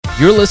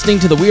You're listening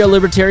to the We Are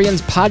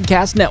Libertarians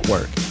Podcast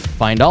Network.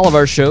 Find all of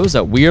our shows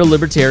at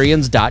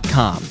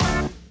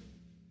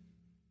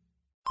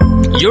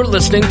wearelibertarians.com. You're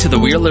listening to the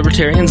We Are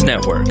Libertarians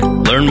Network.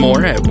 Learn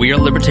more at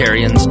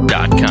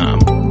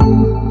wearelibertarians.com.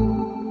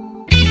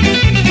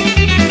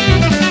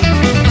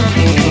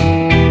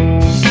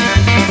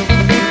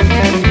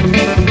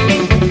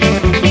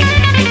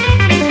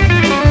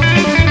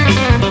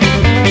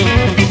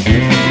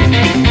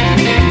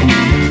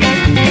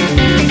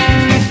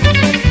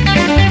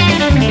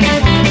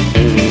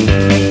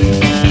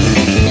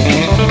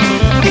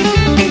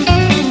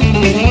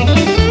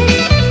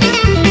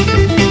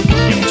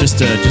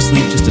 Just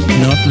leave just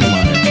enough room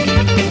on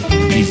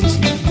it. Jesus,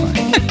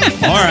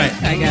 fine. All right.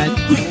 I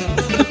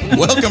got.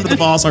 Welcome to the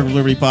Boss Hog of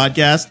Liberty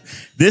podcast.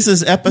 This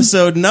is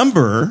episode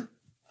number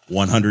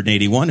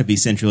 181 of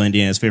East Central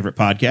Indiana's favorite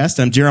podcast.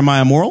 I'm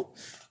Jeremiah Morrill.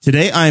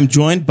 Today I am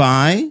joined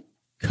by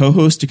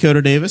co-host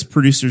Dakota Davis,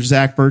 producer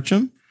Zach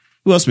Burcham.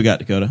 Who else we got,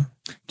 Dakota?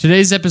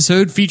 Today's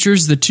episode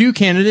features the two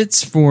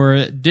candidates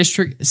for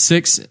District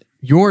 6,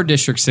 your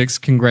District 6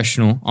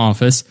 congressional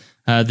office.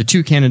 The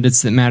two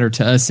candidates that matter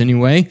to us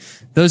anyway.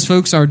 Those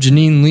folks are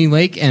Janine Lee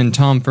Lake and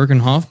Tom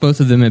Ferkinhoff. Both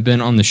of them have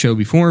been on the show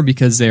before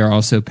because they are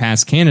also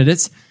past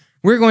candidates.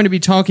 We're going to be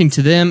talking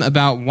to them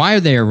about why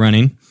they are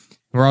running.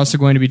 We're also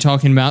going to be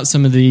talking about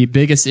some of the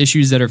biggest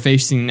issues that are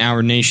facing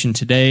our nation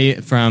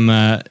today, from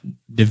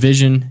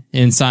division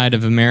inside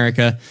of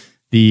America,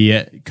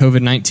 the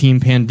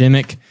COVID-19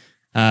 pandemic,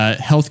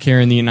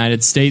 healthcare in the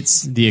United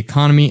States, the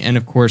economy, and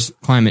of course,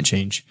 climate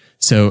change.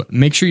 So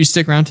make sure you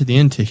stick around to the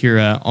end to hear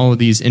all of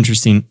these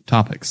interesting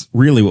topics.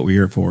 Really what we're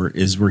here for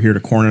is we're here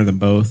to corner them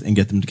both and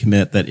get them to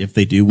commit that if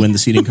they do win the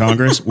seat in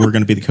Congress, we're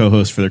going to be the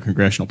co-host for their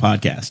congressional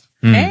podcast.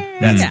 Hey,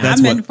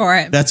 I'm in for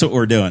it. That's what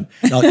we're doing.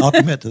 I'll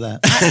commit to that.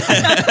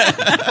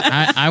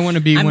 I want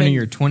to be one of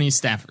your 20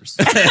 staffers.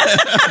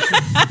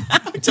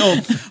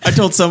 I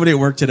told somebody at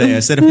work today,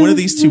 I said, if one of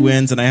these two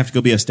wins and I have to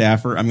go be a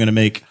staffer, I'm going to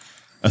make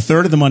a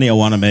third of the money I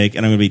want to make,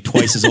 and I'm going to be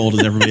twice as old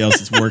as everybody else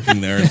that's working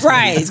there.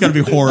 Right. It's going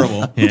to be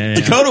horrible. Yeah.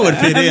 Dakota would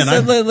fit in.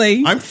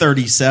 Absolutely. I'm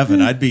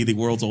 37. I'd be the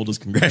world's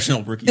oldest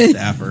congressional rookie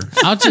staffer.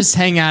 I'll just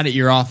hang out at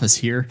your office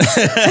here.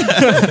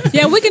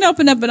 Yeah, we can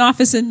open up an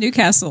office in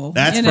Newcastle.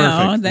 That's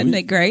perfect. That'd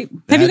be great.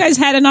 Have you guys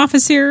had an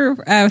office here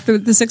through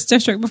the 6th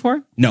District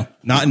before? No,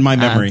 not in my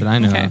memory. That I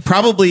know. Okay. Of.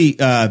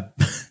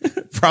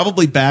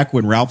 Probably back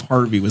when Ralph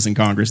Harvey was in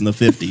Congress in the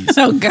 50s.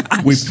 Oh,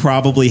 gosh. We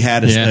probably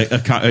had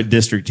a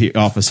district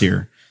office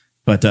here.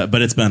 But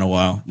it's been a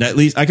while. At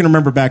least I can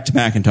remember back to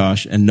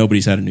Macintosh, and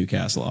nobody's had a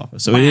Newcastle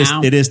office. So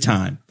it is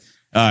time.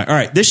 All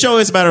right. This show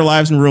is about our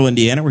lives in rural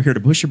Indiana. We're here to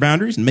push your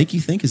boundaries and make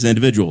you think as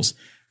individuals.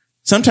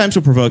 Sometimes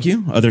we'll provoke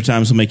you. Other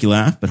times we'll make you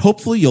laugh. But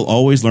hopefully you'll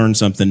always learn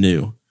something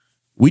new.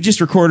 We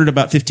just recorded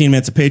about 15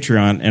 minutes of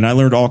Patreon, and I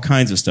learned all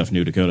kinds of stuff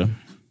new, Dakota.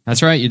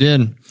 That's right. You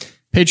did.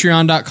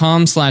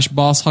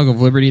 Patreon.com/Boss Hog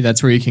of Liberty.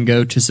 That's where you can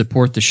go to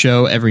support the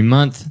show every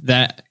month.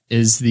 That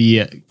is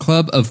the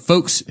club of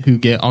folks who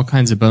get all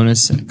kinds of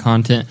bonus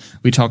content.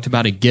 We talked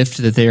about a gift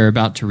that they are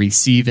about to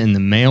receive in the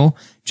mail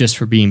just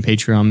for being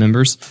Patreon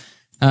members.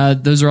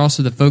 Those are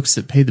also the folks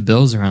that pay the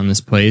bills around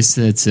this place.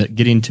 It's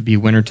getting to be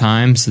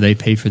wintertime, so they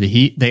pay for the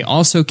heat. They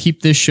also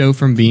keep this show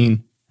from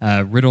being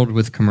riddled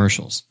with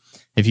commercials.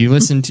 If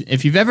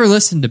you've ever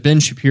listened to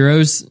Ben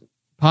Shapiro's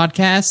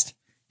podcast,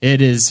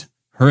 it is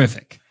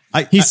horrific.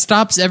 He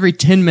stops every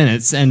 10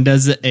 minutes and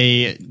does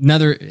a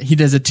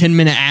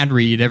 10-minute ad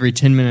read every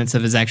 10 minutes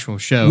of his actual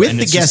show. With and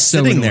the it's guest just so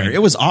sitting annoying. there.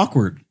 It was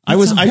awkward. I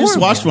just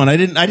watched one. I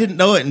didn't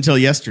know it until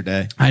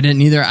yesterday. I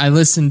didn't either. I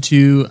listened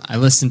to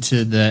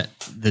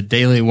the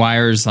Daily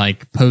Wire's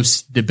like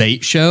post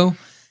debate show,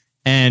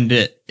 and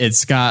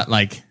it's got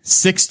like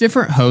 6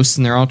 different hosts,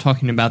 and they're all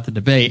talking about the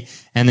debate.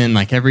 And then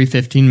like every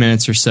 15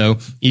 minutes or so,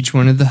 each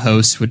one of the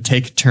hosts would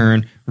take a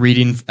turn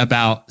reading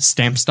about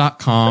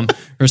stamps.com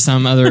or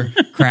some other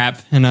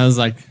crap. And I was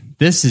like,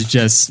 this is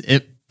just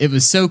it. It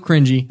was so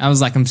cringy. I was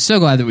like, I'm so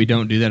glad that we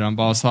don't do that on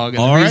Boss Hog.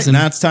 All right,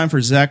 now it's time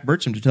for Zach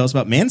Burcham to tell us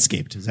about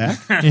Manscaped. Zach?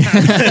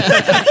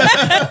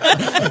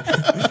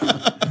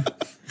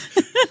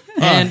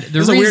 And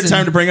This is a weird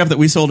time to bring up that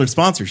we sold our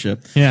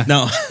sponsorship. Yeah.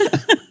 No.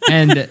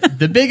 And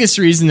the biggest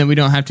reason that we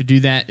don't have to do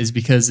that is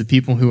because the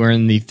people who are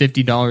in the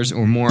 $50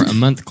 or more a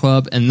month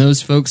club, and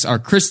those folks are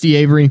Christy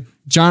Avery,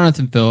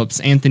 Jonathan Phillips,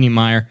 Anthony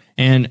Meyer,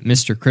 and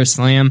Mr. Chris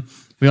Lamb.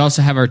 We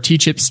also have our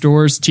T-Chip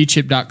stores,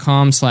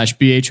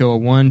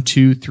 tchip.com/BHO1,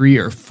 2, 3,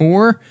 or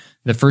 4.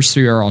 The first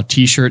 3 are all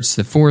T-shirts.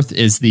 The 4th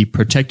is the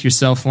Protect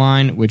Yourself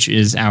line, which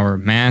is our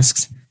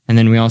masks. And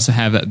then we also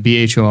have a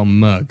BHOL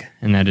mug,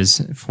 and that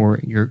is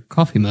for your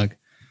coffee mug.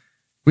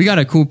 We got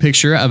a cool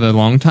picture of a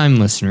longtime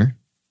listener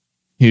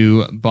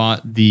who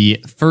bought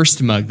the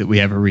first mug that we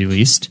ever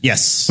released.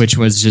 Yes. Which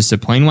was just a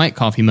plain white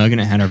coffee mug, and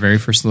it had our very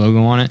first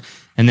logo on it.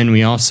 And then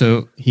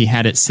he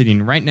had it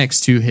sitting right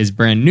next to his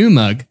brand new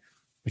mug,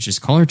 which is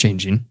color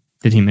changing.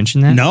 Did he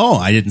mention that? No,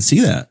 I didn't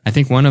see that. I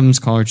think one of them's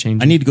color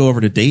changing. I need to go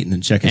over to Dayton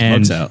and check his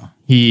mugs out.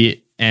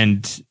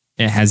 And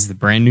it has the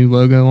brand new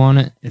logo on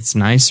it. It's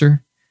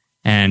nicer.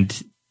 And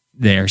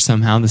they are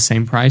somehow the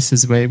same price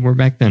as they were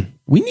back then.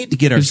 We need to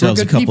get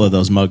ourselves a couple of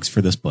those mugs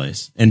for this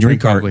place and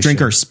drink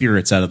our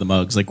spirits out of the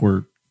mugs, like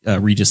we're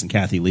Regis and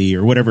Kathy Lee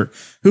or whatever.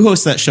 Who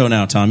hosts that show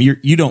now, Tom?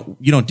 You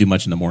don't do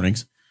much in the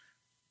mornings.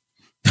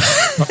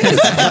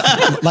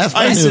 Last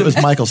I knew it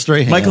was Michael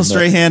Strahan. Michael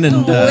Strahan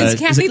and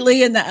it's Kathy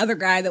Lee and the other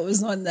guy that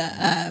was on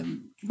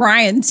the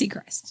Ryan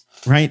Seacrest.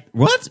 Right?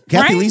 What?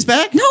 Kathy Lee's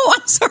back? No,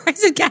 I'm sorry. I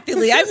said Kathy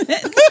Lee. I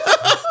meant.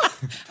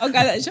 Oh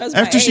God, that shows.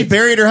 After she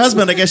buried her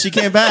husband, I guess she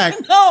came back.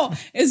 No,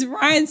 it's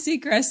Ryan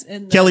Seacrest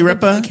and Kelly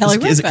Ripa.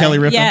 Is it Kelly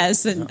Ripa?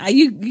 Yes, and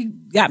you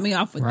got me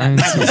off with Ryan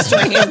that Michael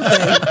Strahan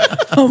thing.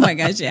 Oh my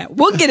gosh, yeah,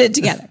 we'll get it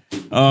together.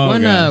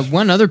 Oh,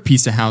 one other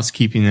piece of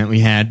housekeeping that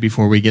we had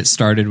before we get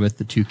started with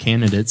the two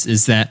candidates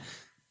is that,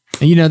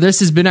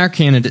 this has been our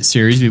candidate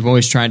series. We've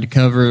always tried to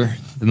cover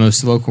the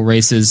most local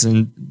races,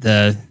 and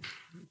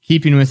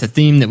keeping with the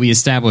theme that we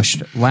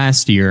established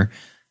last year,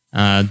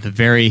 the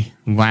very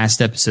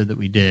last episode that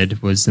we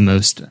did was the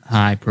most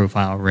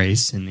high-profile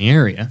race in the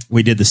area.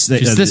 We did the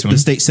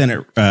state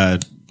senate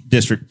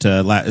district,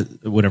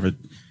 whatever,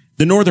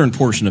 the northern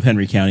portion of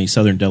Henry County,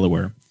 southern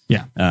Delaware.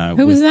 Yeah.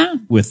 Who was that?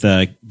 With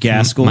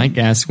Gaskell. Mike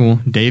Gaskell,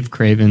 Dave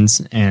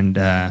Cravens, and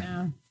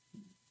Greg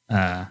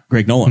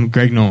Nolan.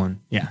 Greg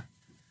Nolan, yeah.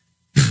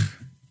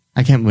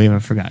 I can't believe I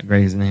forgot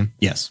Greg's name.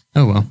 Yes.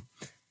 Oh, well.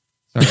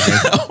 Sorry,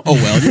 oh,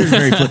 well, you're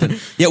very flippant.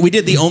 Yeah, we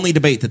did the only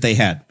debate that they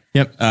had.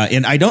 Yep.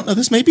 And I don't know,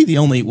 this may be the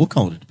only, we'll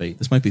call it a debate.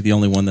 This might be the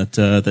only one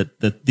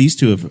that these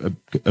two have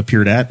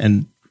appeared at,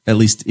 and at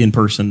least in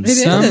person. It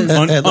is.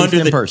 Under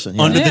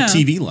the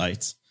TV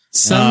lights.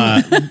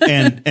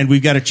 And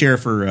we've got a chair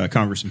for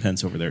Congressman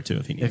Pence over there too,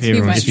 if he needs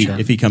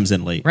if he comes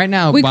in late. Right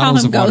now, we call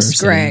him Ghost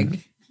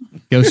Greg.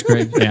 Ghost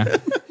Greg, yeah.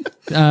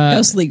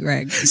 Ghostly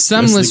Greg.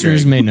 Some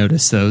listeners may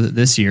notice, though, that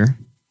this year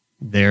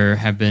there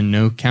have been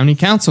no county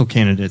council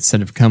candidates that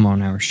have come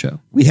on our show.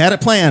 We had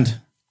it planned.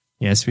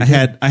 Yes, we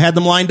did. I had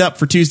them lined up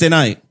for Tuesday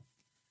night,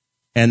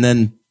 and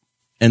then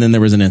there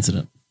was an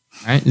incident.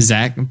 All right,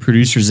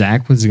 producer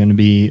Zach was going to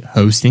be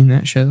hosting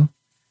that show.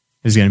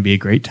 It was going to be a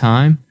great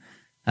time.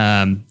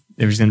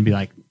 There was going to be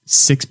like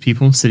 6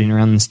 people sitting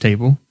around this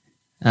table,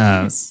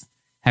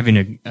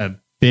 having a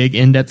big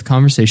in-depth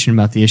conversation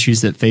about the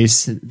issues that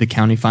face the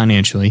county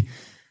financially.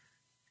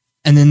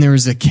 And then there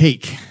was a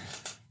cake.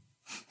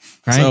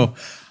 Right? So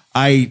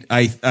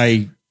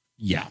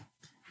yeah.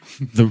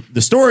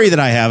 The story that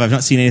I have, I've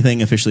not seen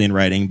anything officially in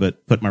writing,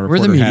 but put my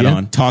reporter hat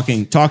on,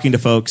 talking to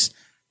folks.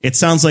 It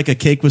sounds like a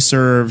cake was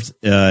served,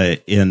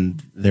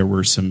 and there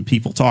were some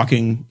people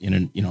talking in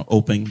an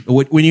open.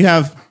 When you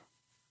have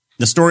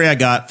the story I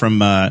got from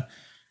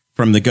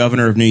the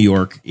governor of New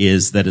York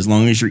is that as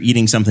long as you're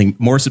eating something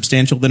more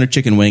substantial than a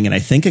chicken wing, and I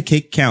think a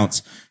cake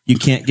counts, you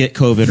can't get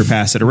COVID or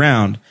pass it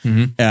around.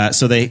 Mm-hmm.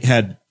 So they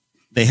had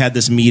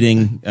this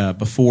meeting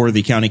before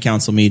the county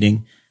council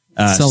meeting,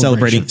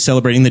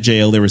 celebrating the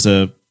jail. There was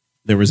a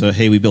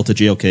hey, we built a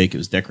jail cake. It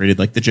was decorated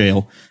like the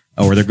jail,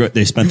 or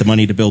they spent the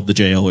money to build the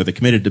jail, or they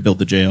committed to build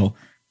the jail.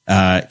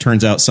 It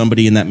turns out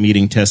somebody in that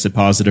meeting tested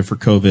positive for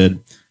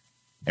COVID.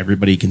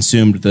 Everybody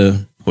consumed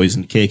the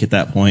poisoned cake at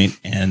that point,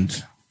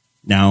 and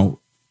now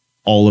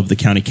all of the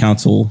county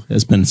council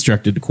has been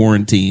instructed to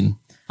quarantine.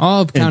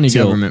 All of county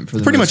government, for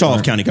the pretty much all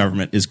of county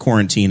government is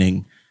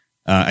quarantining.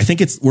 I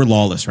think we're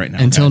lawless right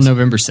now until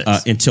November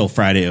 6th, until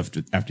Friday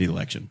after the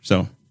election.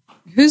 So,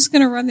 who's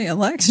going to run the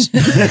election?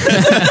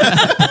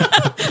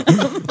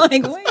 I'm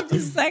like, wait a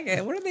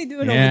second, what are they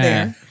doing over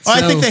there? So,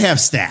 I think they have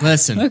staff.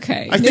 Listen,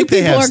 okay, I think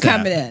they have staff.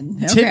 coming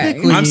in. Okay.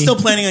 Typically, I'm still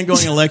planning on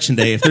going election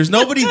day. If there's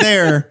nobody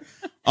there,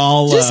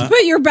 I'll just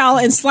put your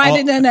ballot and slide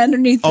it in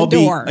underneath the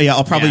door.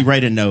 I'll probably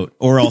write a note,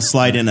 or I'll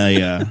slide in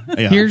a.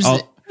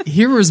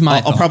 Here was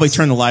my. I'll probably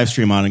turn the live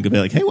stream on and go be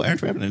like, "Hey, why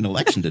aren't we having an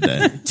election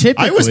today?"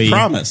 Typically, I was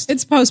promised.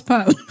 It's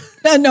postponed.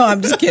 No,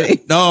 I'm just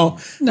kidding. No,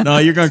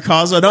 you're going to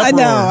cause an uproar. I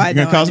know. You're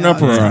going to cause an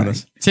uproar on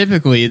us.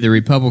 Typically, the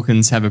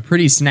Republicans have a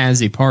pretty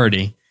snazzy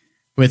party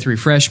with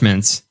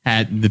refreshments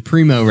at the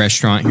Primo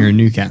restaurant here in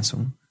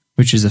Newcastle,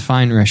 which is a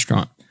fine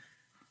restaurant.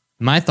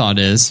 My thought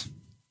is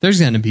there's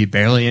going to be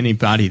barely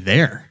anybody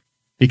there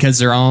because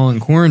they're all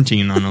in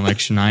quarantine on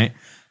election night.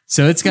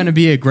 So it's going to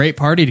be a great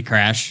party to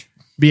crash.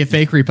 Be a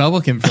fake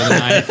Republican for the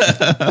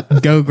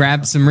night. Go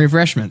grab some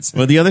refreshments.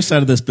 Well, the other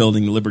side of this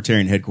building, the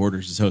Libertarian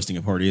headquarters, is hosting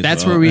a party as well.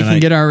 That's where we can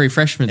get our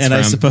refreshments from.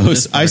 And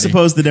I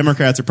suppose the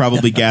Democrats are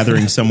probably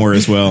gathering somewhere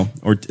as well,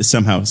 or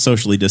somehow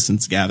socially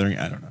distanced gathering.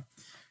 I don't know.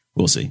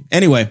 We'll see.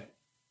 Anyway,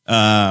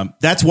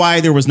 that's why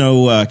there was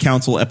no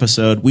council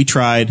episode. We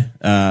tried,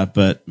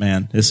 but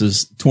man,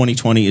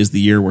 2020 is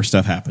the year where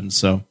stuff happens.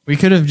 So we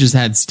could have just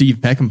had Steve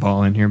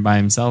Peckinpah in here by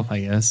himself,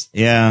 I guess.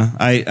 Yeah,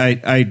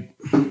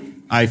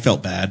 I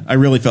felt bad. I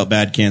really felt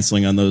bad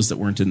canceling on those that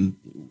weren't in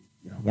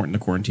the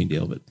quarantine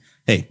deal. But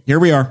hey, here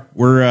we are.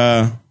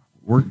 We're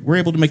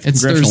able to make the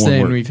congressional Thursday one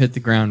work. And we've hit the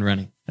ground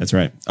running. That's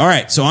right. All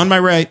right. So on my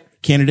right,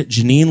 candidate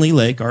Janine Lee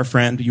Lake, our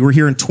friend. You were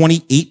here in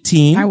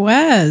 2018. I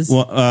was.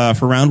 Well,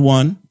 for round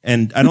 1.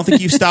 And I don't think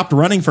you've stopped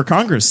running for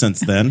Congress since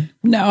then.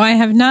 No, I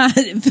have not.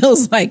 It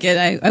feels like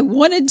it. I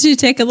wanted to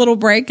take a little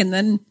break and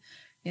then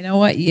you know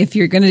what? If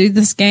you're going to do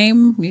this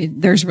game,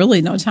 there's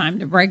really no time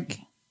to break.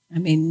 I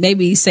mean,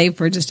 maybe save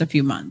for just a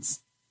few months.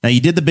 Now you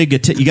did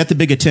you got the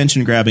big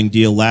attention grabbing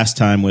deal last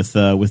time with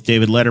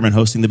David Letterman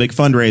hosting the big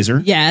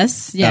fundraiser.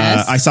 Yes.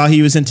 I saw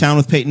he was in town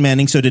with Peyton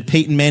Manning. So did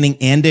Peyton Manning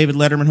and David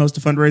Letterman host a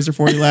fundraiser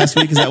for you last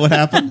week? Is that what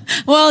happened?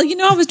 Well,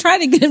 I was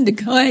trying to get him to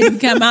go ahead and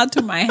come out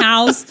to my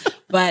house,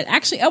 but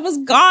actually I was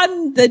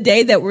gone the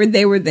day that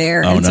they were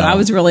there. Oh, and so I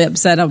was really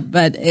upset.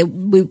 But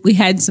we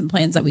had some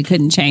plans that we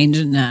couldn't change.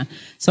 And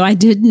so I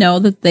did know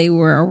that they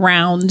were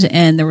around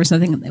and there was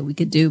nothing that we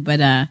could do.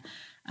 But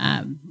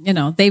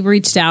they've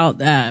reached out.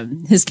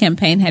 His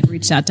campaign had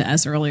reached out to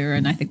us earlier,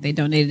 and I think they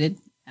donated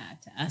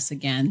to us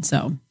again.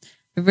 So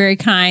they're very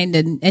kind.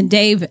 And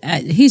Dave,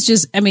 he's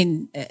just,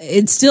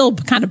 it still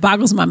kind of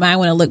boggles my mind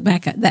when I look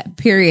back at that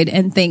period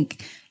and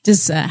think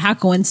just how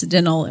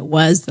coincidental it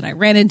was that I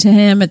ran into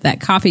him at that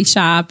coffee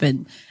shop.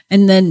 And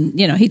then,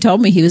 he told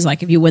me, he was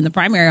like, if you win the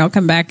primary, I'll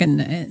come back and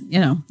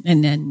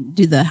then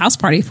do the house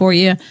party for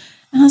you.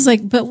 And I was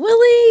like, but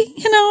Willie,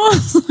 I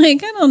was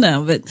like, I don't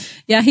know. But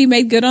yeah, he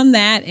made good on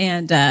that.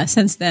 And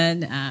since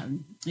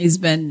then, he's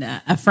been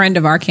a friend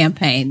of our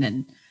campaign.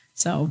 And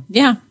so,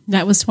 yeah,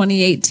 that was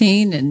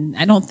 2018. And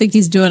I don't think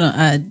he's doing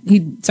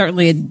he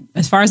certainly,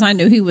 as far as I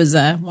knew, he was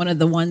one of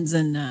the ones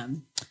in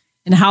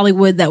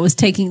Hollywood that was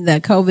taking the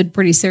COVID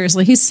pretty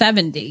seriously. He's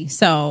 70.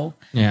 So,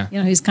 yeah,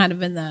 he's kind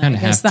of in the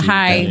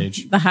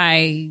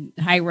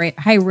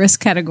high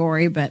risk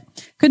category, but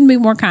couldn't be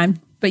more kind.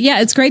 But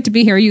yeah, it's great to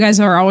be here. You guys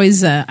are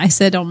always, I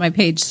said on my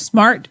page,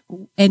 smart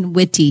and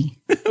witty.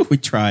 We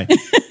try.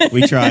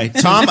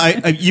 Tom,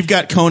 you've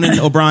got Conan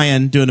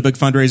O'Brien doing a big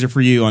fundraiser for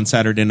you on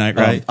Saturday night,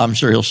 right? I'm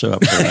sure he'll show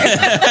up for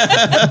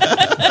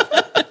that.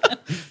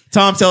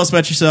 Tom, tell us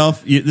about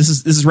yourself.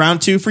 This is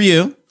round 2 for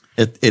you.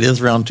 It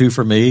is round 2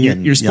 for me.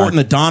 You're sporting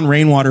the Don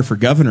Rainwater for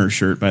Governor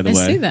shirt, by the way.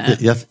 I see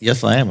that.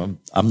 Yes, I am.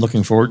 I'm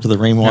looking forward to the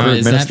Rainwater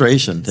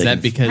administration. Is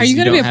that because are you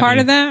going to be a part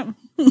of that?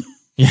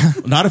 Yeah,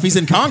 not if he's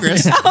in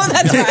Congress. Oh,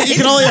 that's right. You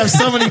can only have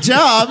so many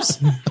jobs.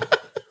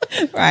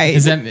 Right.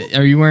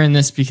 Are you wearing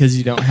this because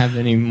you don't have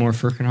any more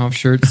Ferkinhoff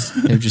shirts?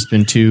 They've just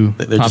been too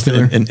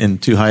popular. Just in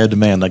too high a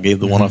demand. I gave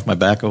the one off my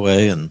back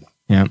away, and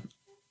yeah,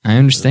 I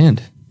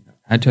understand.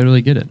 I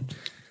totally get it.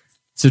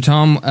 So,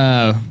 Tom,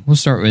 we'll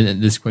start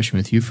with this question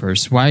with you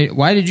first.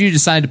 Why did you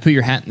decide to put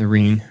your hat in the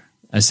ring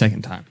a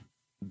second time?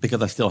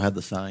 Because I still had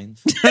the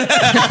signs.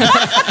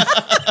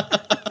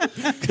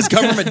 Because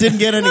government didn't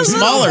get any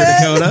smaller,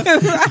 Dakota.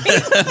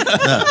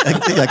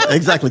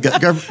 Exactly.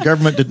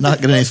 Government did not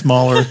get any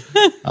smaller.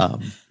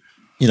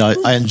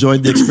 I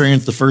enjoyed the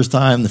experience the first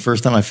time. The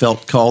first time I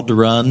felt called to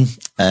run,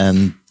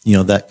 and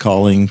that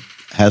calling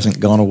hasn't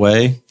gone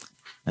away.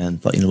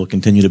 And thought we'll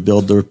continue to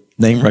build the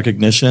name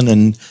recognition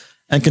and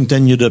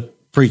continue to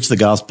preach the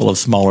gospel of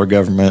smaller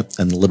government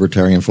and the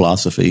libertarian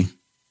philosophy.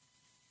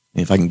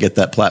 If I can get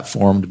that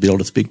platform to be able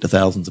to speak to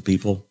thousands of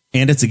people.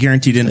 And it's a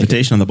guaranteed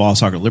invitation on the Boss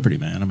Hog of Liberty,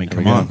 man.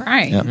 Come on.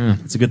 Right. Yeah.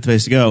 It's a good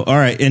place to go. All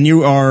right. And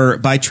you are,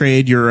 by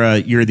trade,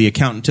 you're the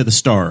accountant to the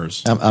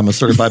stars. I'm a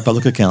certified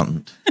public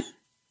accountant.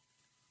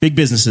 Big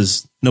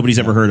businesses nobody's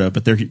ever heard of,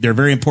 but they're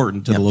very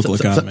important to the local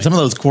economy. Some of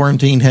those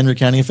quarantined Henry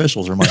County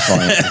officials are my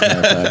clients. As a matter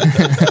of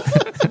fact.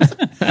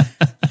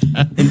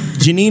 And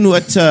Janine,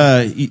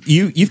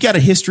 you've got a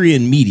history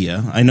in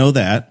media. I know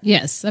that.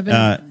 Yes. I've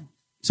been...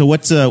 So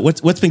what's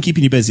been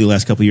keeping you busy the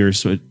last couple of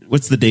years?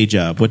 What's the day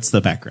job? What's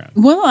the background?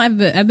 Well, I've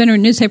been a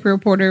newspaper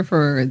reporter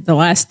for the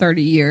last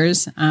 30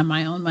 years.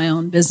 I own my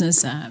own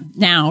business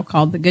now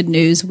called The Good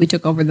News. We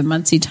took over the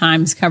Muncie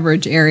Times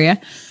coverage area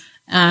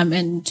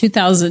in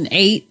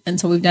 2008, and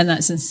so we've done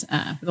that since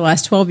for the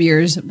last 12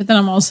 years. But then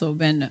I've also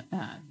been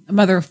a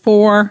mother of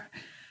 4,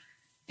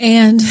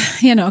 and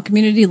a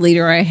community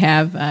leader. I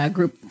have a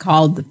group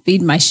called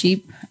Feed My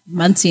Sheep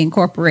Muncie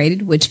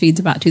Incorporated, which feeds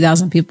about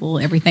 2,000 people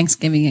every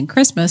Thanksgiving and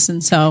Christmas.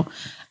 And so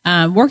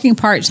working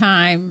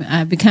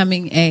part-time,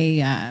 becoming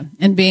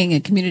and being a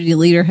community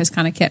leader has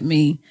kind of kept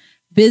me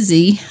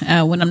busy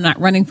when I'm not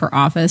running for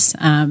office.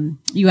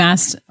 You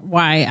asked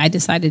why I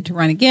decided to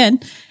run again.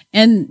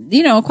 And,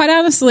 quite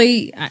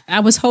honestly,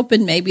 I was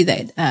hoping maybe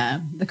that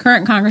the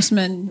current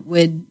congressman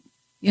would,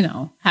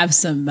 have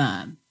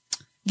some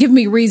give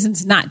me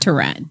reasons not to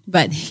run.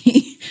 But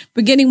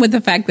beginning with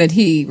the fact that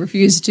he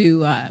refused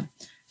to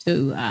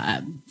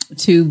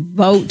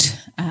vote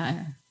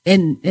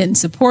in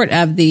support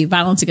of the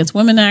Violence Against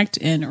Women Act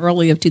in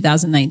early of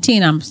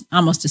 2019.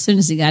 Almost as soon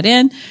as he got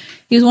in,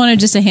 he was one of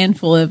just a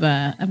handful of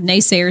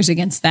naysayers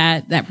against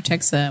that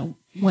protects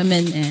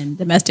women and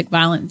domestic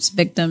violence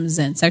victims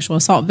and sexual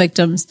assault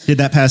victims. Did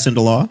that pass into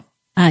law?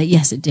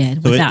 Yes, it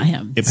did. So without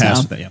him, it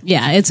passed. With that,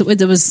 yeah.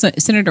 It was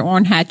Senator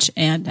Orrin Hatch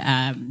and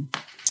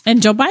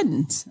Joe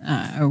Biden's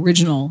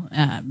original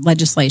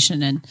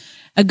legislation, and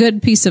a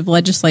good piece of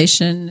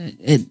legislation.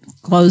 It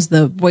closed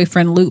the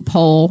boyfriend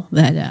loophole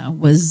that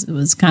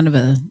was kind of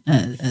a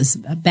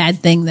bad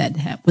thing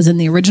that was in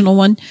the original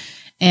one,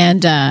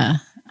 and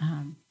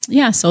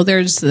so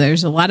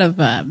there's a lot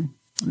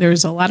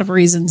of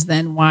reasons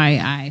then why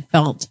I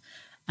felt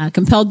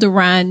compelled to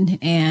run,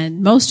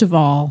 and most of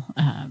all,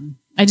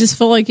 I just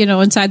feel like,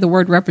 inside the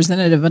word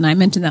representative, and I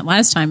mentioned that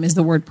last time, is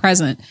the word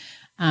present.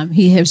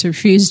 He has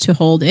refused to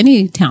hold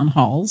any town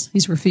halls.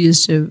 He's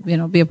refused to,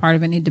 be a part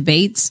of any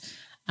debates.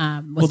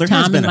 With there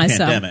Tom has been and a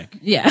myself. pandemic.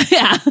 Yeah,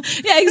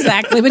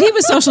 exactly. But he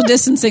was social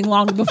distancing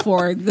long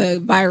before the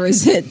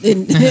virus hit.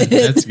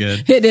 That's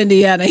good. Hit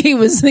Indiana. He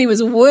was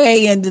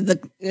way into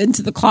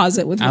the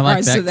closet with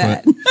regards to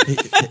that.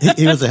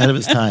 He was ahead of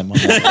his time on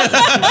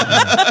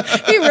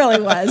that. He really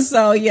was.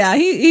 So yeah,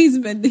 he's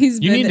been.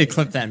 You need to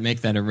clip that and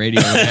make that a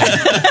radio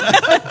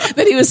ad.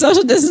 But he was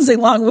social distancing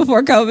long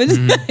before COVID.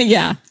 Mm-hmm.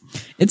 Yeah.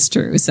 It's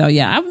true. So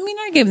yeah,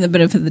 I gave him the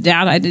benefit of the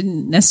doubt. I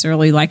didn't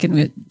necessarily like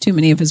too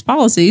many of his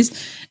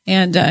policies,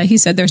 and he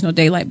said there's no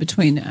daylight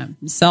between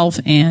himself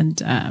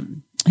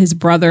and his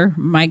brother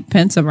Mike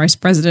Pence, a vice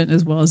president,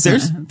 as well as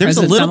there's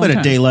a little bit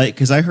of daylight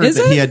because I heard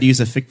that he had to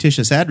use a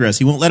fictitious address.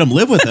 He won't let him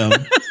live with him,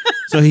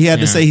 so he had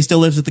to say he still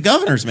lives at the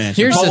governor's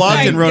mansion. Here's Paul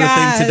Ogden wrote a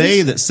thing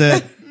today that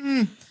said,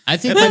 I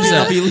think that might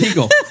not be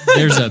legal.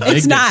 There's a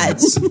big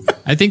difference.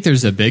 I think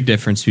there's a big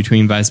difference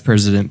between Vice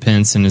President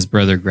Pence and his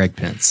brother Greg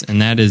Pence,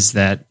 and that is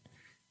that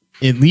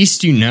at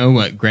least you know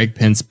what Greg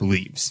Pence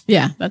believes.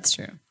 Yeah, that's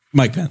true.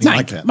 Mike Pence.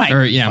 Mike Mike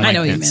I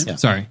know Pence. you meant.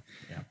 Sorry.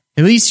 Yeah.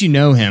 At least you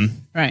know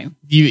him. Right.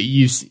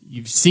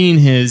 You've seen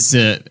his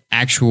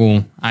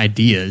actual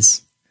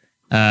ideas.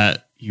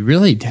 You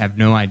really have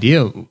no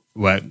idea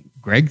what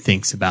Greg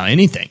thinks about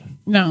anything.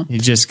 No. He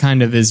just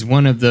kind of is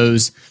one of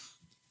those.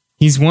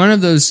 He's one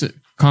of those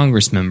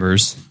Congress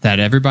members that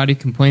everybody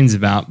complains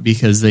about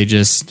because they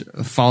just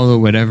follow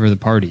whatever the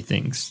party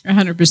thinks.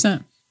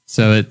 100%.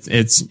 So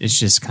it's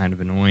just kind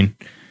of annoying.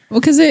 Well,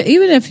 because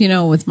even if,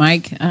 with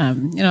Mike,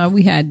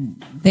 we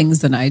had things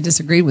that I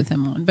disagreed with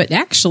him on, but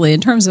actually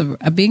in terms of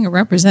being a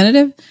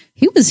representative,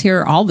 he was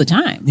here all the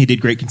time. He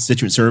did great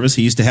constituent service.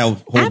 He used to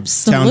hold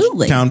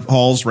town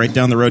halls right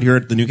down the road here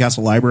at the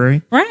Newcastle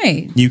Library.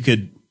 Right.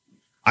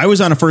 I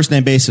was on a first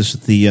name basis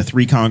with the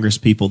three Congress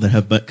people that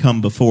have come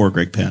before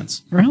Greg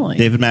Pence. Really?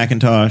 David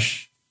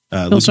McIntosh,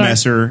 Luke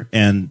Messer,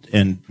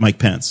 and Mike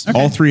Pence. Okay.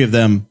 All three of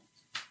them,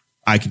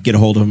 I could get a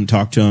hold of them,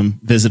 talk to them,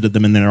 visited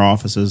them in their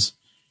offices.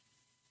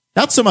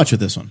 Not so much with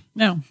this one.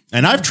 No.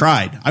 And I've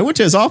tried. I went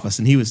to his office,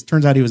 and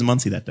turns out he was in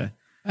Muncie that day.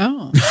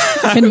 Oh,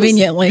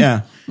 conveniently.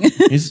 Yeah.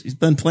 He's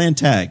been playing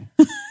tag.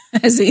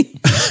 Has he?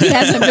 He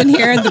hasn't been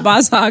here at the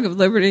Boss Hog of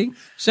Liberty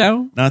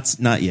show?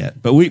 Not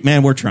yet. But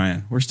we're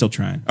trying. We're still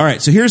trying. All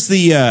right. So here's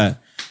where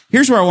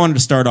I wanted to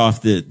start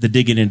off the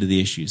digging into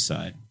the issues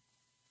side.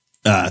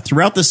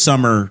 Throughout the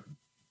summer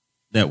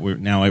that we're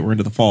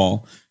into the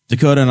fall,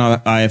 Dakota and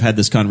I have had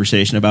this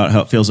conversation about how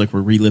it feels like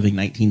we're reliving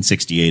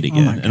 1968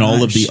 again and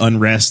all of the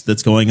unrest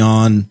that's going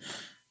on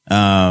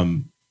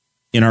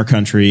in our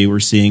country. We're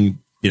seeing,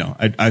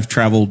 I've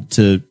traveled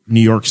to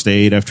New York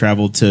State. I've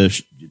traveled to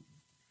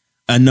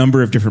a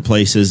number of different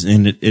places,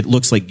 and it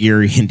looks like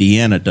Gary,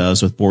 Indiana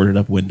does with boarded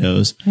up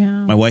windows.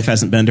 Yeah. My wife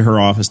hasn't been to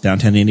her office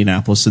downtown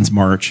Indianapolis since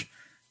March.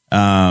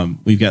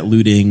 We've got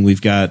looting.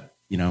 We've got,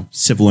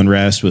 civil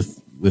unrest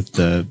with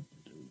the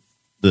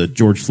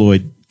George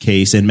Floyd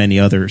case and many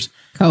others.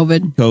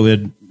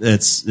 COVID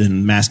that's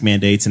and mask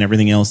mandates and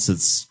everything else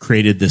that's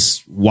created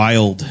this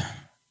wild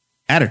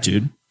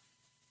attitude.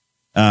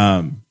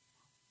 What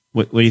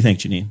do you think,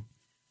 Janine?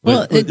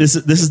 Well, this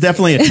is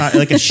definitely a time,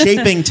 like a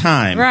shaping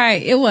time.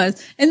 Right. It was.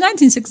 And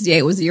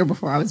 1968 was the year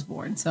before I was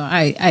born. So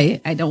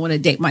I don't want to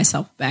date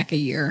myself back a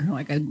year,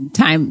 like a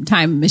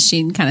time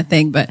machine kind of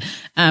thing. But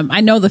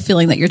I know the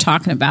feeling that you're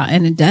talking about.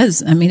 And it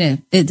does. I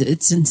mean,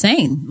 it's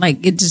insane.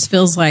 Like, it just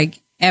feels like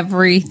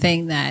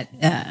everything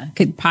that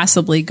could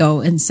possibly go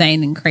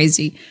insane and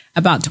crazy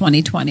about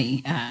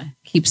 2020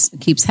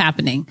 keeps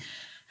happening.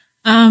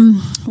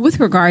 With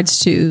regards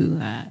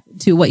to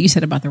what you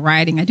said about the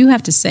rioting, I do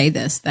have to say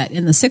this, that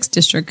in the 6th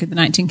district, the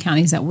 19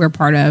 counties that we're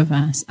part of,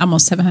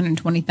 almost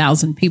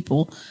 720,000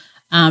 people,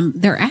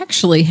 there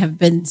actually have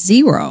been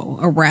 0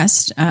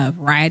 arrests of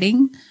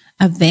rioting,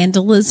 of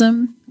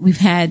vandalism. We've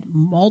had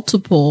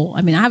multiple,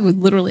 I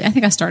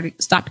think I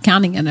stopped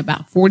counting in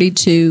about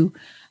 42,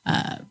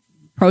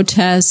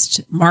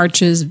 protests,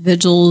 marches,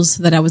 vigils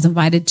that I was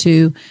invited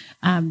to,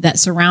 that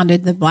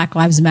surrounded the Black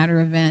Lives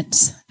Matter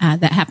events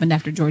that happened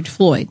after George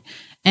Floyd.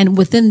 And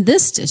within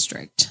this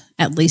district,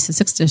 at least the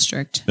 6th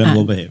district,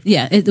 well behaved.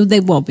 Yeah,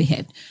 they well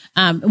behaved,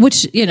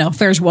 which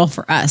fares well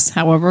for us.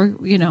 However,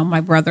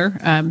 my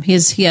brother, he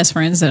has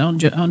friends that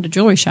owned a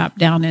jewelry shop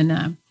down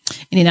in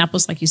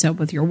Indianapolis, like you said,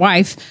 with your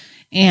wife,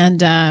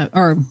 and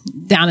or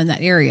down in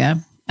that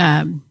area,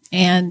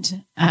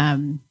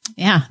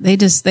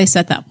 they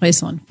set that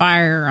place on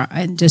fire,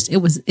 and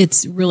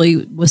it's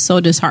really was so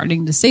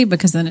disheartening to see,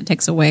 because then it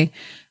takes away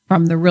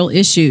from the real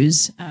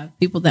issues of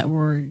people that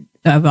were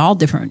of all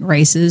different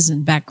races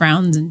and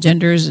backgrounds and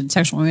genders and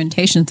sexual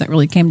orientations that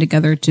really came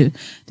together to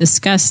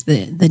discuss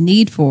the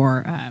need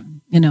for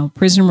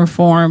prison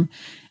reform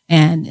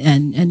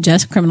and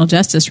just criminal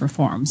justice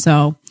reform.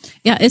 So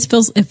yeah, it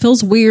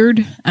feels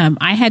weird.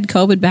 I had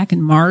COVID back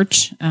in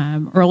March,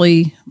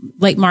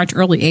 late March,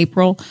 early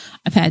April.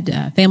 I've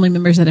had family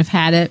members that have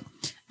had it.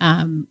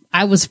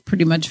 I was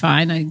pretty much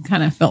fine. I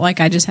kind of felt like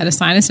I just had a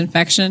sinus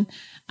infection.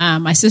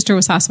 My sister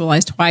was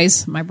hospitalized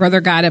twice. My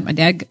brother got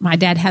it. My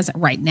dad has it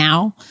right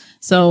now.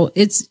 So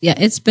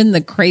it's been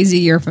the crazy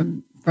year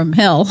from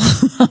hell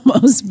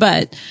almost,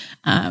 but,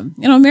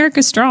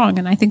 America's strong,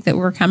 and I think that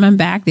we're coming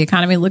back. The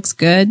economy looks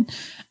good.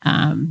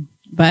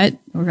 But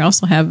we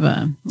also have,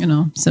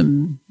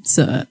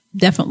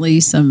 definitely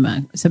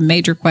some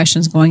major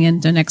questions going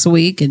into next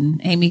week, and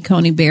Amy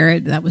Coney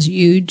Barrett, that was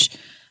huge.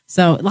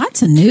 So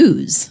lots of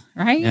news,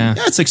 right? Yeah,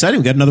 it's exciting.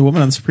 We got another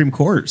woman on the Supreme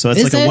Court, so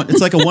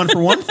it's like a one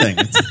for one thing.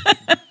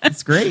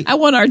 It's great. I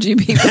want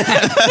RGB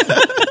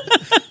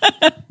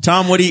back.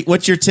 Tom,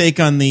 what's your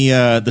take on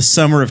the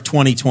summer of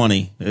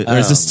 2020?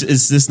 Is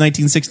this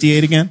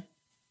 1968 again?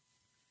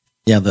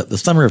 Yeah, the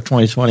summer of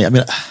 2020. I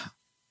mean,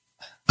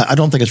 I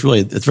don't think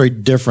it's very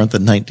different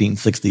than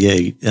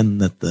 1968 in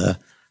that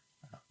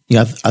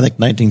I think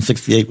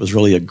 1968 was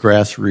really a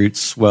grassroots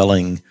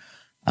swelling.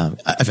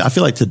 I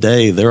feel like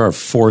today there are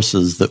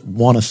forces that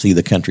want to see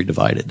the country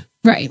divided.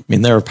 Right. I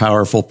mean, there are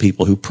powerful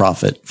people who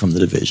profit from the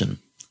division.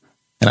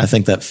 And I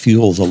think that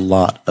fuels a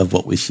lot of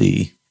what we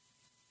see.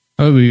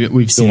 Oh,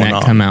 we've seen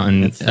that come out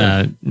in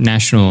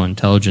national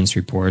intelligence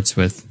reports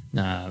with,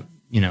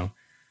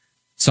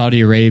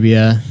 Saudi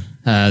Arabia,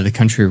 the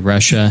country of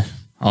Russia,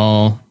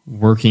 all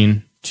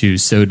working to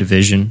sow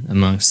division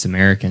amongst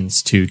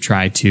Americans to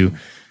try to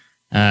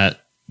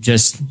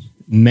just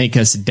make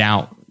us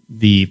doubt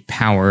the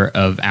power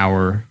of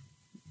our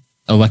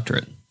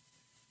electorate.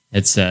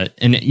 It's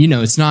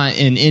it's not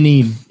in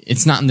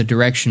the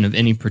direction of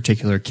any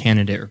particular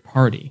candidate or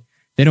party.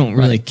 They don't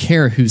really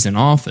care who's in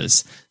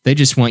office. They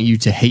just want you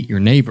to hate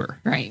your neighbor.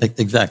 Right.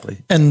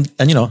 Exactly. And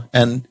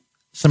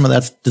some of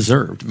that's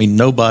deserved. I mean,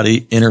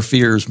 nobody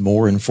interferes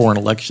more in foreign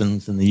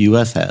elections than the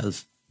U.S.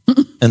 has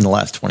in the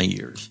last 20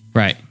 years.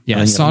 Right. Yeah. I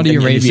mean, Saudi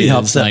Arabia. You see how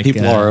upset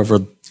people are over,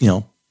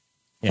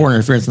 foreign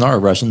interference in our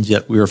elections,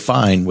 yet we were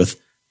fine with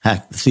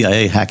the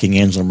CIA hacking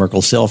Angela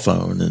Merkel's cell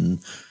phone and,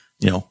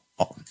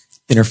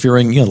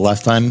 interfering, the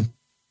last time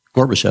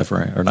Putin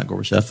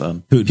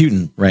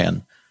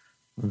ran,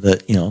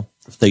 that,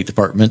 the State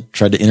Department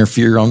tried to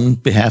interfere on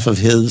behalf of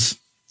his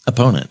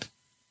opponent.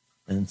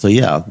 And so,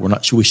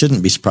 we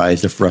shouldn't be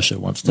surprised if Russia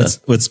wants to.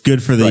 What's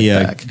good for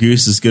the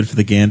goose is good for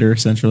the gander,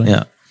 essentially.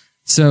 Yeah.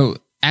 So,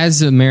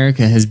 as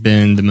America has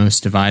been the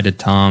most divided,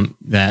 Tom,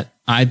 that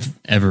I've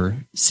ever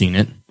seen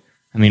it.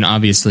 I mean,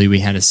 obviously, we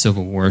had a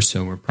civil war,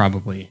 so we're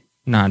probably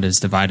not as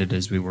divided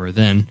as we were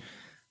then,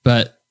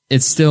 but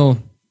it's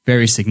still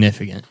very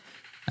significant.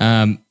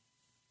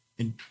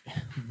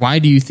 Why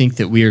do you think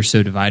that we are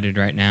so divided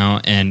right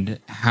now,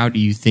 and how do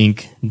you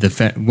think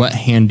what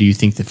hand do you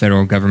think the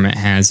federal government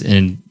has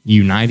in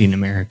uniting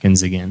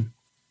Americans again?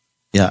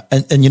 Yeah,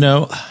 and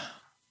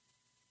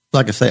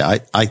like I say,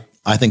 I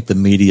think the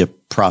media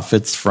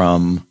profits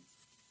from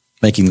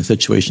making the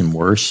situation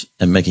worse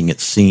and making it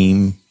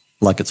seem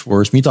like it's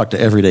worse. When you talk to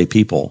everyday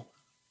people,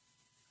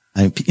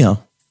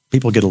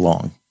 people get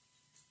along.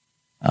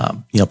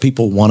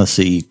 People want to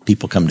see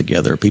people come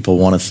together. People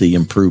want to see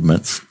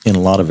improvements in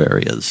a lot of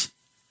areas.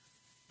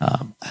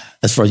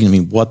 As far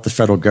as, what the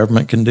federal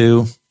government can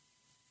do,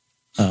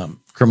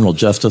 criminal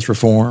justice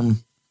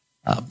reform,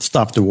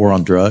 stop the war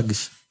on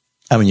drugs.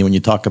 I mean, when you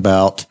talk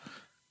about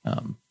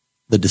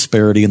the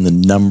disparity in the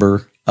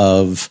number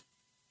of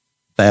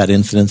bad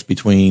incidents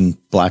between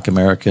Black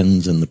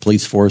Americans and the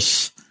police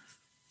force,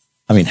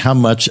 I mean, how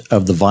much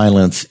of the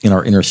violence in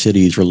our inner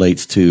cities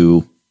relates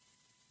to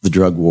the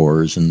drug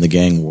wars and the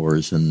gang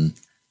wars and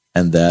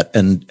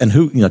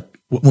who,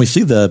 when we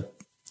see the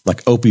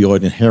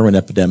opioid and heroin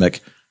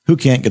epidemic, who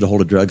can't get a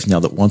hold of drugs now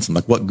that wants them?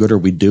 What good are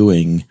we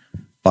doing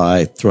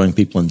by throwing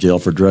people in jail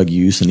for drug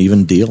use and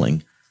even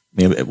dealing?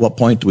 I mean, at what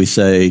point do we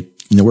say,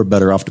 we're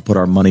better off to put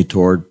our money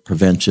toward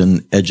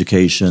prevention,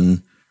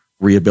 education,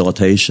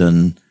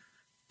 rehabilitation,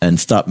 and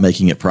stop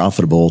making it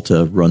profitable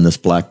to run this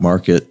black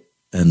market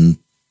and,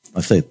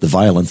 I say, the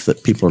violence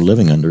that people are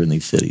living under in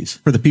these cities?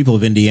 For the people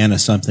of Indiana,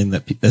 something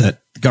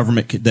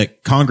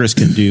that Congress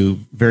can do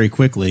very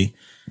quickly.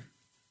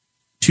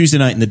 Tuesday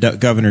night in the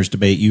governor's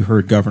debate, you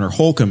heard Governor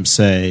Holcomb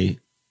say,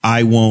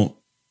 I won't,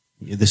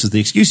 this is the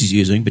excuse he's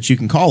using, but you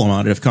can call him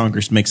on it if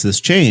Congress makes this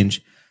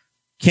change.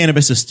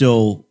 Cannabis is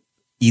still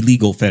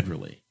illegal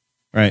federally,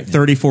 right?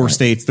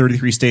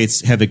 33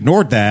 states have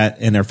ignored that,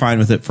 and they're fine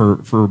with it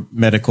for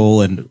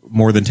medical, and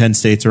more than 10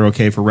 states are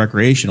okay for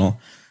recreational,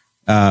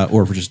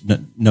 or for just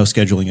no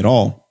scheduling at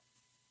all.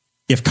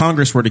 If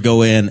Congress were to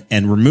go in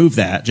and remove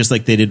that, just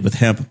like they did with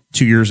hemp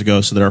 2 years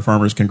ago, so that our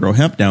farmers can grow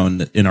hemp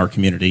down in our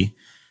community,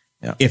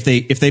 if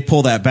they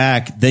pull that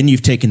back, then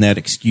you've taken that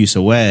excuse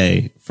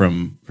away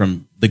from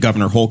the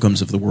Governor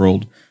Holcombs of the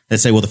world that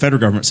say, well, the federal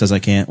government says I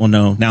can't. Well,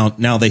 no,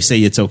 now they say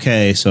it's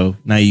okay, so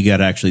now you got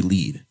to actually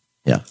lead.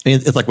 Yeah,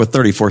 it's like with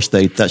 34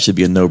 states, that should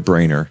be a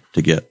no-brainer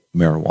to get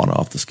marijuana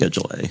off the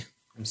Schedule A.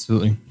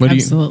 Absolutely. What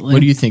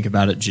do you think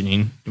about it,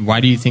 Janine?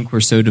 Why do you think we're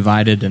so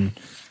divided, and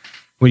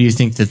what do you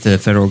think that the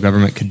federal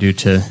government could do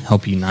to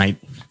help unite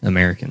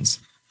Americans?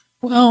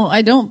 Well,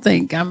 I don't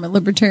think I'm a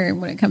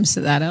libertarian when it comes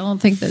to that. I don't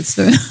think that's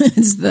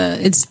it's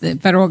the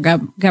federal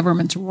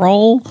government's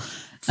role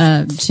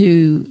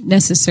to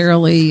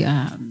necessarily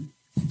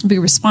be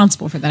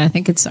responsible for that. I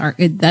think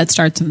that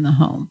starts in the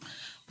home,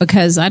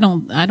 because I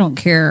don't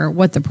care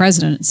what the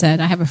president said.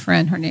 I have a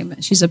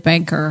friend, she's a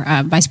banker,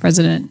 vice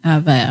president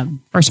of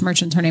First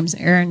Merchants. Her name is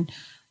Erin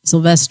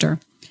Sylvester.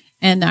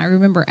 And I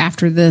remember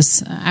after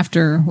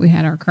we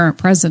had our current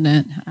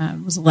president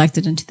was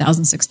elected in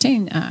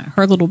 2016,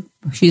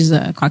 she's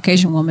a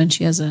Caucasian woman.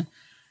 She has a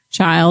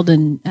child,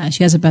 and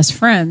she has a best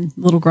friend.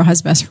 The little girl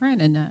has a best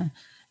friend, and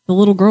the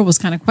little girl was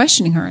kind of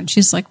questioning her, and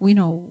she's like, "We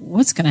know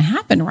what's going to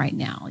happen right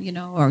now,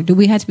 or do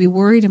we have to be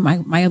worried?" And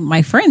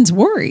my friend's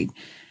worried,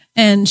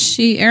 and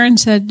Erin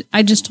said,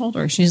 "I just told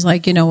her." She's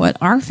like, "You know what?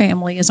 Our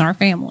family is our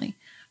family.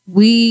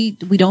 We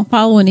don't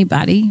follow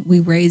anybody. We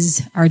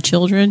raise our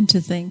children to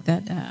think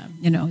that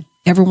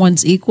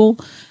everyone's equal.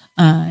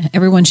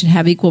 Everyone should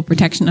have equal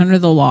protection under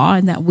the law,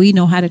 and that we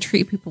know how to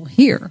treat people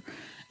here."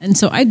 And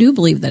so I do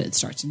believe that it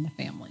starts in the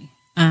family.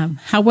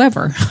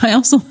 However, I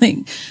also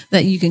think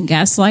that you can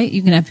gaslight.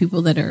 You can have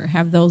people that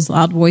have those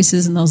loud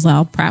voices and those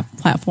loud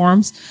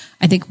platforms.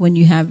 I think when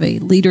you have a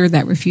leader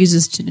that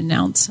refuses to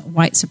denounce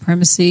white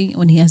supremacy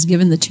when he has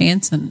given the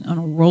chance on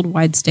a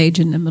worldwide stage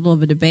in the middle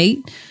of a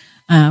debate,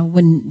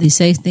 when they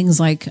say things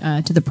like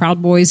to the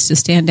Proud Boys to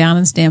stand down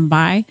and stand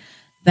by,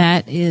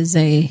 that is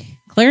a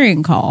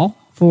clarion call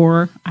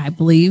for, I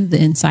believe, the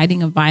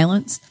inciting of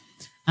violence.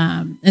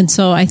 And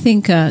so I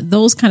think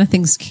those kind of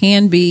things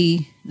can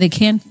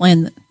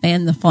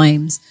fan the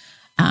flames.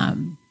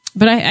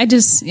 But I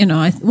just,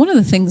 one of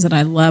the things that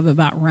I love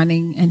about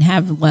running and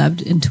have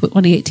loved in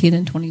 2018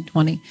 and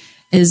 2020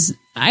 is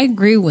I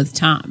agree with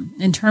Tom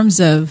in terms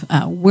of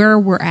where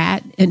we're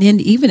at, and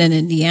even in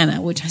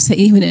Indiana, which I say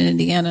even in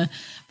Indiana.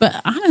 But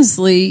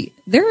honestly,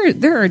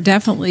 there are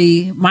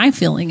definitely, my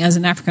feeling as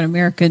an African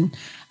American,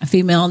 a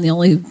female, and the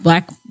only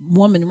Black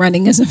woman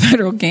running as a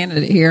federal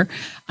candidate here,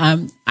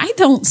 I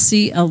don't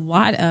see a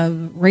lot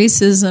of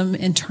racism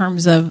in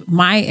terms of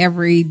my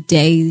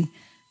everyday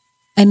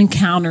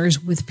encounters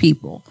with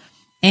people.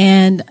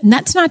 And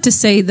that's not to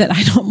say that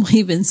I don't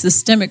believe in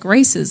systemic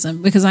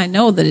racism, because I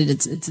know that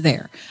it's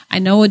there. I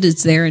know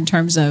it's there in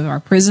terms of our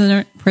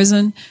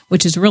prison,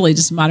 which is really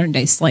just modern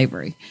day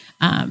slavery.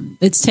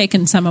 It's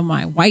taken some of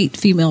my white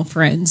female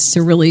friends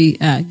to really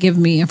give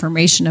me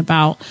information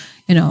about,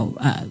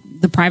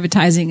 the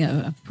privatizing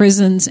of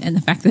prisons, and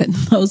the fact that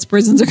those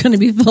prisons are going to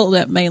be filled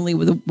up mainly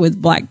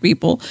with Black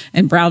people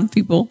and brown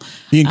people.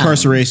 The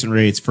incarceration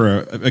rates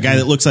for a guy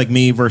that looks like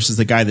me versus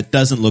the guy that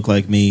doesn't look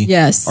like me,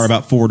 yes, are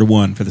about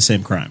 4-1 for the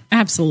same crime.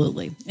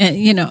 Absolutely.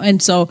 And,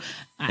 and so.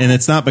 And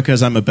it's not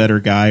because I'm a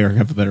better guy or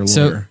have a better lawyer.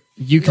 So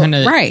you kind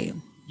of, right.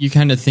 You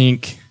kind of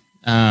think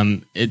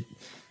the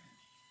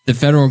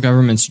federal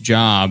government's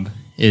job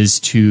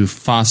is to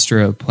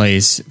foster a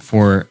place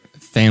for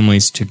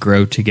families to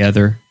grow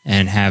together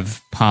and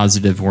have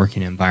positive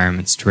working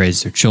environments to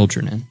raise their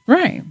children in.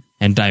 Right.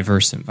 And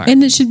diverse environments.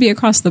 And it should be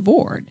across the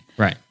board.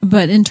 Right.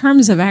 But in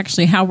terms of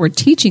actually how we're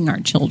teaching our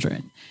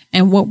children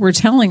and what we're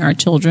telling our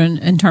children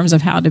in terms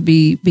of how to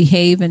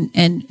behave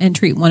and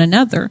treat one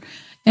another,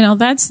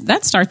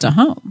 that starts at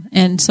home.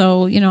 And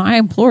so, I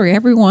implore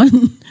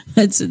everyone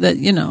that's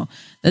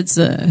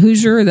a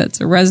Hoosier,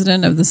 that's a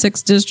resident of the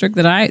 6th district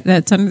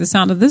that's under the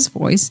sound of this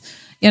voice,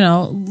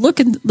 look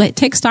and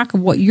take stock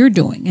of what you're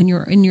doing in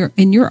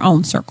your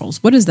own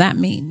circles. What does that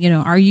mean?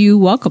 Are you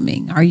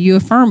welcoming? Are you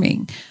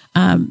affirming?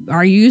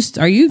 Are you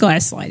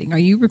gaslighting? Are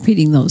you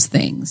repeating those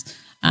things?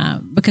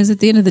 Because at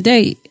the end of the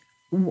day,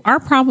 our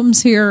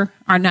problems here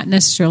are not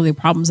necessarily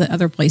problems that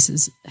other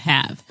places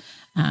have.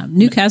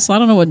 Newcastle, I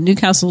don't know what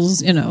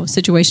Newcastle's,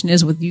 situation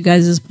is with you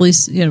guys as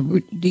police.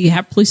 Do you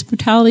have police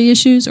brutality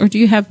issues, or do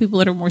you have people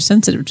that are more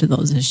sensitive to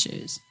those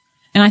issues?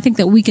 And I think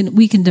that we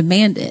can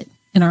demand it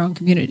in our own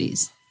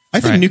communities. I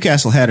think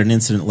Newcastle had an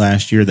incident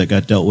last year that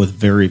got dealt with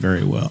very,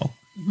 very well.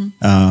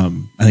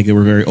 Mm-hmm. I think they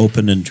were very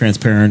open and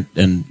transparent,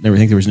 and I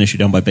think there was an issue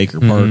down by Baker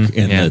Park,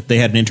 and they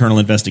had an internal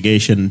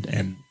investigation,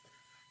 and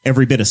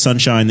every bit of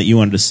sunshine that you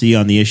wanted to see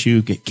on the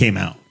issue came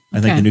out. I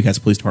think the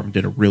Newcastle Police Department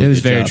did a really good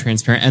job. It was very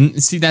transparent.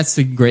 And see, that's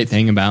the great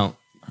thing about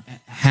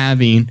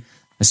having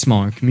a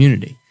smaller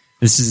community.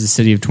 This is a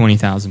city of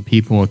 20,000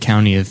 people, a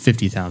county of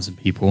 50,000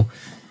 people.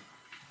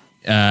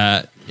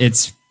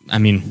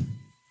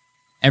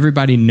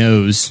 Everybody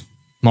knows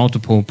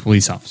multiple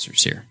police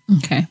officers here.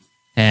 Okay.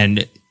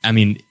 And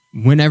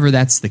whenever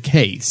that's the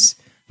case,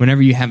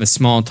 whenever you have a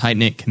small,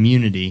 tight-knit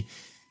community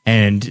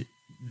and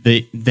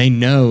they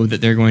know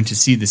that they're going to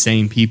see the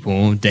same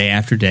people day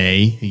after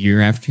day, year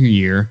after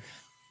year,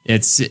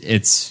 it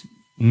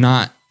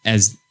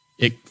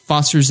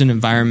fosters an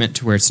environment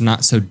to where it's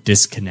not so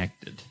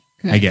disconnected.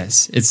 Okay. I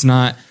guess it's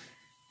not.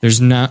 There's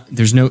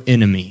no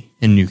enemy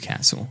in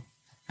Newcastle.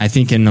 I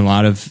think in a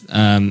lot of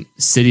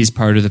cities,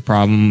 part of the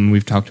problem,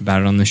 we've talked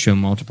about it on the show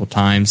multiple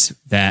times,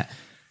 that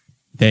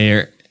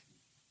the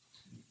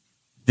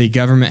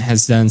government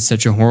has done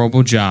such a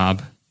horrible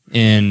job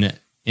in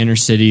inner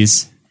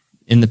cities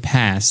in the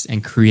past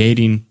and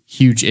creating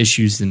huge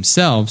issues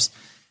themselves.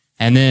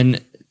 And then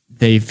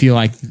they feel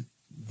like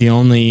the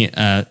only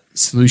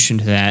solution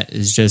to that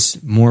is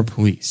just more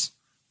police.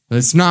 But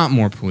it's not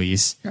more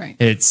police. Right.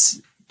 It's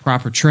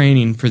proper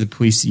training for the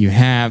police that you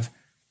have,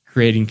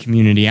 creating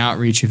community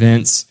outreach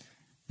events,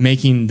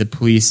 making the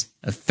police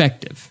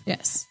effective.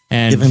 Yes.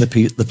 And Giving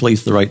the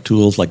police the right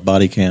tools like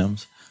body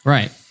cams.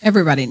 right.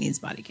 Everybody needs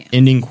body cam.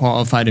 Ending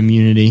qualified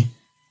immunity.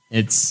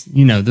 It's,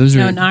 those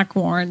are knock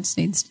warrants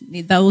need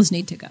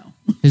to go.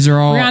 these are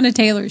all Breonna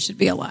Taylor should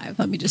be alive.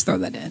 Let me just throw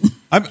that in.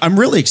 I'm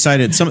really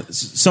excited.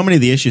 So many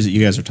of the issues that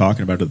you guys are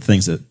talking about are the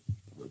things that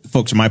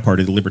folks in my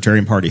party, the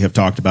Libertarian Party, have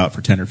talked about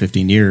for 10 or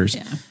 15 years.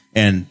 Yeah.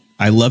 And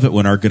I love it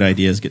when our good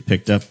ideas get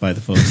picked up by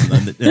the folks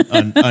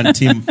on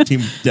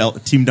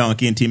Team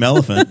Donkey and Team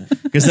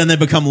Elephant, because then they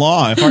become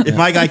law. If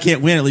my guy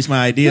can't win, at least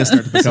my ideas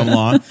start to become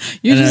law.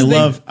 And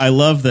I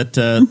love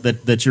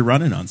that you're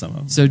running on some of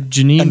them. so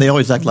Janine. And they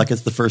always act like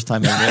it's the first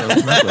time they've ever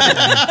met with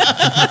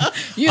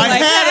it. You're I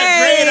had a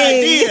great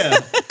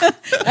idea.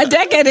 a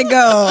decade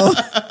ago.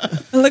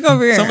 Look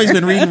over here. Somebody's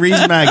been reading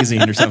Reason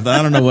Magazine or something.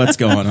 I don't know what's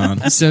going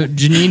on. So,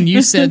 Janine,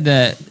 you said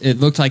that it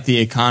looked like the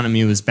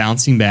economy was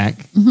bouncing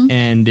back,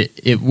 and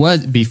it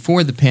was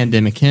before the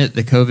pandemic hit,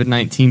 the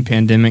COVID-19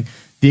 pandemic.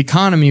 The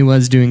economy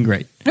was doing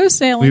great, It was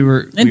sailing.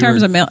 In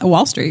terms of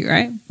Wall Street,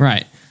 right?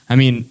 right? I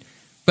mean,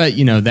 but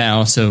that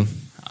also,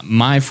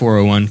 my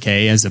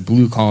 401k as a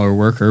blue collar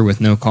worker with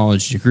no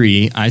college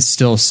degree, I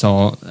still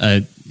saw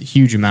a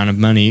huge amount of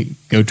money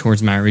go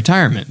towards my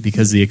retirement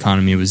because the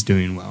economy was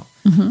doing well,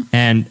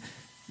 and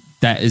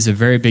that is a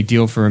very big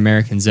deal for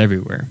Americans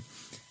everywhere.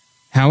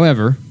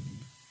 However,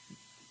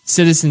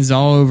 citizens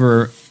all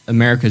over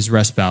America's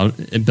Rust Belt,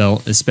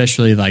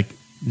 especially like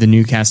the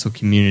Newcastle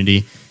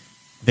community,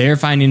 they're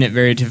finding it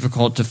very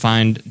difficult to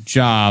find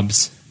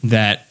jobs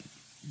that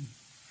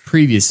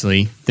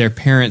previously their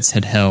parents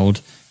had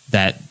held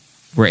that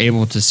were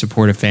able to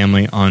support a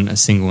family on a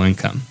single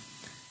income.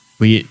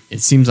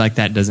 It seems like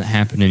that doesn't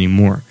happen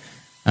anymore.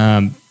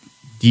 Do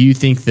you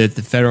think that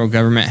the federal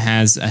government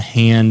has a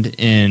hand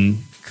in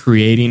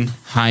creating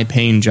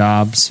high-paying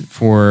jobs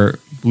for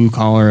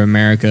blue-collar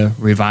America,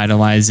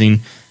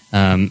 revitalizing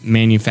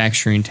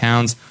manufacturing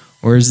towns,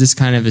 or is this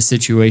kind of a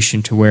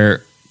situation to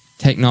where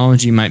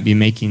technology might be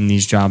making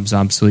these jobs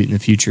obsolete in the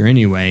future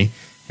anyway,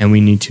 and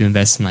we need to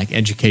invest in like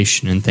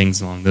education and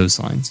things along those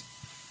lines?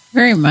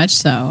 Very much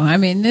so. I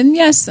mean, and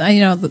yes,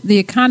 the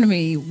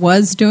economy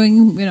was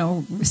doing,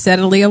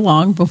 steadily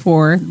along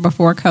before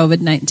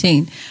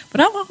COVID-19. But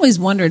I've always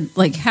wondered,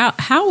 like,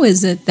 how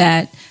is it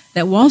that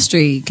Wall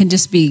Street can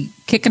just be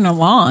kicking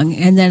along,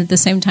 and then at the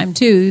same time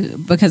too,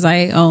 because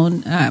I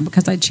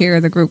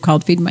chair the group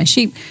called Feed My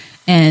Sheep,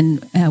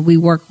 and we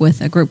work with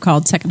a group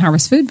called Second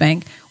Harvest Food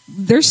Bank.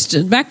 There's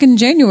back in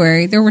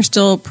January, there were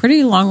still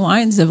pretty long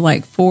lines of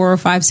like 400 or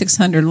 500,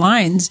 600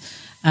 lines,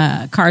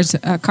 cars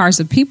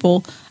of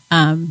people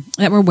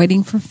that were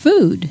waiting for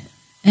food.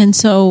 And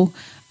so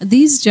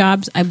these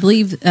jobs, I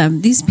believe,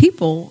 these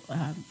people,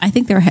 I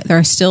think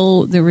they're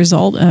still the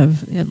result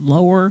of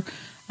lower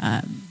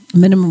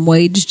minimum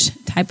wage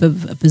type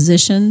of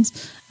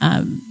positions.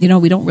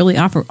 We don't really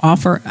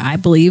offer, I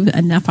believe,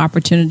 enough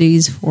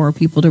opportunities for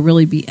people to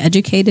really be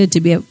educated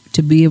to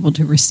be able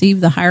to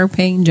receive the higher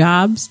paying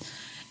jobs.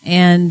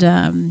 And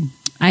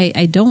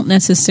I don't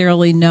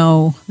necessarily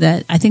know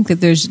that. I think that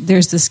there's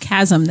this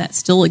chasm that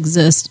still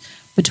exists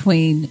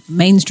between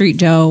Main Street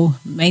Joe,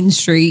 Main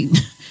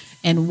Street,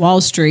 and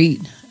Wall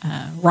Street.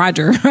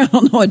 Roger, I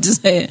don't know what to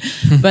say,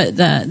 but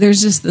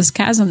there's just this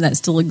chasm that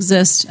still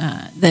exists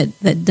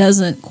that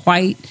doesn't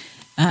quite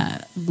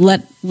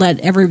let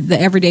the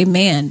everyday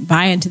man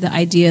buy into the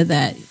idea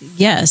that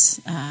yes,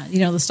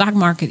 the stock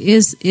market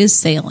is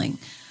sailing,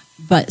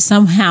 but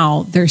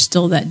somehow there's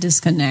still that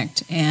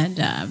disconnect, and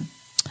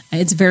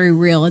it's very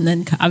real. And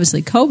then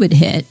obviously COVID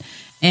hit,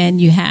 and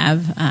you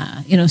have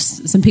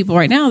some people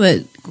right now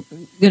that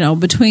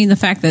between the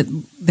fact that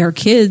their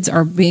kids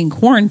are being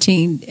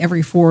quarantined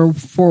every four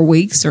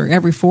weeks or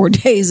every 4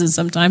 days, and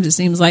sometimes it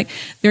seems like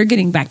they're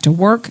getting back to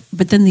work,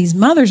 but then these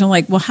mothers are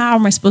like, well, how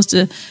am I supposed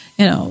to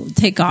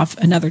take off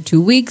another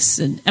 2 weeks?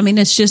 And I mean,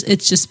 it's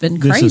just been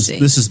crazy.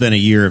 This has been a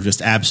year of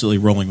just absolutely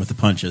rolling with the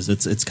punches.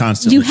 It's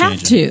constantly you have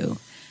changing. to.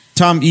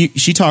 Tom,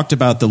 she talked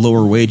about the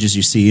lower wages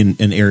you see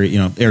in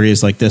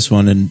areas like this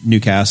one in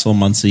Newcastle,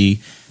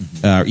 Muncie,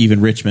 even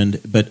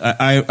Richmond. But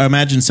I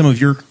imagine some of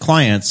your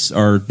clients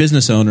are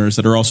business owners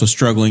that are also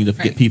struggling to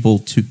get people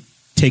to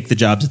take the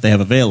jobs that they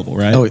have available,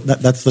 right? Oh,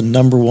 that's the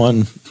number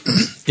one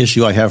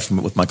issue I have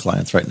with my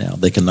clients right now.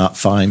 They cannot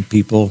find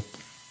people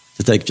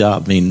to take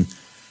jobs. I mean,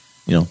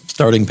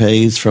 starting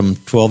pays from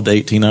 $12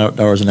 to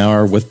 $18 an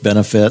hour with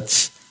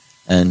benefits,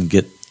 and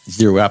get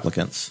 0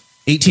 applicants.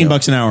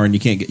 $18 an hour, and you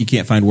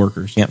can't find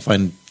workers. Can't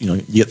find,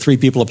 you get 3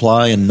 people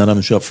apply, and none of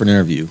them show up for an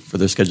interview, for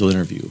their scheduled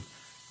interview.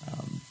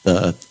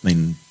 I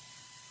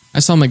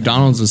saw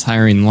McDonald's was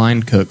hiring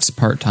line cooks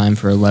part-time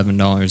for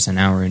 $11 an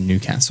hour in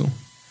Newcastle,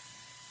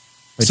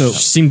 which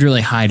seemed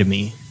really high to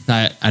me.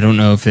 I don't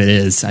know if it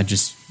is. I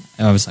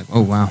was like,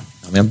 oh, wow.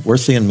 we're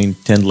seeing $10,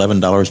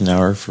 $11 an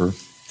hour for.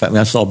 In fact,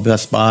 I saw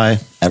Best Buy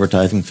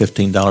advertising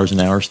 $15 an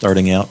hour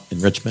starting out in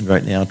Richmond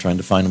right now, trying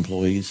to find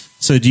employees.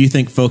 So, do you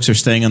think folks are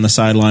staying on the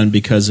sideline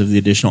because of the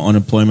additional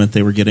unemployment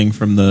they were getting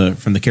from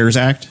the CARES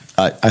Act?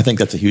 I think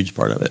that's a huge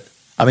part of it.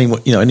 I mean,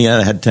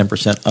 Indiana had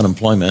 10%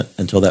 unemployment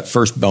until that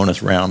first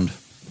bonus round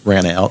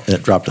ran out, and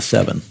it dropped to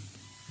 7%.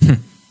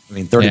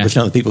 30%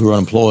 of the people who were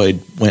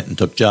unemployed went and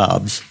took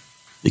jobs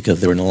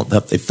because they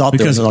thought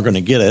they were not going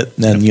to get it.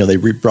 And then they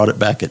brought it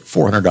back at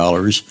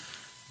 $400,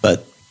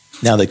 but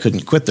now they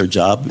couldn't quit their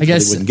job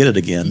because they wouldn't get it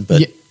again.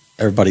 But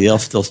everybody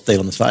else still stayed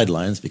on the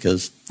sidelines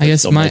because I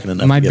guess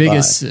my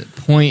biggest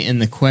point in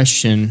the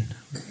question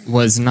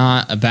was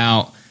not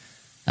about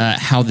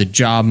how the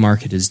job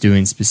market is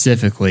doing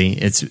specifically.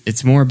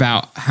 It's more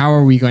about how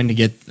are we going to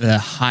get the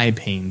high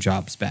paying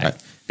jobs back,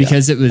 right.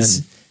 Because it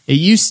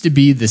used to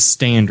be the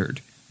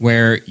standard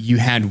where you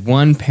had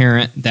one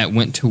parent that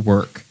went to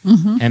work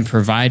and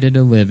provided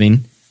a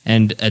living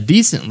and a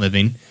decent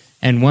living,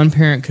 and one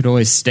parent could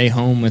always stay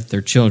home with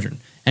their children.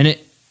 And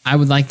I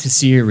would like to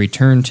see a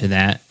return to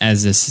that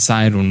as a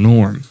societal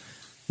norm.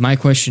 My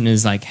question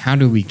is, how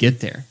do we get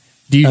there?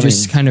 Do you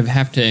kind of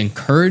have to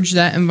encourage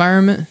that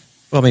environment?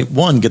 Well,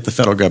 one, get the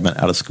federal government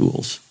out of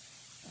schools.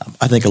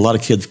 I think a lot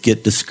of kids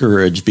get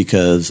discouraged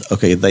because,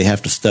 they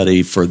have to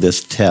study for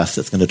this test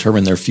that's going to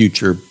determine their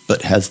future,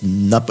 but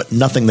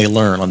nothing they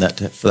learn on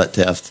for that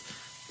test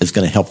is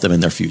going to help them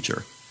in their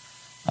future.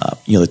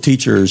 The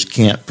teachers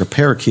can't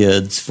prepare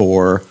kids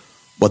for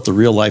what the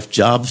real life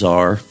jobs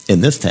are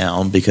in this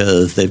town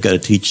because they've got to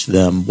teach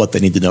them what they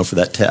need to know for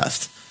that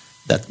test.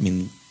 Let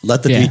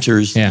the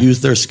teachers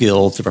use their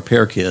skills to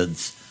prepare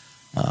kids.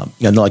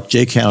 Like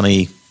Jay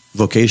County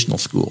Vocational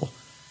School,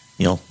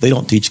 they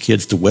don't teach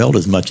kids to weld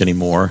as much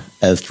anymore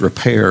as to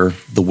repair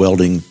the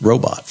welding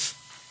robots.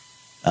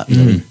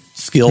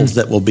 Skills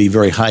that will be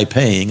very high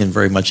paying and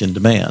very much in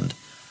demand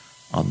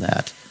on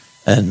that.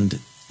 And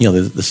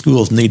the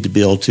schools need to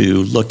be able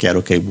to look at,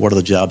 what are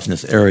the jobs in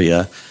this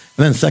area?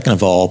 And then second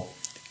of all,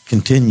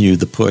 continue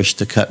the push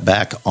to cut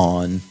back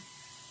on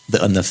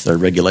the unnecessary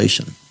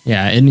regulation.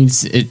 Yeah, it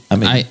needs it.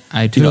 I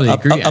totally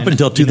agree. Up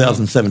until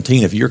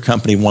 2017, if your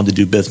company wanted to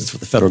do business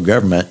with the federal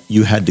government,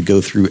 you had to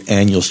go through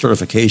annual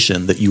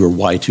certification that you were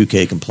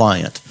Y2K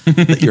compliant,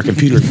 that your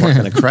computers weren't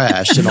going to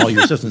crash and all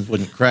your systems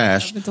wouldn't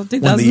crash when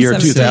the year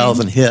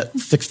 2000 hit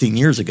 16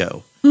 years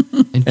ago.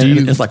 And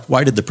it's like,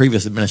 why did the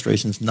previous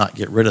administrations not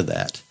get rid of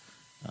that?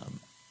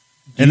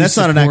 And that's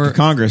not an act of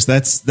Congress.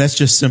 That's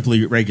just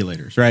simply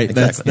regulators, right?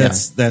 Exactly.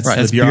 That's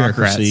the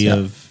bureaucracy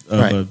of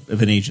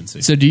an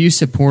agency. So do you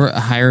support a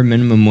higher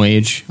minimum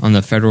wage on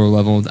the federal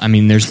level?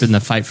 There's been the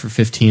fight for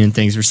 15 and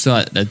things. We're still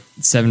at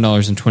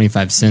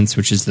 $7.25,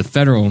 which is the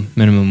federal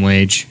minimum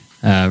wage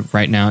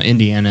right now.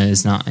 Indiana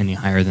is not any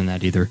higher than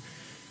that either.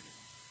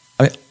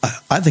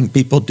 I think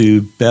people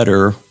do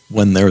better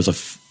when there's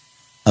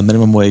a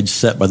minimum wage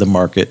set by the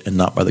market and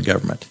not by the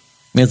government.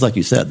 It's like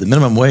you said, the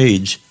minimum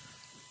wage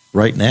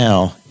right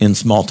now in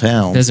small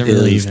towns doesn't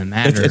really even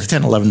matter. It's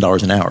 $10,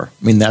 $11 an hour.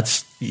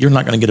 You're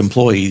not going to get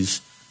employees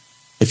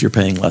if you're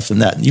paying less than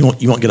that. You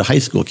won't get a high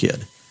school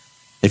kid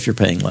if you're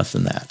paying less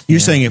than that.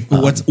 You're saying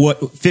what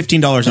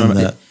 $15 an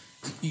hour?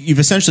 You've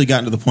essentially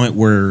gotten to the point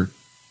where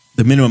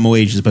the minimum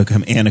wage has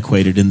become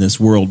antiquated in this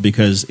world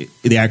because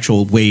the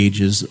actual wage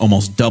is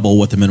almost double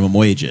what the minimum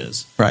wage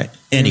is. Right.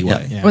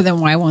 Anyway. Yeah. Well, then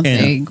why won't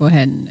they go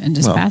ahead and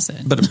just pass it?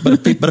 But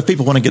if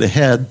people want to get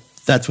ahead,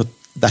 that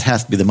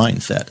has to be the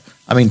mindset.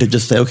 To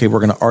just say, we're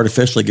going to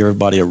artificially give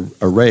everybody a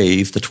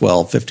raise to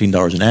 $12,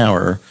 $15 an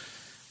hour.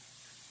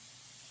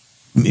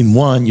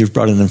 One, you've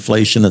brought in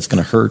inflation that's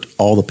going to hurt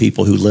all the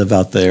people who live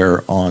out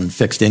there on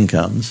fixed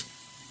incomes.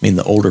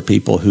 The older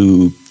people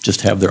who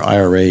just have their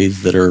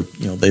IRAs that are,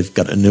 they've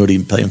got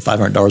annuity paying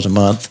 $500 a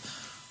month.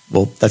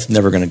 Well, that's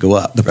never going to go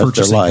up. The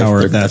purchasing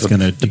power that's going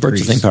to decrease. The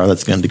purchasing power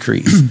that's going to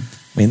decrease.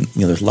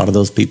 There's a lot of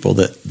those people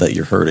that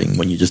you're hurting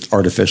when you just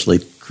artificially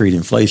create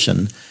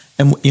inflation.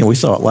 And, we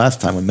saw it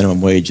last time when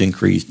minimum wage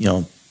increased.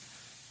 You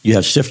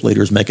have shift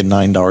leaders making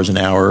 $9 an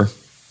hour,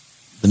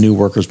 the new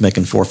workers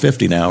making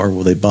 $4.50 an hour.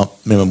 Well, they bump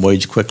minimum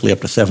wage quickly up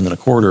to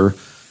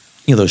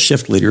 $7.25. Those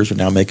shift leaders are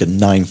now making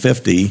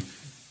 $9.50,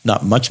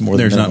 not much more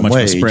than minimum wage.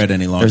 There's not much of a spread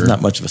any longer. There's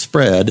not much of a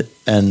spread,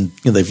 and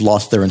they've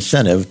lost their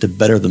incentive to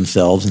better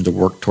themselves and to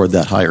work toward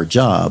that higher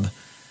job.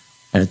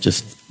 And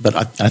but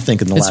I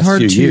think in the last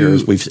few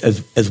years,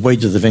 as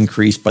wages have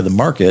increased by the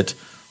market,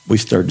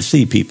 we've started to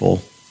see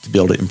people to be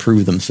able to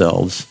improve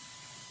themselves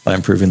by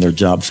improving their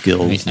job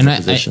skills and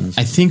positions.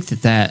 I think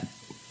that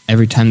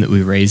every time that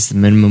we raise the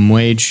minimum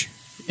wage,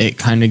 they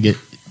kind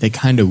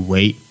of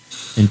wait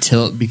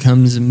until it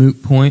becomes a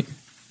moot point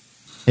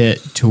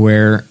to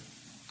where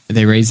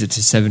they raise it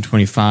to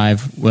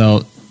 $7.25.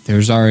 Well,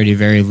 there's already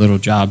very little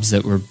jobs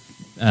that were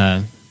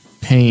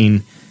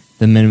paying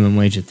the minimum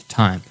wage at the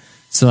time.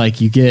 So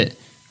you get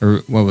or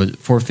what was it,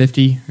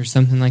 $4.50 or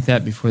something like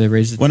that before they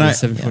raised it to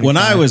 $7.25. When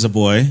I was a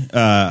boy,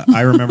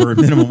 I remember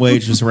minimum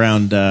wage was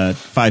around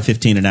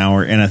 $5.15 an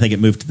hour, and I think it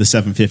moved to the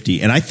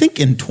 $7.50. And I think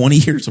in 20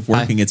 years of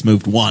working, it's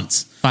moved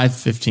once.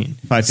 $5.15.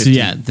 $5.15. So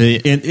yeah,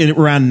 in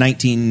around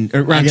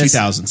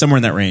 2000, somewhere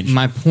in that range.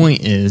 My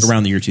point is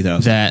around the year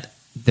 2000 that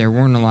there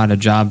weren't a lot of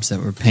jobs that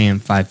were paying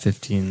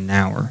 $5.15 an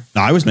hour.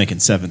 No, I was making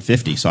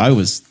 $7.50, so I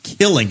was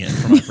killing it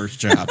for my first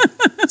job.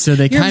 So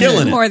they kind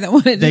of more than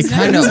what it is. They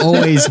kind of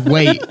always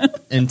wait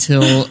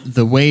until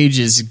the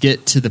wages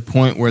get to the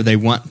point where they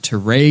want to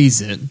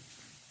raise it,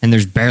 and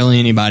there's barely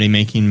anybody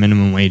making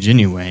minimum wage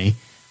anyway,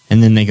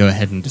 and then they go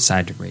ahead and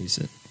decide to raise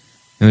it,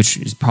 which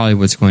is probably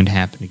what's going to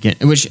happen again.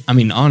 Which, I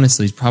mean,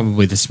 honestly, is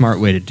probably the smart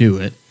way to do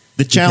it.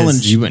 The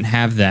challenge you wouldn't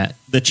have that.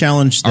 The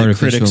challenge that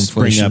critics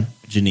inflation. bring up,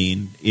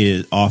 Janine,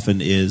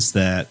 is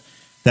that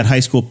high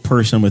school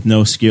person with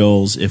no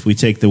skills, if we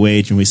take the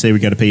wage and we say we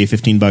got to pay you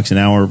 $15 an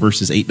hour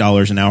versus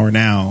 $8 an hour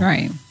now,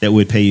 right, that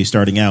would pay you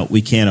starting out,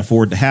 we can't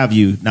afford to have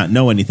you not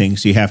know anything,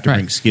 so you have to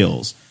bring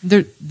skills.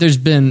 There's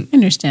been I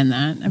understand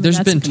that. I mean,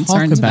 there's been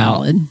talk about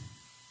valid.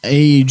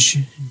 age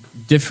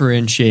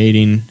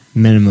differentiating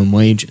minimum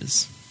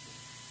wages,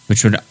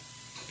 which would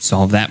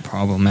solve that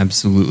problem.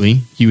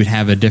 Absolutely, you would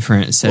have a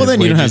different set. Well, then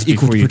of you don't wages have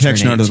equal before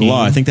protection you turn under the 18.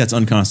 law. I think that's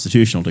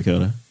unconstitutional,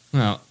 Dakota.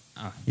 Well,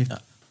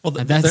 Well,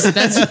 that's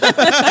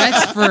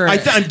for.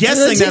 I'm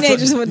guessing The teenagers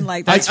that's what, wouldn't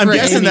like that. I'm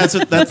guessing that's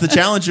the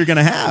challenge you're going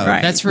to have.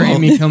 Right. That's for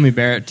Amy Coney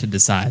Barrett to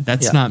decide.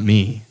 That's not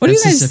me. What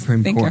that's do you the guys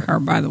Supreme think Court. of her,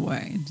 by the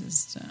way?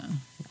 Just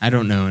I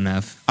don't know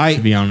enough, to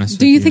be honest.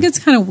 do you think it's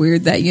kind of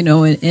weird that, you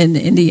know, in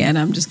Indiana,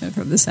 I'm just going to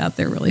throw this out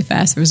there really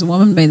fast. There was a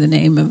woman by the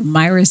name of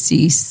Myra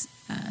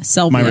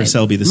Selby. Myra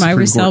Selby, the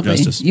Supreme Court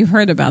Justice. You've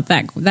heard about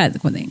that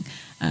thing.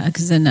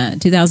 Because in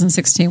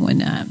 2016,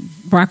 when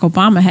Barack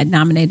Obama had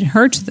nominated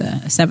her to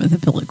the 7th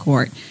Appellate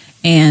Court,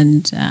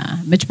 and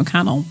Mitch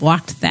McConnell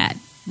blocked that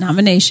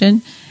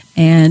nomination,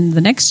 and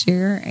the next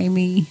year,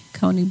 Amy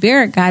Coney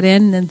Barrett got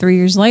in, and then 3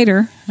 years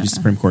later, She's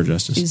Supreme Court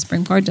Justice. she's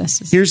Supreme Court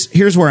Justice.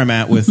 Here's where I'm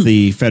at with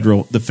the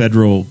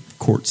federal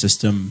court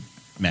system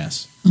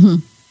mess.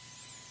 Mm-hmm.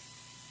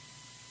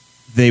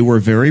 They were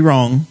very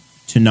wrong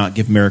to not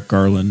give Merrick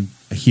Garland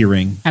a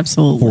hearing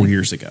Absolutely. 4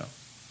 years ago.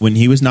 When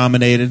he was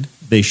nominated,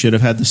 they should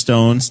have had the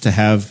stones to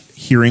have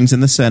hearings in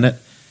the Senate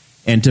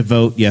and to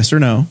vote yes or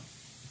no.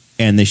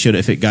 And they should,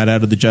 if it got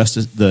out of the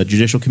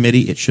Judicial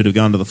Committee, it should have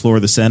gone to the floor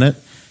of the Senate,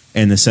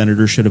 and the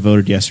senators should have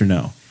voted yes or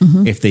no.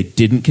 Mm-hmm. If they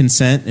didn't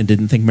consent and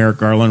didn't think Merrick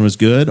Garland was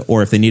good,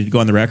 or if they needed to go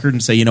on the record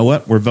and say, you know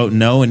what, we're voting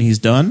no and he's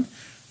done,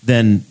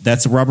 then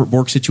that's a Robert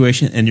Bork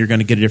situation, and you're going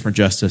to get a different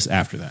justice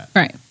after that.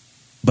 Right.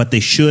 But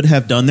they should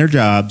have done their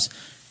jobs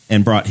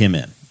and brought him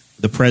in.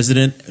 The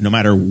president, no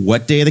matter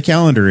what day of the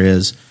calendar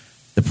is,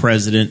 the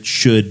president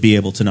should be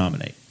able to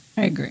nominate.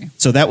 I agree.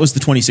 So that was the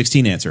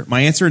 2016 answer.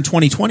 My answer in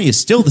 2020 is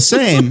still the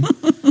same.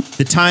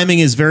 The timing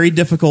is very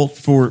difficult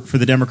for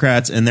the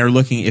Democrats, and they're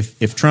looking,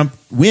 if Trump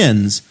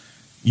wins,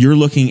 you're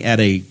looking at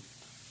a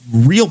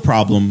real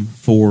problem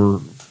for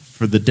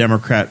the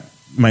Democrat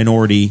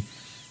minority,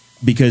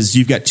 because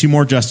you've got 2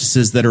 more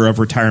justices that are of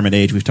retirement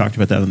age. We've talked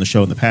about that on the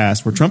show in the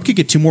past, where Trump could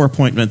get 2 more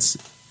appointments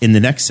in the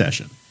next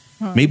session,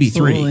 maybe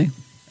absolutely. 3.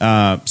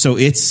 So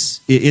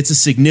it's a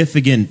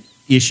significant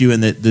issue,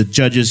 and that the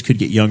judges could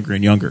get younger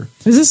and younger.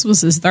 This was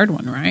his 3rd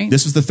one, right?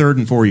 This was the 3rd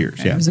in 4 years.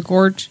 Okay. Yeah, It was a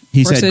Gorsuch.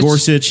 He's had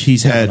Gorsuch.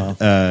 He's Kavanaugh.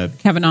 had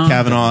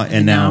Kavanaugh,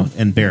 and now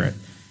Barrett.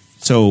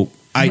 So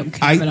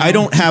Kavanaugh. I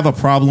don't have a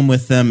problem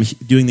with them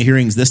doing the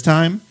hearings this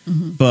time,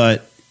 Mm-hmm.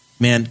 but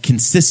man,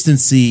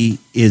 consistency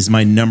is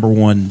my number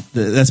one.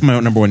 That's my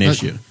number one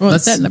issue. Well,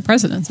 it's setting the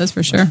precedence, that's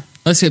for sure.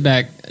 Let's get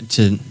back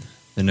to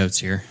the notes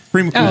here.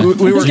 Okay.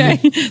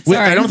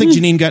 I don't think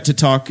Janine got to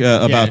talk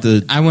about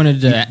I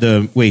wanted to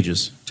the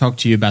wages, talk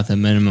to you about the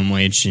minimum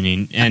wage,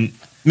 Janine, and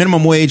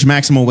minimum wage,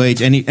 maximum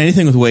wage,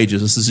 anything with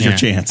wages. This is your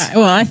chance.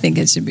 Well, I think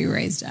it should be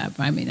raised up.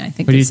 I mean, I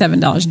think What do you-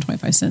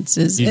 $7.25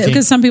 is Do you think-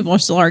 because some people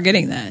still are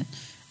getting that.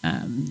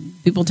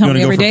 People tell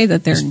me every day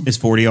that they're is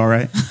 40 all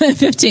right?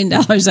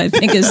 $15. I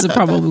think is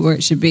probably where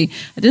it should be.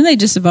 Didn't they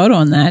just vote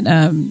on that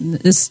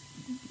this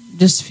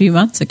just a few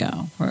months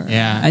ago for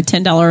a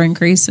 $10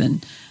 increase?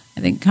 And I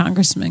think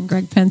Congressman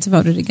Greg Pence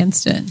voted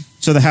against it.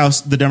 So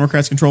the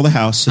Democrats control the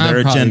House, so their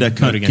agenda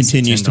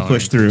continues to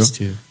push through.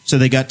 Too. So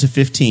they got to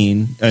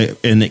 15,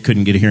 and it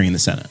couldn't get a hearing in the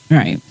Senate.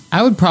 Right.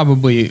 I would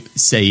probably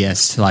say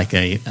yes to like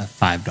a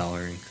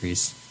 $5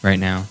 increase right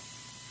now,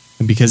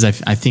 because I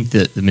think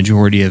that the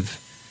majority of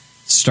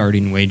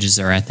starting wages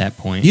are at that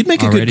point. You'd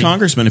make a already. good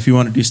congressman if you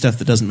want to do stuff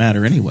that doesn't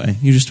matter anyway.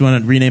 You just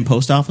want to rename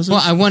post offices?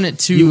 Well, I want it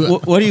to.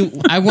 what do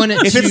you? I want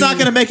it if to, it's not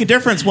going to make a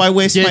difference, why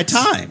waste my get-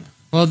 time?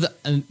 Well,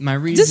 my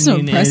Just no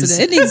reasoning is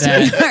precedent. It needs to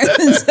be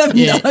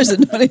that higher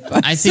than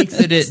 $7.25. I think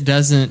that it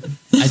doesn't.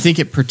 I think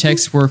it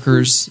protects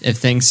workers if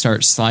things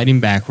start sliding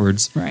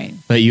backwards. Right.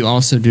 But you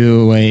also do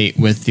away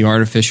with the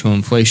artificial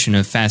inflation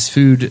of fast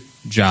food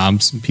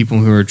jobs, people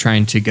who are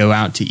trying to go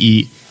out to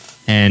eat,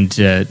 and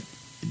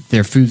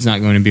their food's not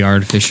going to be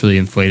artificially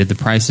inflated. The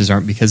prices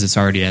aren't, because it's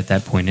already at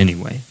that point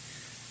anyway.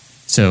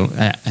 So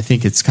I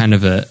think it's kind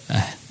of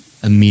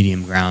a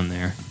medium ground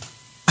there.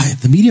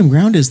 The medium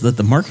ground is let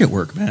the market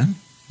work, man.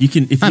 You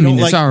can. If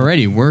you it's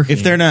already working.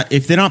 If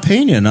they're not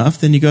paying you enough,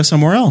 then you go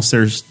somewhere else.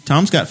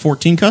 Tom's got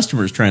 14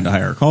 customers trying to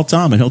hire. Call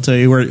Tom and he'll tell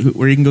you where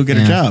you can go get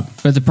a job.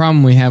 But the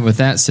problem we have with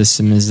that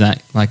system is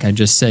that, like I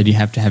just said, you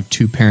have to have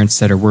two parents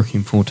that are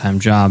working full-time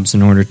jobs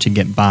in order to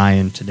get by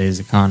in today's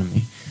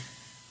economy.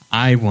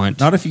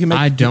 Not if you can make.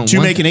 I don't.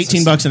 Two making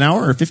 $18 an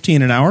hour or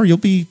 $15 an hour, you'll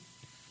be.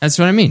 That's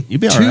what I mean.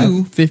 You'll be all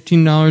two right.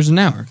 $15 an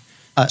hour.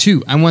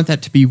 Two. I want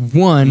that to be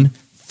one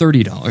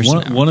 $30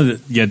 an hour. One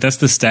of that's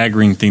the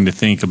staggering thing to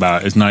think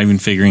about is not even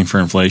figuring for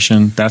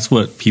inflation. That's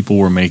what people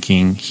were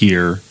making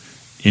here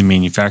in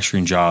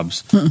manufacturing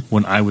jobs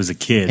when I was a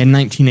kid. In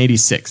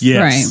 1986.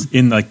 Yes. Right.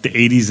 In like the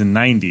 80s and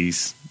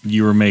 90s,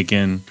 you were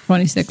making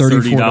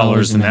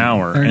 $30 an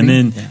hour. 30. And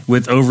then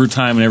with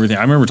overtime and everything,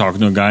 I remember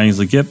talking to a guy and he's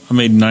like, yep, I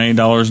made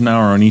 $90 an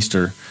hour on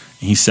Easter. And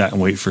he sat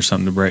and waited for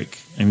something to break.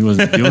 And he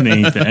wasn't doing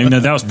anything. I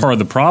mean, that was part of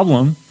the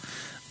problem.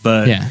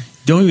 But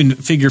don't even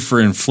figure for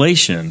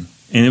inflation.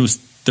 And it was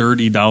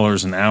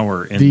 $30 an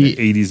hour in the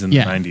 80s and the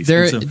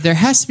 90s. There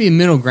has to be a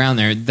middle ground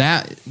there.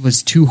 That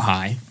was too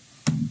high,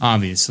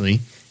 obviously.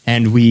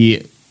 And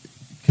we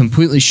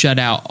completely shut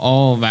out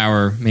all of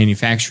our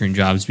manufacturing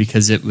jobs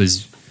because it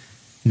was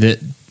the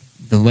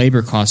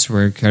labor costs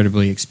were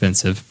incredibly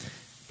expensive.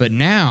 But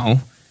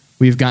now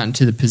we've gotten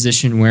to the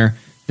position where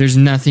there's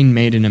nothing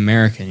made in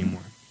America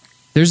anymore.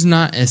 There's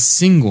not a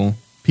single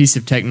piece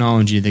of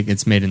technology that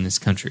gets made in this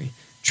country.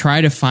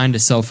 Try to find a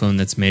cell phone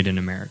that's made in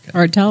America.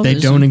 Or a television.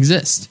 They don't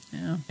exist.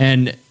 Yeah.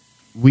 And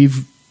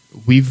we've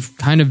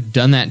kind of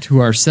done that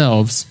to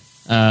ourselves.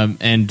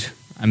 And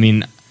I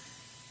mean,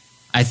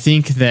 I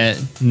think that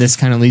this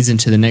kind of leads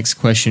into the next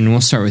question.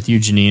 We'll start with you,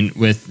 Janine.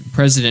 With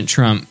President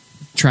Trump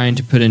trying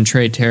to put in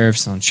trade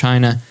tariffs on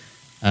China,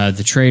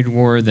 the trade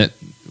war that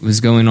was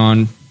going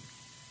on,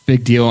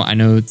 big deal. I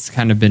know it's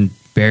kind of been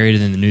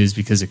buried in the news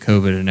because of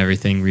COVID and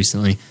everything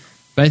recently.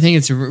 But I think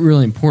it's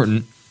really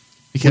important.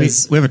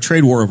 Because we have a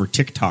trade war over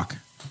TikTok.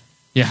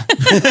 Yeah.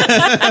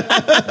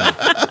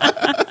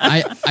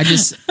 I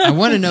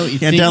want to know what you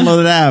think. Can't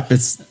download the app.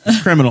 It's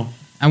criminal.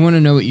 I want to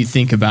know what you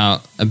think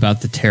about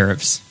the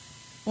tariffs.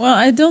 Well,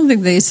 I don't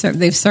think they've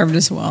served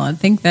us well. I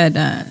think that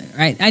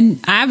I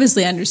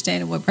obviously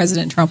understand what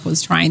President Trump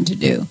was trying to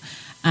do.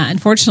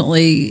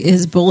 Unfortunately,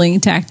 his bullying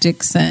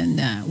tactics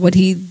and what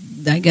he,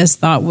 I guess,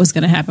 thought was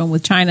going to happen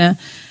with China,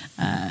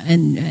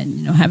 and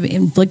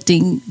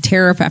inflicting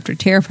tariff after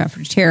tariff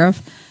after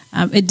tariff.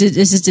 It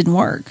just didn't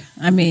work.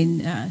 I mean,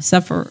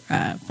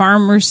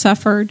 farmers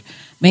suffered,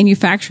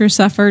 manufacturers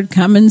suffered,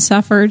 Cummins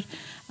suffered,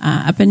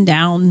 up and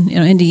down,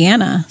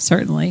 Indiana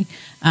certainly.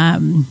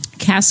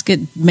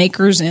 Casket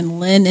makers in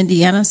Lynn,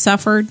 Indiana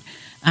suffered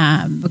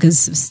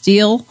because of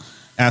steel.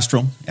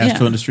 Astro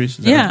Industries.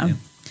 Yeah. Right?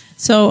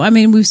 So, I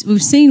mean, we've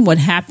seen what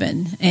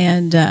happened,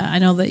 and I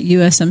know that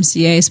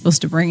USMCA is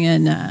supposed to bring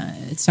in.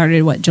 It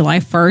started July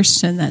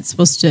 1st, and that's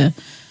supposed to,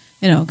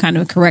 kind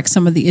of correct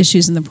some of the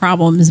issues and the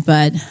problems,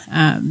 but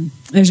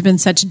there's been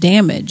such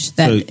damage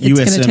that it's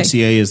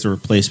USMCA is the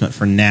replacement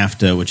for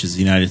NAFTA, which is the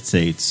United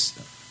States,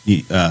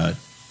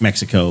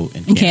 Mexico,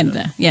 and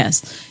Canada.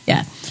 Yes,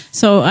 yeah.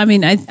 So, I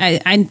mean,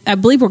 I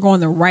believe we're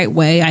going the right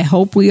way. I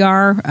hope we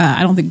are.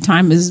 I don't think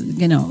time is,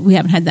 we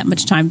haven't had that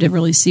much time to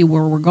really see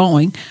where we're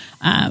going.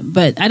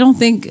 But I don't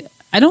think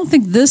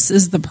this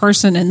is the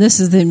person and this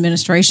is the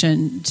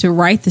administration to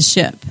right the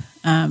ship.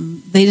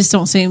 They just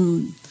don't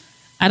seem.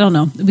 I don't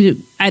know.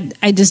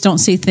 I just don't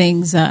see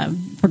things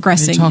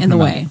progressing in the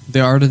way.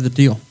 The art of the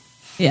deal.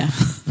 Yeah.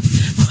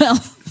 Well,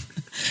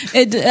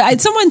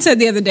 someone said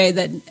the other day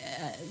that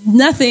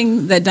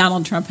nothing that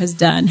Donald Trump has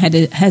done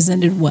has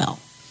ended well.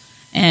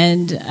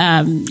 And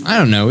I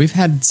don't know. We've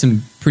had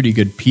some pretty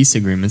good peace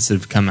agreements that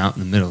have come out in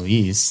the Middle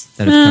East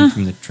that have come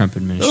from the Trump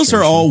administration. Those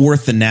are all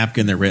worth the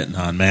napkin they're written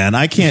on, man.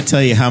 I can't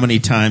tell you how many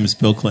times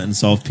Bill Clinton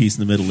solved peace in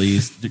the Middle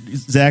East.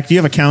 Zach, do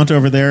you have a count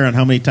over there on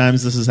how many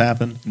times this has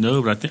happened?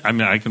 No, but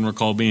I can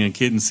recall being a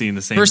kid and seeing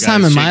the same. First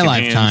time in my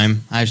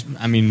lifetime.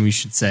 I mean, we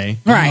should say.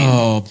 Right.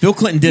 Oh, Bill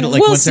Clinton did it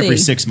once every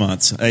 6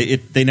 months.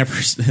 They never.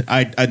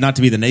 Not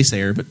to be the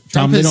naysayer, but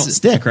Tom, they don't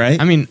stick,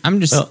 right? I mean, I'm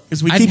just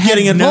because we keep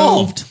getting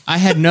involved. I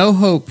had no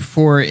hope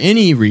for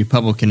any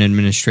Republican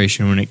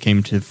administration when it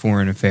came to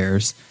foreign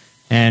affairs.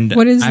 And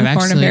what is the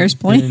foreign affairs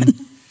plan?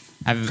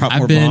 Drop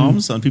more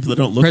bombs on people that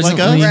don't look like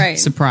us? Right.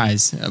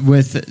 Surprise.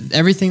 With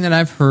everything that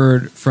I've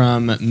heard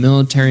from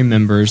military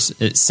members,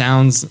 it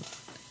sounds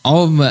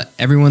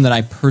everyone that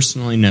I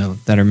personally know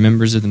that are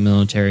members of the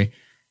military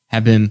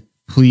have been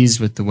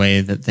pleased with the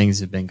way that things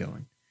have been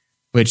going.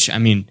 Which, I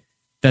mean,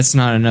 that's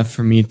not enough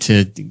for me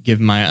to give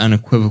my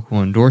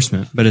unequivocal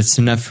endorsement, but it's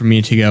enough for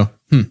me to go,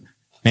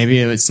 maybe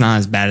it's not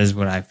as bad as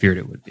what I feared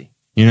it would be,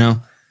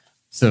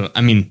 So,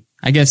 I mean,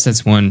 I guess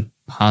that's one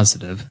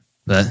positive,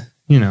 but,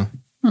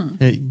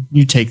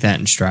 you take that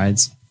in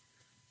strides.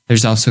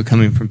 There's also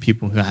coming from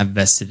people who have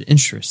vested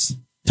interests.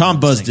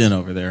 Tom buzzed in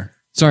over there.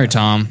 Sorry,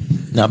 Tom.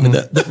 No,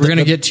 but we're going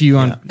to get to you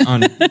on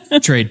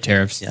trade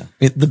tariffs. Yeah.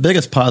 The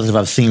biggest positive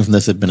I've seen from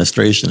this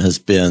administration has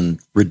been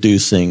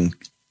reducing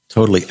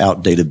totally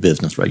outdated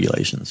business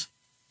regulations.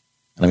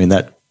 And I mean,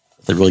 that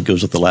really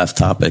goes with the last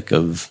topic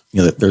of,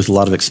 that there's a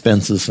lot of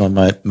expenses some of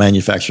my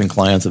manufacturing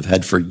clients have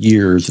had for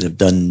years that have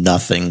done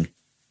nothing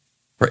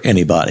for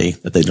anybody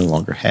that they no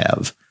longer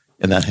have.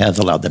 And that has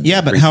allowed them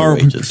to but how are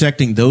we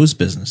protecting those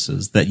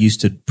businesses that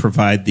used to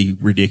provide the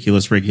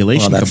ridiculous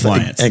regulation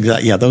compliance?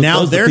 Exactly. Yeah. Those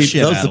are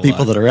the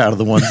people that are out of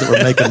the ones that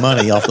were making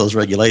money off those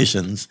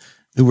regulations,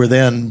 who were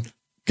then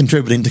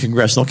contributing to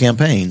congressional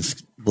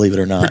campaigns, believe it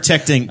or not.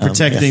 Protecting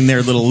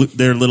their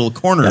little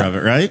corner of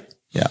it, right?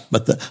 Yeah.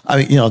 But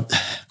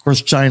of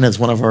course, China is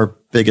one of our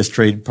biggest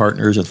trade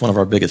partners. It's one of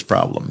our biggest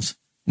problems.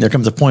 And there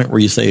comes a point where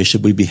you say,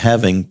 should we be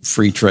having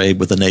free trade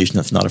with a nation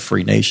that's not a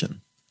free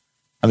nation?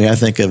 I mean, I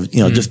think of,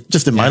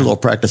 just in my little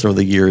practice over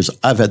the years,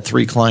 I've had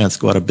 3 clients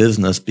go out of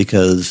business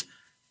because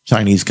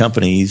Chinese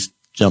companies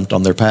jumped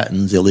on their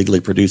patents,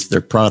 illegally produced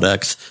their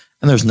products,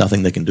 and there's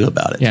nothing they can do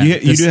about it. Yeah,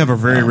 you do have a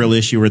very real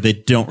issue where they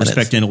don't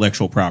respect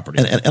intellectual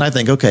property. And I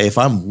think, okay, if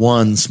I'm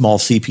one small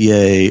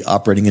CPA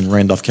operating in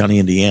Randolph County,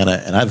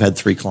 Indiana, and I've had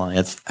 3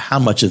 clients, how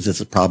much is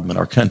this a problem in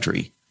our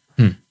country?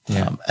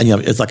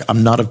 It's like,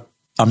 I'm not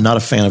a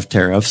fan of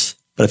tariffs,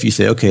 but if you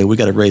say, okay, we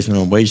got to raise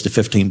minimum wage to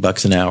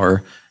 $15 an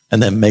hour,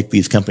 and then make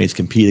these companies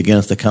compete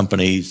against the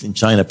companies in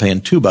China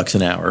paying $2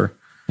 an hour.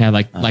 Yeah,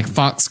 like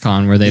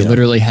Foxconn, where they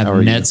literally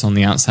have nets on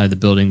the outside of the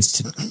buildings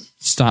to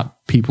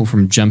stop people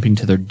from jumping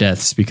to their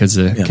deaths because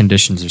the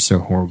conditions are so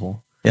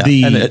horrible. Yeah.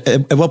 And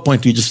at what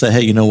point do you just say,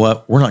 hey, you know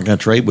what? We're not going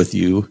to trade with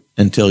you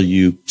until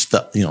you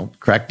stop,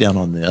 crack down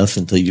on this,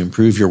 until you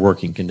improve your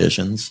working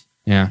conditions.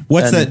 Yeah.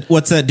 What's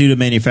that do to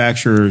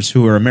manufacturers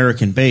who are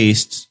American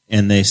based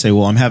and they say,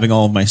 well, I'm having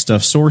all of my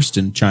stuff sourced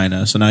in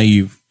China. So now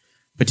you've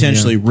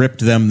potentially ripped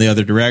them the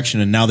other direction,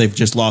 and now they've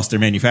just lost their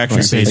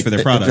manufacturing base for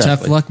their products.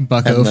 Tough luck,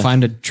 bucko.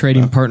 Find a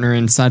trading partner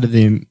inside of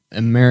the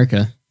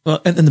America.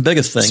 Well, and the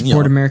biggest thing,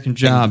 support American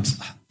jobs.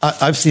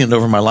 I've seen it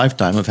over my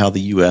lifetime of how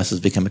the U.S. has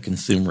become a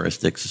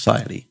consumeristic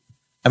society.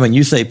 I mean,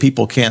 you say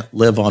people can't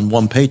live on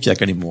one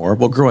paycheck anymore.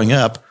 Well, growing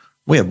up,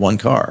 we had 1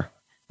 car.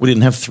 We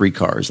didn't have 3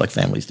 cars like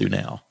families do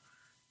now.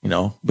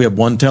 We had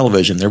 1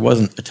 television. There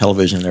wasn't a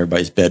television in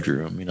everybody's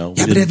bedroom.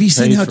 But have you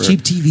seen how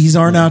cheap TVs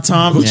are now,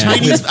 Tom?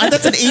 Chinese,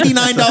 that's an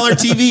 $89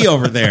 TV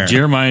over there.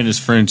 Jeremiah and his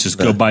friends just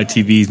go buy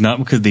TVs, not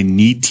because they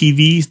need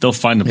TVs. They'll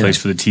find a place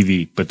for the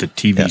TV, but the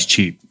TV's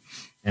cheap.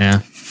 Yeah.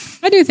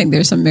 I do think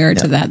there's some merit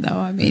to that, though.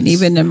 I mean,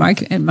 even in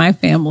my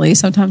family,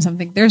 sometimes I'm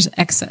thinking there's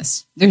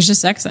excess. There's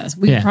just excess.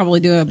 We could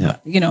probably do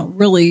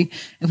really,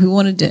 if we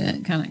wanted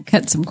to kind of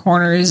cut some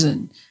corners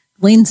and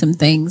glean some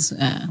things,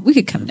 we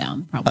could come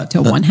down probably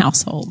to 1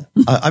 household.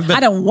 I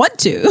don't want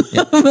to,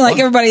 like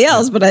everybody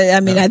else, but I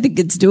think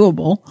it's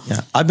doable.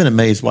 Yeah, I've been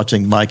amazed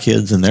watching my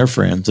kids and their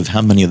friends of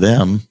how many of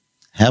them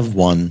have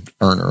 1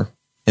 earner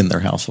in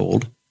their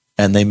household,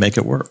 and they make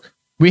it work.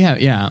 We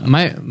have,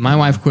 my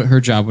wife quit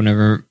her job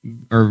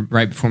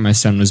right before my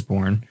son was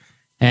born.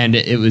 And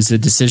it was a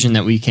decision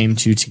that we came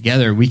to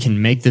together. We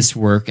can make this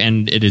work,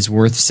 and it is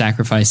worth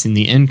sacrificing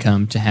the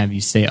income to have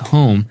you stay at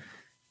home,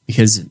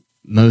 because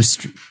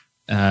most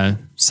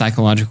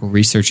psychological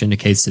research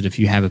indicates that if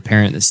you have a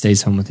parent that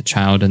stays home with a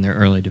child in their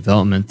early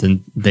development,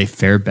 then they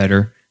fare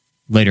better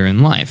later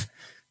in life.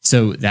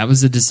 So that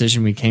was a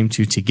decision we came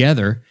to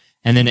together.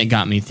 And then it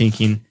got me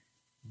thinking,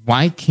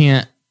 why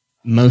can't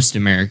most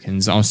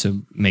Americans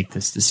also make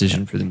this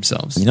decision for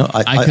themselves?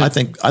 I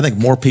think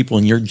more people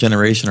in your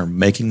generation are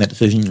making that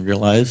decision, you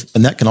realize.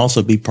 And that can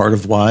also be part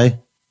of why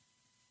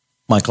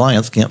my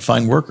clients can't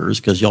find workers,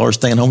 because y'all are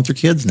staying home with your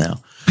kids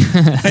now.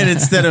 And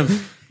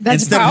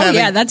that's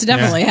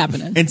definitely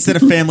happening. Instead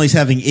of families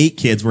having 8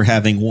 kids, we're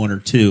having 1 or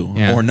 2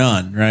 or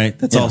none, right?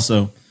 That's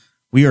also,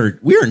 we are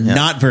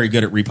not very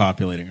good at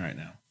repopulating right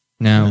now.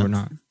 No, we're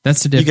not.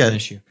 That's a different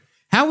issue.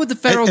 How would the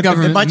federal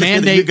government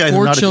mandate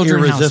 4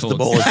 children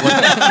households?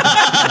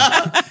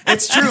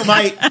 It's true.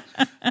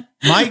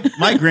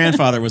 My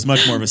grandfather was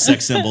much more of a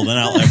sex symbol than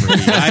I'll ever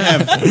be.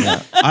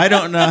 I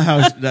don't know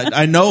how.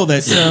 I know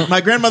that my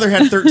grandmother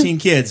had 13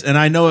 kids, and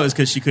I know it was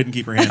because she couldn't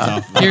keep her hands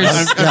off.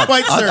 I'm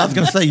quite certain. I was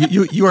going to say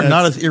you are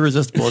not as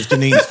irresistible as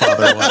Janine's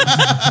father was.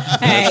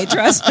 Hey,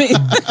 trust me.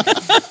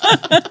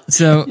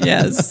 So,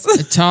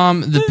 yes,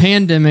 Tom, the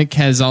pandemic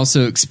has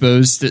also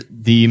exposed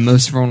the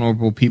most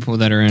vulnerable people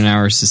that are in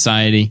our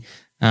society.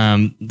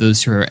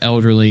 Those who are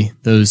elderly,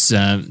 those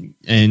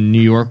in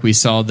New York, we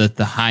saw that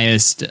the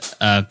highest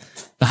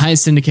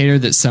indicator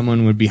that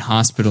someone would be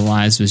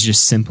hospitalized was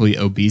just simply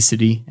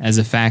obesity as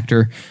a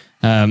factor.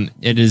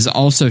 It has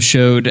also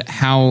showed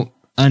how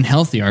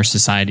unhealthy our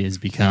society has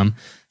become.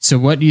 So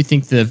what do you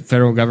think the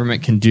federal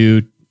government can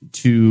do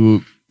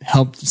to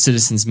help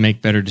citizens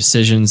make better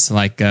decisions,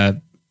 like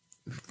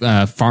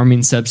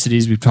farming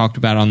subsidies we've talked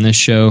about on this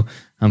show,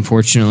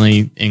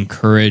 unfortunately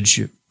encourage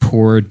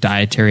poor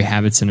dietary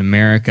habits in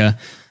America.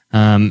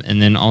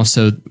 And then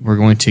also we're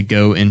going to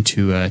go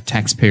into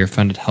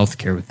taxpayer-funded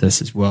healthcare with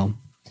this as well.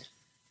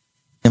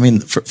 I mean,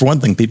 for one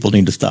thing, people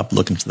need to stop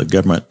looking to the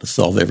government to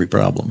solve every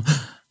problem.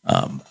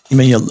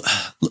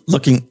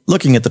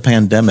 Looking at the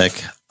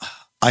pandemic,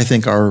 I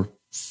think our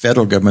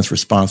federal government's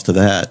response to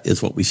that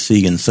is what we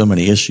see in so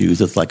many issues.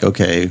 It's like,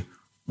 okay,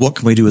 what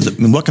can we do with it?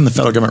 I mean, what can the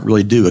federal government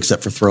really do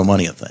except for throw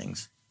money at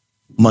things?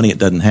 Money it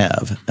doesn't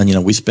have.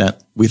 And,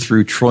 we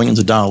threw trillions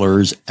of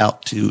dollars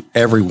out to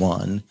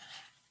everyone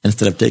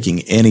instead of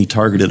taking any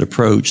targeted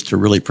approach to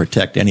really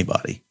protect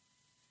anybody.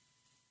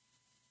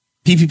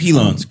 PPP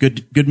loans,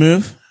 good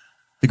move?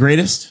 The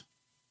greatest?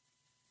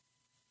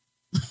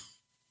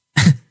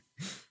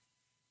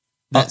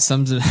 That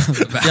sums it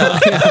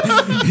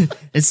up.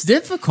 It's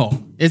difficult.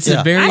 It's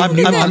a very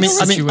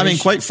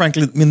quite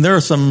frankly, there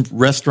are some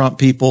restaurant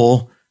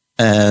people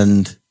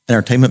and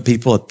entertainment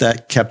people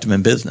that kept them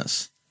in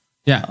business.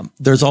 Yeah.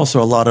 There's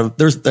also a lot of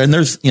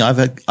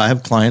I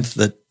have clients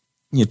that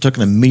took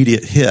an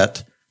immediate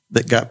hit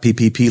that got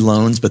PPP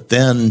loans, but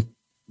then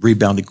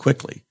rebounded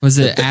quickly. Was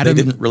it Adam?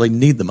 They didn't really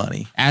need the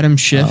money. Adam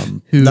Schiff,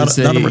 none of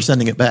them are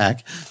sending it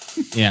back.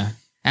 Yeah,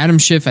 Adam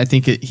Schiff. I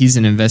think he's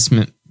an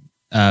investment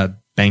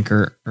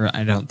banker, or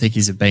I don't think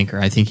he's a banker.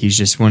 I think he's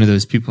just one of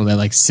those people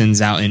that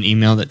sends out an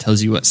email that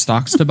tells you what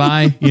stocks to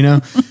buy.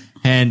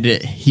 And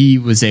he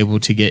was able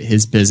to get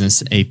his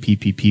business a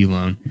PPP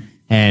loan,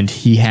 and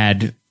he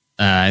had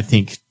I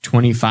think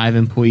 25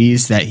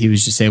 employees that he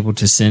was just able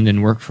to send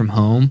and work from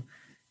home.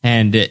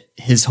 And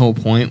his whole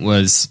point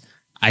was,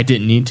 I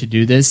didn't need to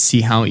do this. See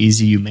how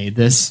easy you made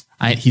this.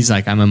 He's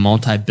like, I'm a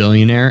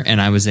multi-billionaire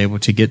and I was able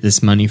to get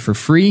this money for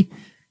free.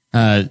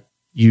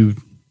 You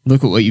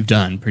look at what you've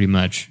done, pretty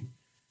much.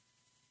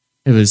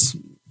 It was,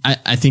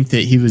 I think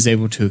that he was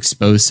able to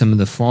expose some of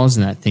the flaws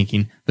in that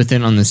thinking. But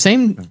then on the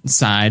same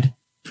side,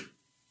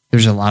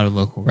 there's a lot of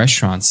local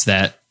restaurants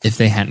that if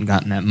they hadn't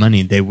gotten that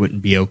money, they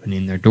wouldn't be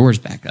opening their doors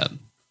back up.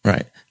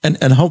 Right.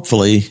 And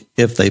hopefully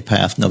if they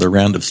pass another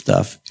round of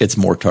stuff, it's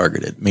more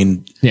targeted. I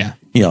mean, yeah,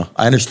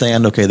 I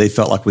understand, okay, they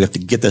felt like we have to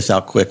get this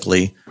out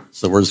quickly,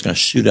 so we're just going to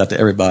shoot out to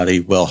everybody.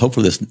 Well,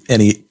 hopefully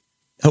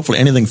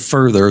anything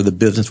further, the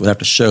business would have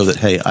to show that,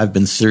 hey, I've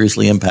been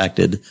seriously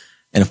impacted,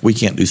 and if we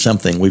can't do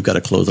something, we've got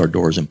to close our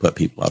doors and put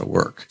people out of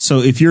work. So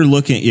if you're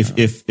looking,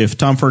 if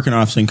Tom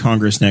Ferkinhoff's in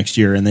Congress next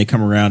year and they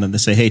come around and they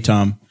say, hey,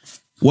 Tom,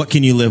 what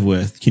can you live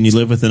with? Can you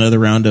live with another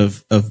round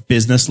of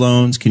business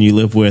loans? Can you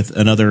live with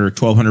another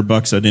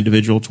 $1,200 an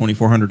individual,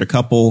 $2,400 a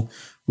couple?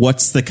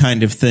 What's the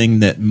kind of thing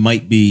that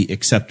might be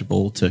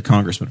acceptable to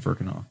Congressman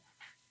Ferkinhoff?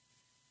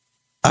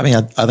 I mean,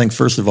 I think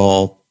first of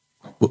all,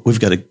 we've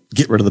got to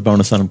get rid of the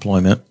bonus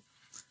unemployment.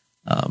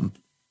 And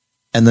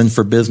then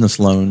for business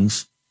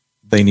loans,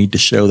 they need to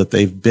show that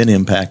they've been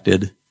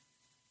impacted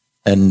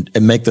and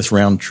make this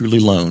round truly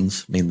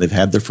loans. I mean, they've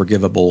had their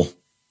forgivable,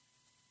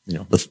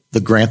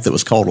 the grant that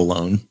was called a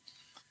loan.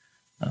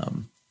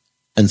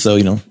 And so,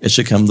 it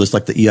should come just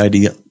like the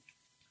EIDL,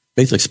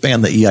 basically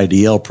expand the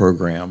EIDL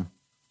program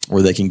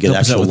where they can get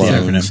actual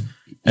loans.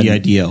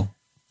 EIDL.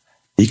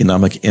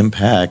 Economic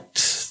impact,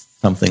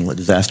 something like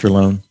disaster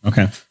loan.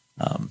 Okay.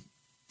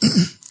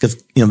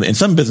 Because, in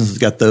some businesses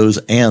got those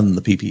and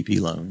the PPP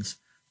loans,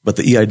 but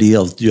the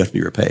EIDLs do have to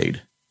be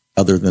repaid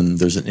other than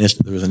there's an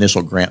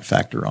initial grant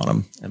factor on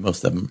them, and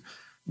most of them,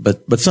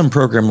 but some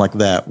program like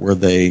that where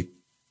they,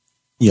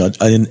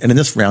 and in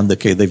this round,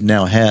 okay, they've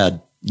now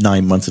had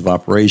 9 months of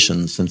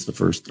operations since the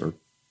first, or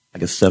I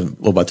guess 7.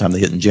 Well, by the time they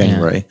hit in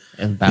January,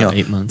 about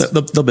 8 months.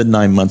 There'll be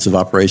 9 months of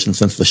operations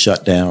since the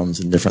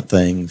shutdowns and different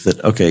things.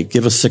 That okay,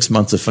 give us 6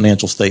 months of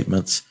financial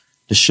statements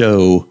to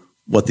show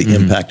what the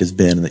impact has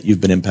been and that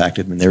you've been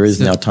impacted. And there is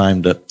now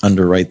time to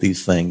underwrite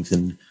these things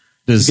and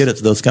get it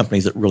to those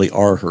companies that really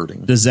are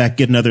hurting. Does Zach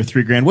get another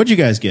 $3,000? What'd you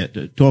guys get?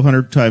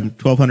 1,200 times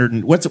 1,200.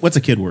 And what's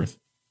a kid worth?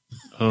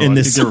 I think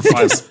they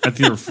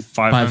were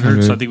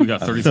 500. So I think we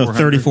got $3,400. So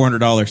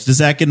 $3,400. Does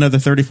Zach get another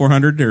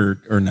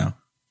 $3,400 or no?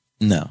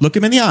 No. Look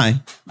him in the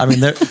eye. I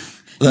mean, no.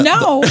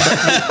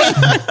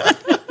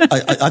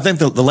 I think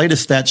the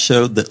latest stats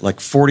showed that like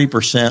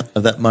 40%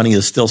 of that money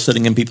is still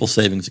sitting in people's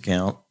savings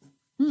account.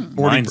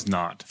 Mine's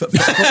not.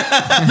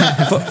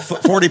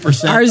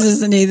 40%. Ours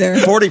isn't either.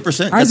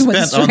 40% gets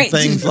spent on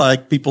things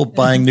like people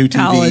buying new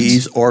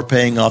TVs or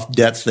paying off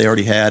debts they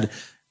already had.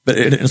 But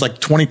it's like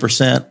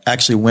 20%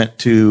 actually went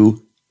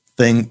to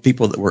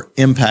people that were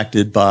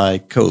impacted by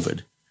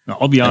COVID. Now,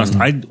 I'll be honest.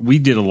 We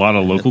did a lot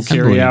of local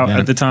carry out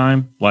at the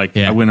time.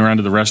 I went around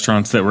to the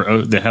restaurants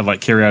that had like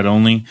carry out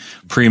only.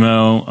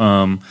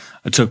 Primo.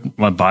 I took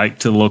my bike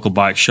to the local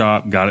bike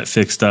shop, got it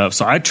fixed up.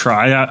 So I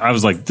tried. I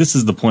was like, this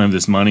is the point of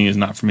this money is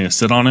not for me to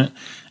sit on it.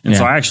 And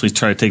so I actually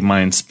tried to take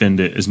mine and spend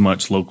it as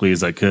much locally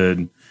as I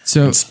could.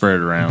 So and spread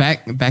it around.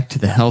 Back to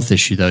the health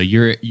issue though.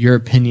 Your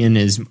opinion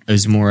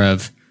is more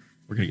of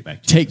we're gonna get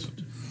back to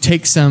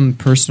take some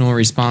personal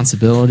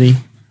responsibility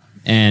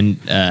and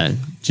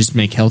just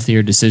make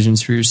healthier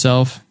decisions for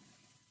yourself.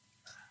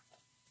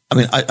 I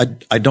mean,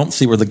 I don't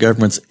see where the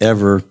government's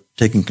ever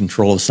taken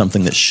control of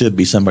something that should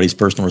be somebody's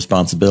personal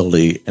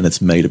responsibility, and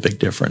it's made a big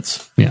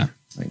difference. Yeah.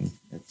 I mean,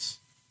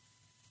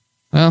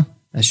 well,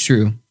 that's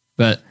true.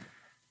 But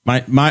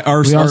we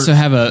also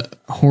have a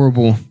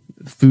horrible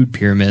food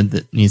pyramid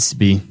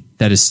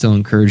that is still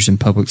encouraged in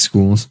public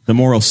schools. The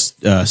moral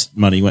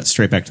money went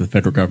straight back to the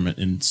federal government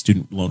in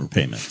student loan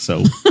repayment.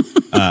 So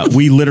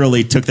We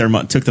literally took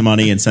the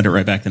money and sent it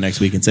right back the next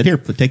week and said, "Here,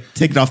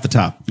 take it off the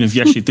top." And if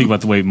you actually think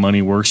about the way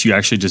money works, you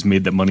actually just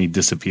made that money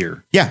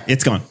disappear. Yeah,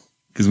 it's gone.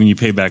 Because when you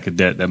pay back a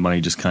debt, that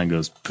money just kind of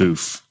goes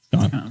poof.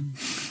 Gone.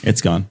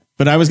 It's gone.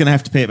 But I was going to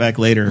have to pay it back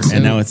later,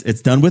 and now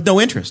it's done with no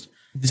interest.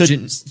 So,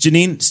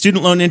 Janine,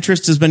 student loan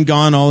interest has been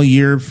gone all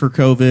year for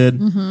COVID.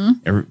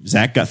 Mm-hmm.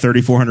 Zach got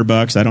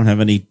 $3,400. I don't have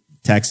any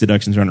tax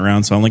deductions running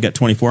around, so I only got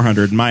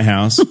 $2,400 in my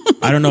house.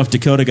 I don't know if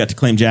Dakota got to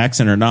claim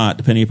Jackson or not,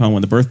 depending upon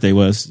when the birthday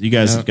was. You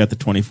guys got the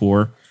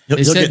 24. He'll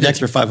get an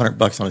extra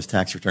 $500 on his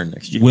tax return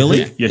next year. Will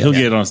he? Yeah, he'll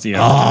get it on next year.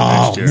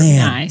 Man.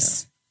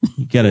 Nice.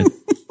 You got it.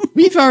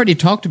 We've already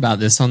talked about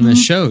this on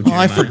this show. Oh,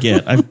 I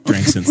forget. I've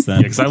drank since then.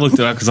 Yeah, because I looked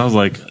it up because I was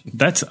like,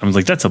 that's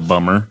a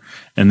bummer.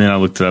 And then I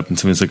looked it up and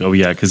somebody's like, oh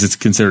yeah, because it's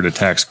considered a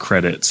tax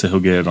credit, so he'll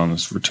get it on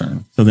his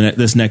return. So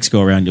this next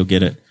go around, you'll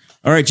get it.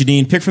 All right,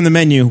 Janine, pick from the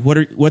menu.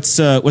 What's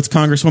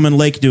Congresswoman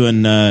Lake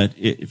doing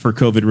for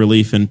COVID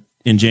relief in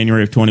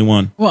January of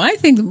 21? Well, I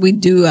think we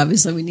do.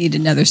 Obviously, we need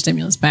another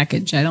stimulus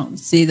package. I don't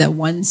see the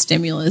one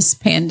stimulus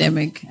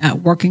pandemic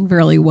working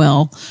very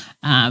well.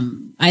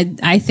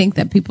 I think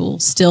that people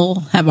still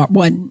have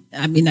one.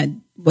 I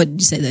mean, what did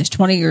you say? There's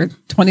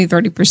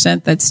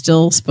 30% that's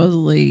still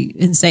supposedly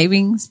in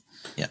savings.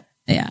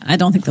 Yeah, I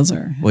don't think those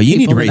are. Well, you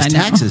need to raise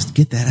taxes to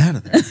get that out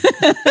of there.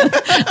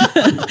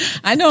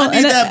 I know. I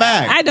need that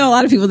back. I know a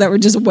lot of people that were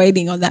just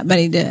waiting on that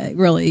money to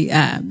really,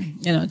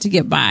 to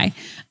get by.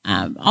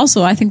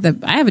 Also, I think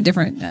that I have a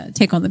different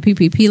take on the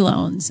PPP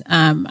loans.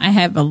 I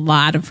have a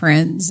lot of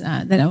friends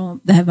that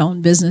have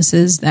owned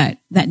businesses that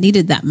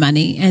needed that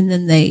money, and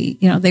then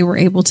they were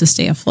able to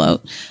stay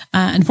afloat.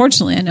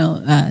 Unfortunately, I know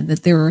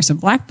that there were some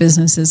black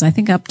businesses. I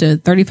think up to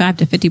 35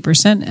 to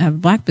 50%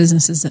 of black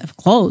businesses that have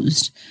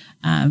closed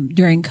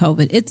during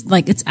COVID.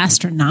 It's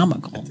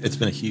astronomical. It's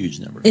been a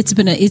huge number. It's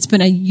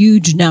been a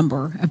huge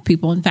number of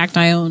people. In fact,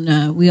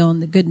 we own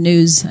the Good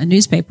News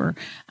newspaper,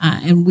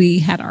 and we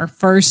had our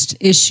first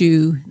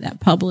issue that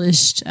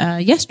published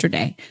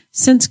yesterday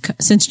since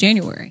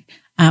January.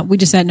 We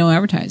just had no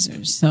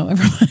advertisers, so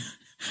everyone,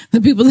 the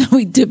people that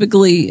we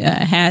typically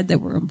had that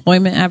were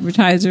employment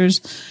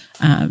advertisers,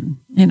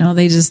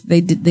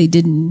 they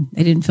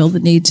didn't feel the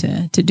need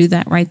to do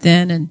that right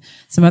then, and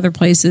some other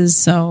places.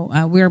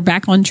 So we're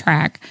back on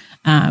track.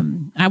 I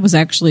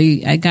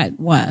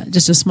got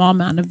just a small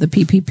amount of the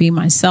PPP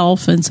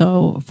myself, and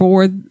so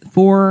for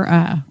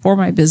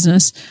my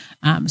business.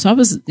 So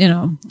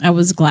I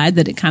was glad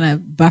that it kind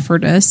of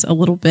buffered us a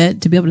little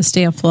bit to be able to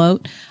stay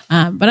afloat.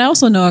 But I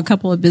also know a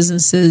couple of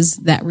businesses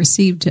that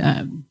received,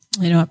 up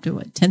to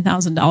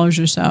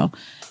 $10,000 or so.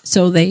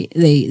 So they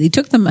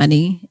took the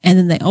money and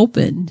then they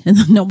opened and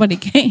then nobody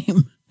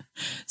came.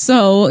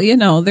 So,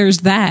 there's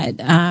that.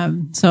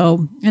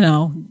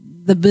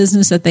 The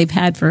business that they've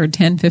had for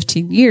 10,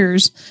 15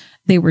 years,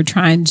 they were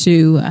trying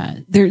to,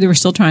 they were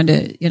still trying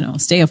to,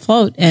 stay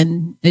afloat,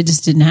 and it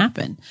just didn't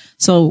happen.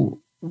 So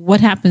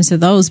what happens to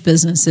those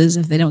businesses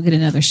if they don't get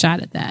another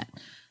shot at that?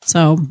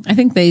 So I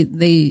think I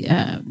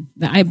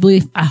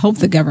hope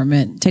the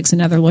government takes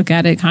another look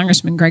at it.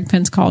 Congressman Greg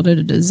Pence called it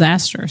a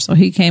disaster. So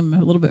he came a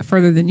little bit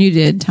further than you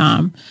did,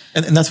 Tom.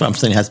 And that's what I'm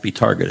saying. It has to be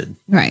targeted.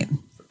 Right.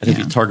 It has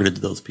to be targeted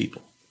to those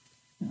people.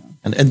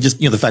 And just,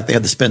 the fact they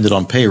had to spend it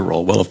on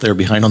payroll. Well, if they're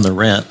behind on their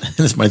rent and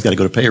this money's got to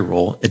go to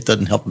payroll, it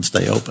doesn't help them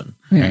stay open.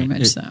 Very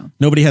much so.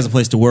 Nobody has a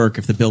place to work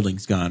if the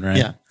building's gone, right?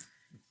 Yeah.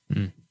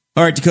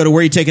 All right, Dakota,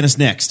 where are you taking us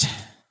next?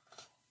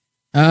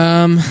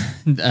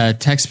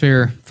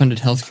 Taxpayer funded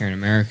healthcare in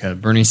America.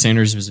 Bernie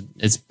Sanders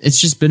it's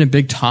just been a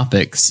big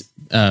topic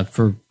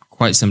for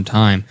quite some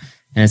time,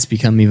 and it's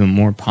become even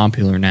more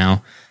popular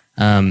now.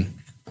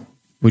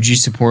 Would you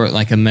support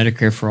like a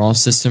Medicare for all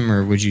system,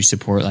 or would you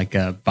support like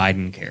a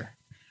Biden care?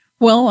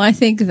 Well, I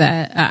think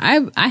that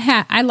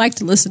I like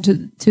to listen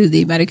to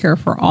the Medicare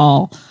for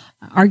all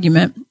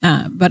argument,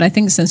 but I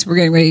think since we're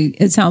getting ready,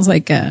 it sounds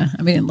like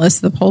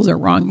unless the polls are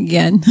wrong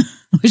again,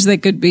 which they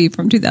could be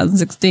from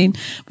 2016,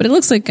 but it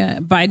looks like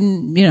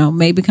Biden,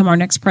 may become our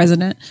next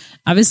president.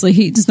 Obviously,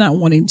 he's not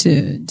wanting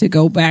to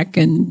go back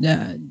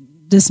and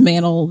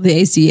dismantle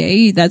the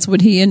ACA. That's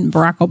what he and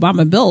Barack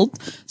Obama built.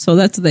 So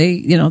that's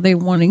they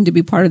wanting to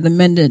be part of the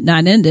mend it,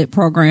 not end it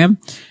program.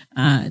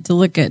 To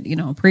look at,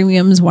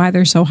 premiums, why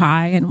they're so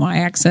high and why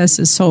access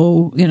is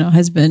so,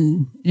 has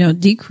been,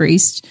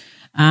 decreased.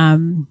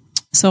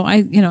 So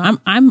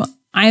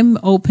I'm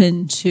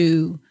open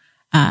to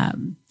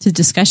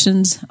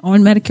discussions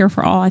on Medicare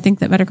for all. I think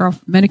that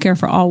Medicare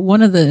for all,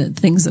 one of the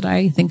things that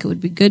I think it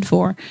would be good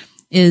for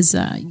is,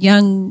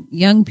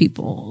 young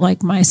people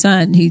like my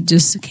son. He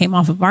just came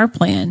off of our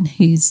plan.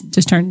 He's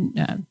just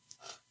turned,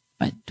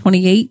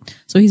 28.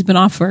 So he's been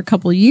off for a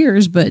couple of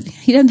years, but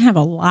he doesn't have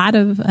a lot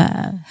of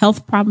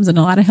health problems and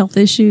a lot of health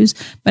issues.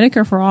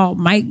 Medicare for all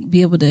might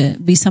be able to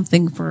be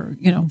something for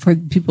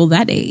people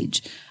that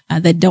age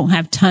that don't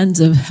have tons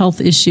of health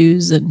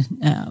issues and,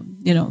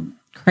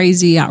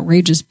 crazy,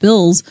 outrageous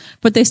bills,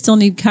 but they still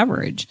need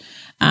coverage.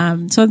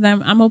 So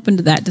then I'm open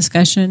to that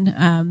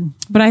discussion.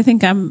 But I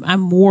think I'm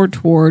more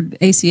toward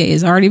ACA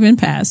has already been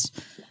passed.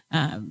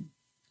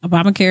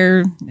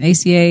 Obamacare,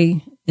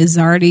 ACA is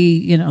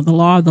already, the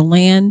law of the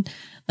land.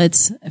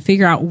 Let's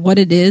figure out what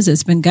it is.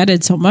 It's been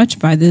gutted so much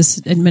by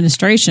this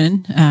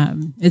administration.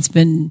 It's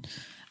been,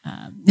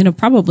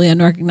 probably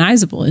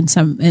unrecognizable in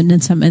some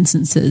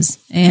instances,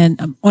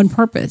 and on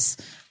purpose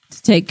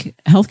to take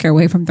healthcare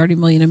away from 30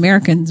 million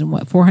Americans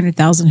and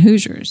 400,000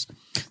 Hoosiers.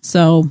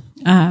 So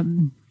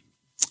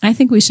I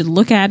think we should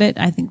look at it.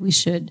 I think we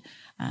should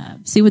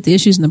see what the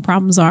issues and the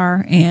problems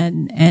are,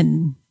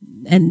 and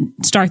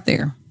start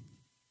there.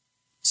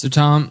 So,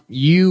 Tom,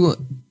 you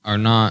are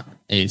not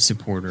a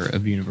supporter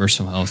of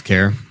universal health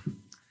care.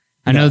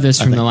 I know this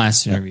from the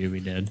last interview we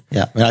did.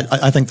 Yeah,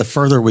 I think the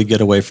further we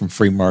get away from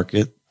free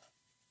market,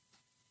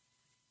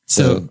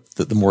 so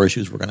the more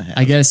issues we're going to have.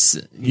 I guess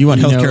you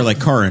want healthcare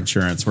like car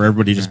insurance, where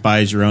everybody just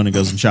buys your own and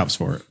goes and shops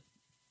for it.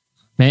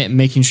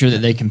 Making sure that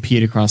they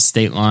compete across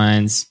state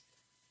lines,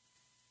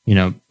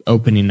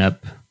 opening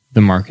up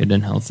the market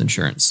in health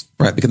insurance.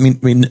 Right, because I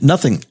mean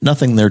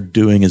nothing they're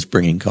doing is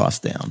bringing costs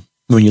down.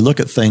 When you look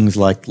at things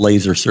like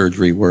laser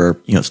surgery, where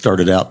it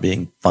started out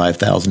being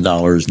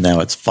 $5,000, now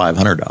it's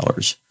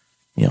 $500.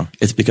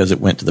 It's because it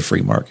went to the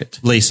free market.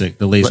 LASIK,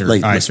 the laser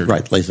eye surgery,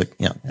 right? LASIK,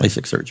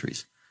 LASIK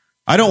surgeries.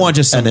 I don't want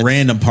just some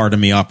random part of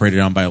me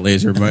operated on by a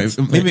laser, but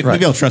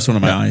maybe I'll trust one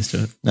of my eyes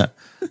to it. No.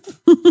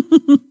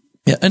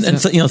 Yeah, and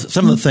so,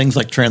 some of the things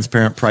like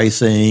transparent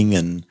pricing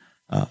and.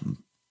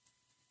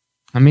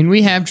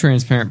 We have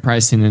transparent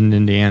pricing in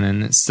Indiana,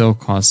 and it still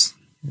costs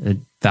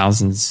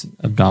thousands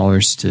of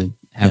dollars to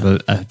have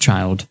a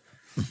child.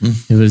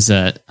 Mm-hmm. It was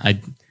I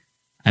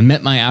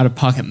met my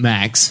out-of-pocket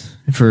max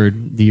for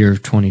the year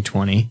of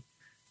 2020.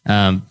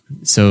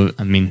 So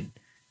I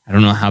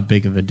don't know how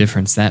big of a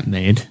difference that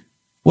made.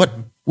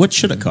 What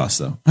should it cost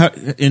though?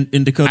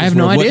 In Dakota, I have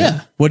no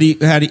idea.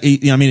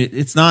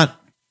 It's not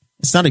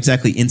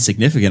exactly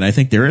insignificant. I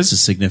think there is a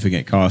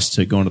significant cost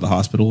to going to the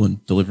hospital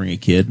and delivering a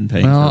kid and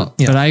paying for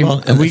it.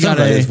 But we got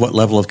what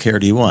level of care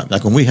do you want?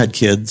 Like when we had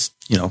kids,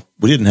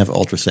 we didn't have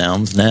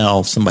ultrasounds.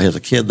 Now somebody has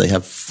a kid, they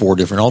have 4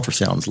 different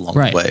ultrasounds along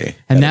the way.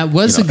 And that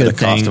was a good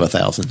thing cost of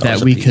 $1,000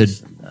 that we could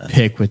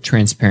pick with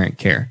transparent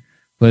care,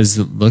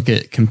 was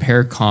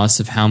compare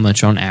costs of how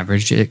much on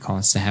average it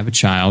costs to have a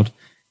child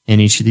in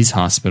each of these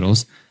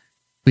hospitals.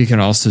 We could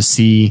also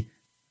see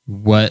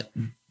what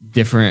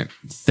different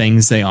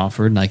things they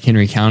offered, like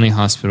Henry County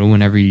Hospital.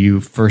 Whenever you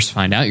first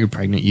find out you're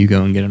pregnant, you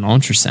go and get an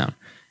ultrasound.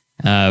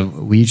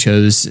 We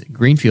chose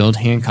Greenfield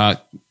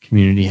Hancock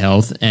Community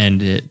Health,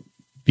 and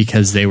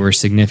because they were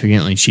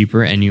significantly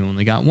cheaper, and you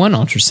only got one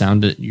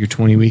ultrasound at your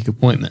 20-week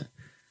appointment.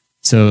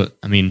 So,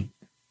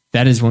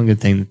 that is one good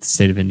thing that the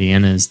state of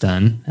Indiana has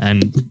done,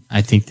 and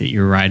I think that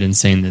you're right in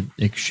saying that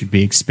it should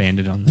be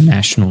expanded on the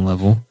national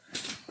level.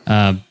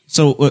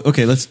 So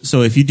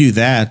if you do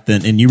that,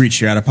 then and you reach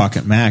your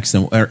out-of-pocket max,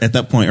 then at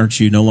that point, aren't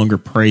you no longer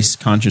price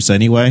conscious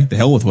anyway? The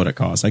hell with what it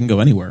costs. I can go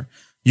anywhere.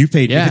 You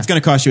paid. If it's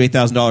going to cost you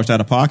 $8,000 out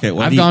of pocket,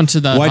 why do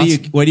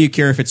you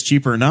care if it's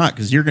cheaper or not?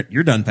 Because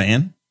you're done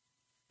paying.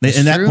 At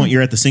that point,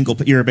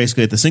 you're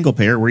basically at the single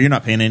payer where you're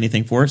not paying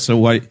anything for it. So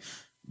why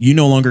you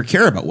no longer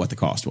care about what the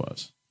cost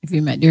was? If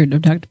you met your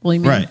deductible,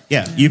 you mean? Right?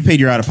 Yeah, you paid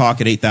your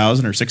out-of-pocket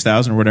 $8,000 or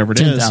 $6,000 or whatever it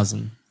is.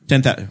 10,000.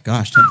 10,000.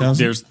 Gosh,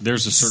 10,000.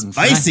 There's a certain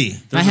spicy.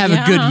 I have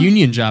a good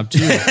union job too.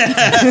 Do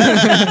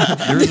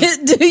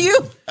you?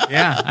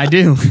 Yeah, I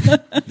do.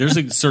 There's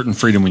a certain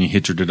freedom when you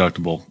hit your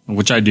deductible,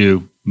 which I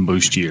do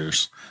most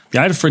years.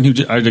 Yeah, I had a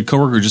friend I had a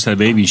coworker who just had a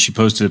baby. She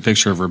posted a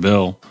picture of her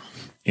bill,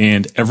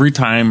 and every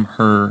time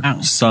her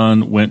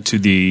son went to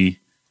the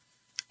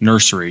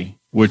nursery,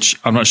 which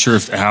I'm not sure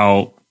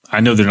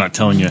I know they're not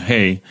telling you,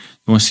 hey, you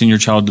want to send your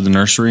child to the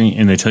nursery,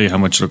 and they tell you how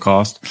much it'll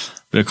cost.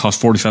 But it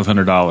costs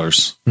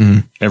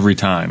 $4,500 every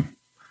time.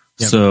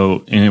 Yep.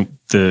 So, and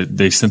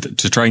they sent it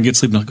to try and get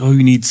sleep. And like, oh,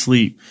 you need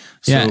sleep.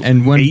 So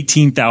and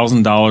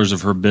 $18,000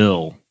 of her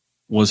bill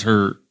was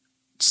her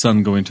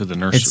son going to the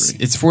nursery.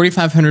 It's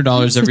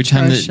 $4,500 every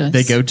time that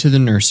they go to the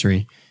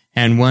nursery.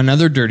 And one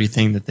other dirty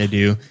thing that they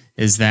do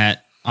is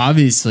that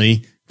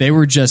obviously they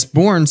were just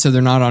born, so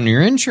they're not on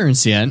your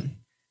insurance yet.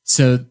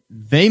 So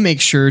they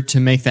make sure to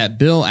make that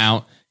bill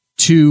out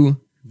to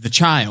the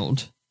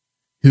child,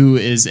 who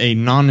is a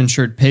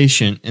non-insured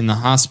patient in the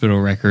hospital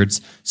records.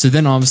 So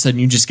then all of a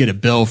sudden you just get a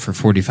bill for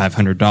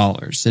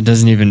 $4,500. It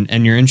doesn't even,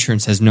 and your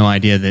insurance has no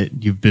idea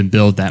that you've been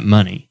billed that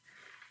money.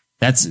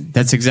 That's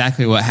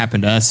exactly what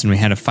happened to us. And we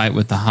had a fight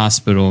with the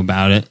hospital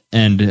about it,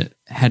 and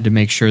had to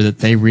make sure that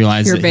they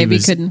realized your that baby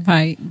couldn't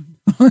fight.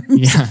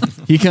 Yeah,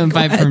 he couldn't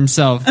fight for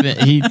himself.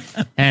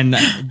 And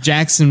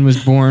Jackson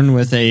was born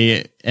with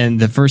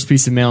and the first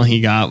piece of mail he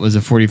got was a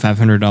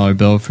 $4,500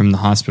 bill from the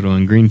hospital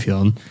in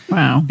Greenfield.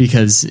 Wow.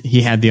 Because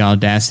he had the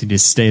audacity to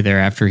stay there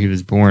after he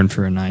was born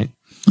for a night.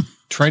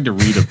 Trying to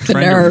read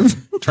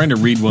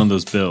one of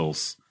those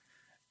bills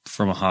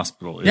from a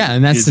hospital.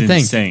 And that's the thing.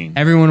 Insane.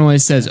 Everyone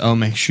always says, "Oh,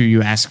 make sure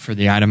you ask for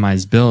the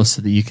itemized bill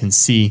so that you can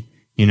see,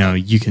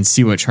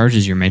 what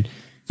charges you're made."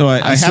 So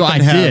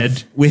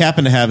we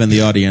happen to have in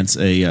the audience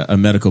a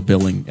medical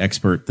billing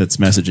expert that's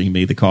messaging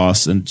me the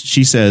costs, and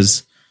she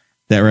says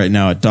that right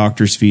now a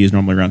doctor's fee is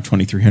normally around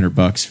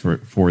 $2,300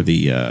 for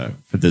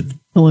the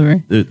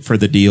delivery for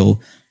the deal,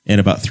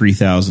 and about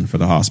 $3,000 for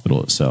the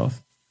hospital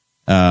itself.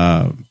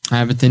 But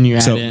then you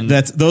add in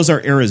those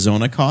are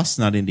Arizona costs,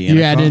 not Indiana.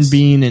 You add costs. in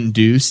being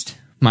induced.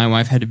 My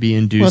wife had to be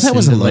induced that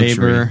was into a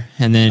luxury. labor,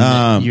 and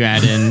then you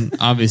add in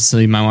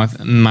obviously my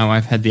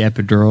wife had the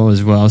epidural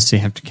as well, so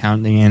you have to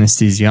count the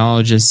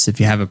anesthesiologist. If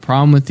you have a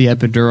problem with the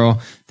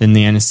epidural, then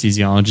the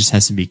anesthesiologist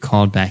has to be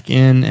called back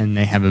in, and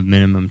they have a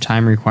minimum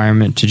time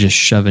requirement to just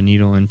shove a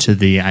needle into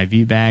the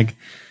IV bag.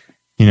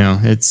 You know,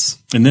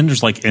 and then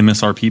there's like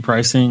MSRP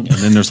pricing, and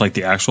then there's like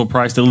the actual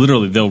price. They'll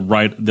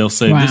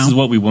say, Wow. this is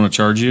what we want to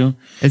charge you.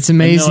 It's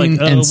amazing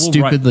and, we'll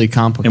stupidly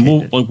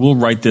complicated. And we'll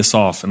write this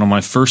off. And on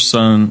my first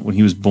son, when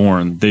he was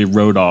born, they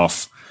wrote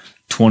off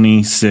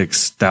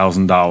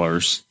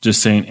 $26,000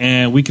 just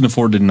saying, we can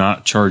afford to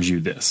not charge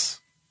you this.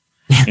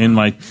 And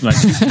my two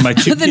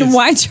then kids,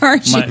 why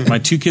charge you? my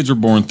two kids were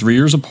born 3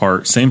 years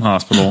apart, same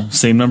hospital,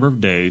 same number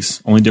of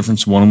days. Only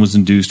difference, one was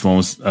induced, one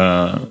was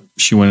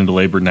she went into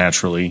labor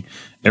naturally.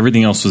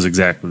 Everything else was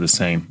exactly the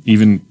same.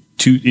 Even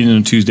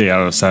Tuesday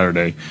out of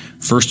Saturday,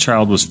 first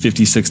child was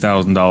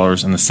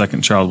 $56,000 and the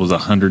second child was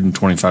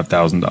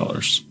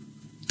 $125,000.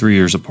 3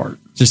 years apart.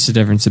 Just the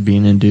difference of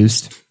being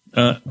induced.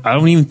 I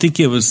don't even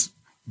think it was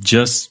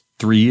just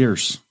 3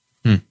 years.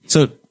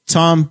 So,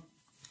 Tom,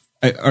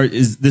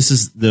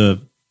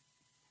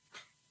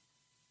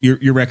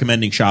 you're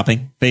recommending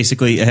shopping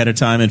basically ahead of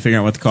time and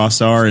figuring out what the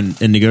costs are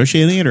and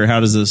negotiating it, or how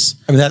does this?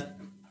 I mean, that's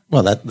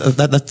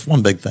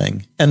one big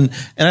thing. And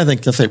I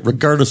think to say,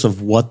 regardless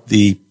of what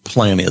the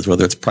plan is,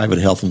 whether it's private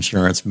health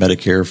insurance,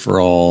 Medicare for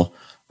all,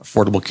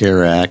 Affordable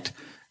Care Act,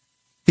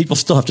 people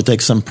still have to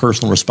take some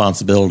personal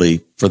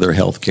responsibility for their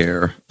health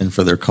care and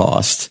for their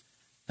costs.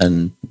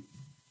 And,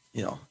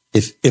 you know,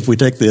 if we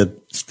take the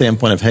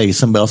standpoint of, hey,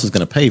 somebody else is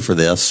going to pay for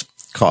this,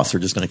 costs are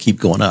just going to keep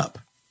going up.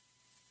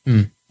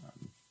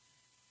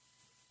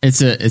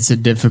 It's a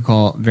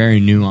difficult, very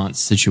nuanced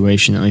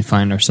situation that we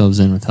find ourselves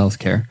in with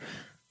healthcare.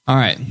 All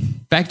right,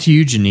 back to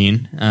you,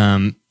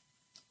 Janine.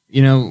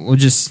 We'll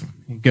just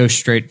go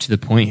straight to the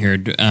point here.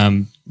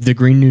 The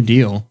Green New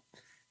Deal.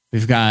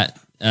 We've got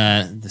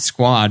the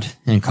squad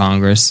in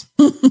Congress.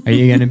 Are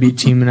you going to be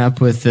teaming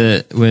up with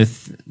the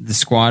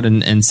squad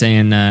and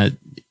saying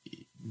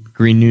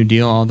Green New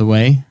Deal all the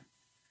way?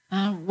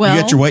 Well,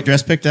 you got your white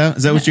dress picked out?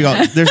 Is that what you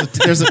got?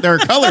 There are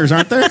colors,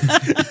 aren't there?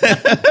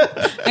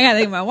 I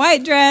got my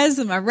white dress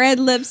and my red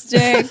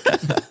lipstick.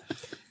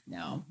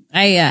 No,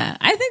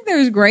 I think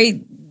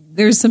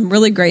there's some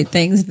really great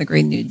things in the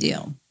Green New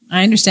Deal.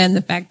 I understand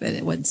the fact that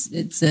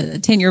it's a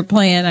 10-year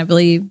plan, I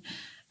believe.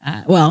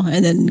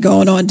 And then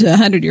going on to a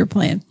 100-year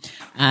plan.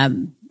 I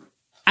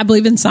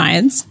believe in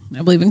science.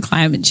 I believe in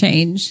climate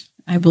change.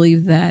 I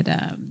believe that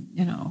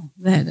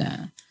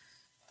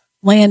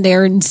land,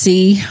 air, and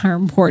sea are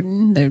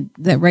important.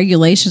 That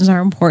regulations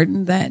are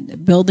important.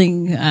 That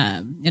building,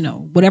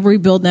 whatever we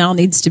build now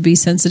needs to be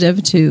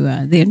sensitive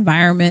to the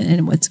environment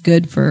and what's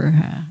good for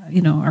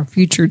our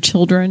future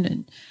children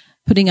and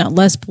putting out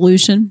less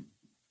pollution.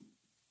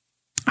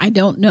 I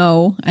don't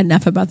know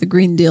enough about the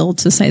Green Deal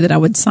to say that I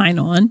would sign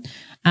on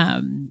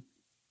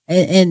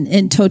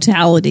in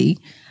totality.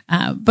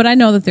 But I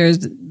know that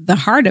the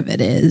heart of it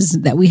is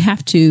that we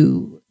have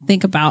to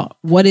think about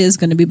what is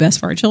going to be best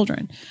for our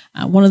children.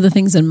 One of the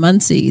things in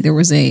Muncie, there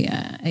was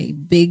a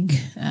big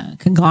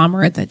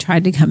conglomerate that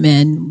tried to come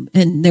in,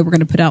 and they were going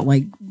to put out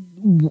like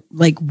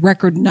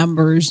record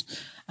numbers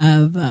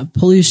of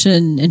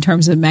pollution in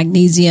terms of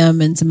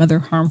magnesium and some other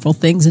harmful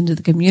things into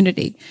the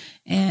community.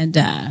 And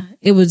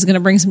it was going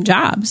to bring some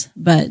jobs,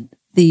 but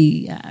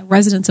the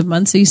residents of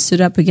Muncie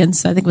stood up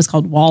against, I think it was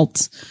called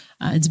Waltz.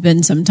 It's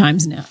been some time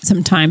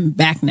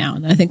back now,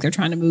 and I think they're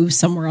trying to move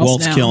somewhere else.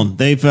 Waltz now. Kiln.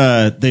 They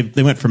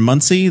went from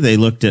Muncie. They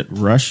looked at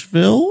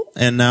Rushville,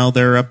 and now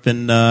they're up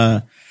in.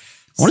 I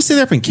want to say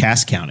they're up in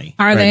Cass County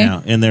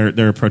now, and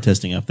they're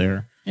protesting up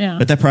there. Yeah,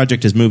 but that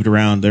project has moved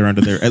around. They're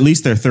under at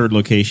least their third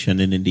location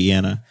in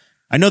Indiana.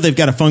 I know they've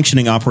got a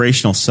functioning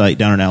operational site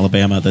down in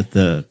Alabama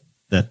that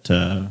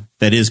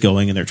is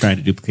going, and they're trying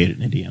to duplicate it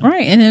in Indiana.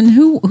 Right, and then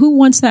who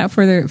wants that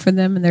for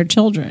them and their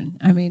children?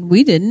 I mean,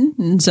 we didn't,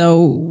 and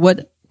so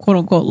what? "Quote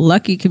unquote"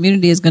 lucky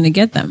community is going to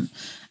get them.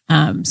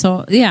 I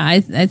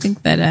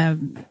think that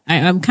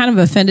I'm kind of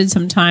offended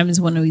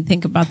sometimes when we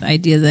think about the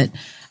idea that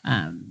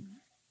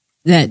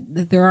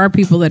that there are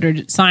people that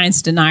are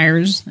science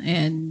deniers,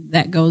 and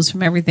that goes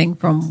from everything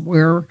from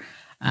where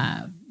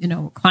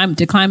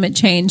climate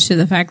change to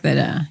the fact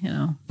that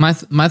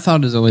My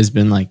thought has always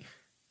been like,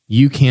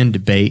 you can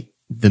debate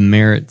the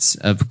merits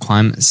of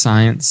climate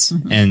science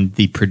and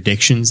the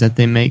predictions that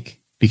they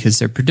make, because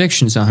their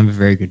predictions don't have a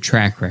very good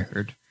track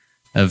record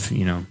of,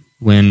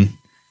 when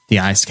the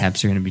ice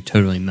caps are going to be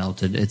totally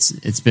melted.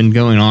 It's been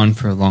going on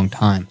for a long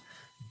time.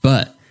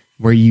 But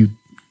where you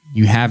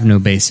have no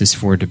basis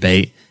for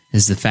debate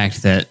is the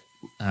fact that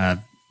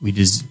we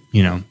just,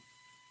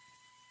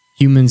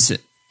 humans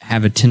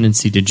have a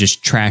tendency to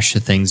just trash the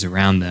things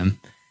around them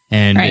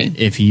And Right.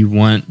 if you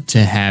want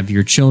to have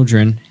your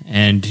children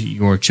and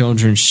your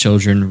children's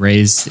children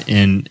raised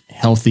in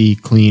healthy,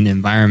 clean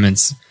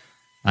environments,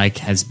 like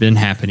has been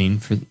happening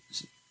for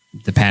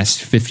the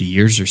past 50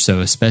 years or so,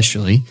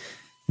 especially,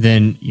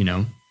 then,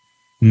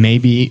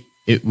 maybe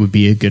it would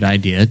be a good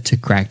idea to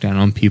crack down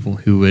on people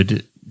who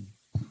would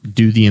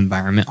do the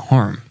environment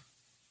harm.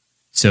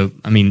 So,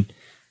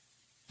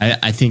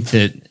 I think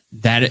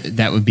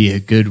that would be a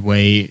good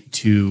way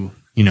to,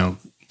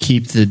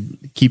 keep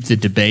the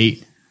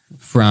debate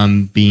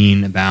from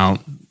being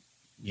about,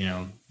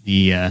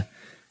 the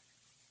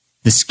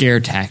scare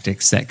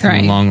tactics that come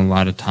Right. along a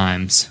lot of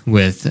times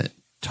with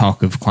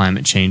talk of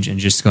climate change, and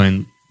just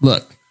going,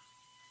 look,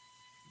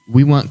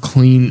 we want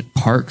clean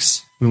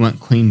parks, we want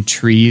clean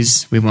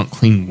trees, we want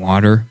clean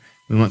water,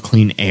 we want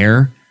clean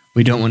air.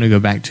 We don't want to go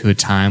back to a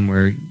time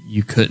where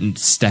you couldn't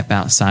step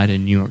outside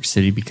in New York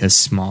City because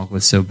smog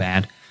was so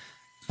bad.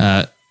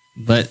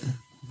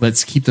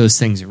 Let's keep those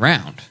things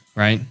around,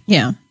 right?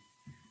 Yeah.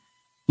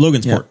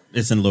 Logansport.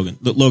 It's in Logan.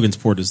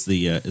 Logansport is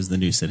the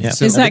new city. Yeah.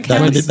 So Is that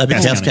county? That'd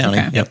be Cass County.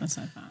 Okay. Yep. That's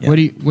what I thought. Yeah.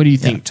 What do you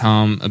think,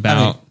 Tom,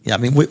 about?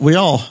 We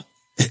all,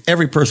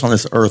 every person on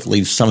this earth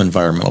leaves some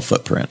environmental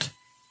footprint.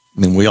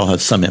 We all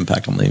have some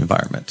impact on the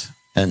environment,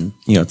 and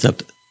it's up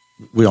to,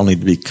 we all need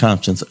to be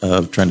conscious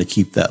of trying to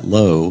keep that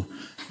low.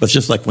 But it's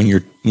just like when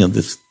you're,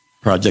 this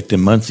project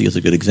in Muncie is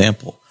a good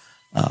example.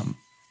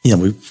 We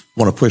want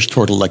to push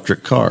toward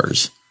electric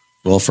cars.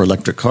 Well, for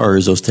electric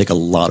cars, those take a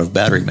lot of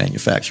battery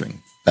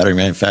manufacturing. Battery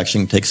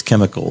manufacturing takes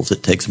chemicals.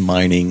 It takes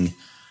mining,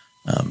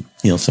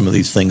 some of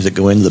these things that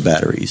go into the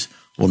batteries.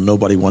 Well,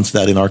 nobody wants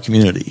that in our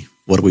community.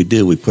 What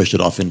do? We push it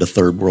off into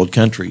third world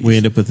countries. We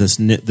end up with this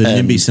the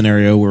NIMBY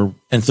scenario where,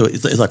 and so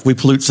it's like we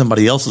pollute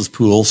somebody else's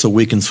pool so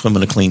we can swim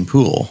in a clean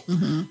pool.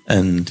 Mm-hmm.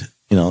 And,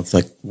 it's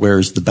like,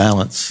 where's the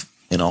balance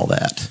in all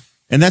that?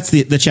 and that's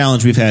the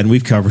challenge we've had, and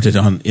we've covered it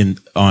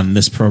on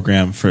this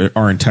program for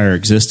our entire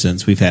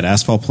existence. We've had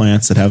asphalt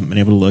plants that haven't been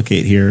able to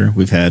locate here.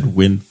 We've had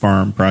wind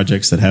farm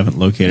projects that haven't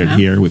located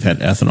here. We've had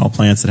ethanol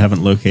plants that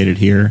haven't located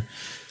here.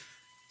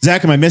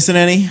 Zach, am I missing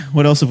any?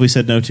 What else have we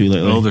said no to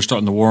lately? Oh, they're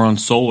starting the war on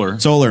solar.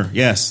 Solar,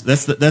 yes,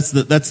 that's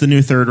the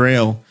new third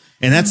rail,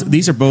 and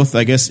these are both,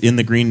 I guess, in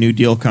the Green New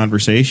Deal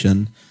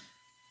conversation.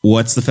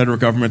 What's the federal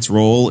government's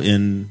role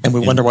in? And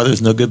we wonder why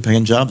there's no good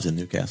paying jobs in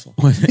Newcastle.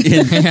 Honestly,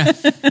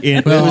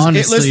 it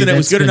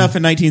was good enough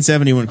in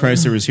 1970 when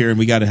Chrysler was here, and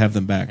we got to have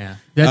them back. Yeah.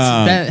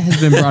 That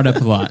has been brought up a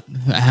lot.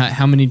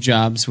 How many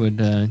jobs would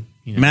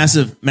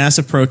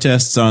massive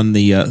protests on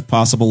the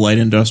possible light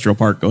industrial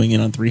park going in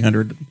on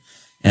 300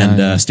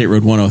 and State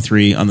Road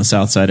 103 on the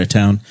south side of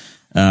town.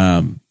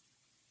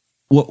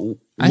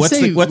 What's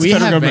the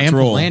federal government's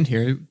role? Land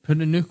here. Put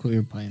a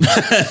nuclear plant.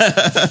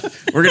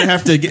 We're going to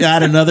have to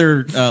add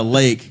another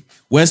lake.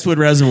 Westwood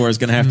Reservoir is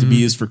going to have to be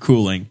used for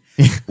cooling.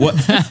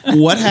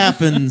 What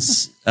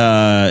happens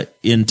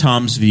in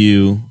Tom's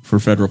view for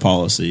federal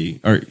policy?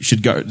 Or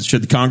should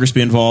the Congress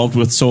be involved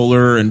with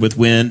solar and with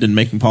wind and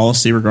making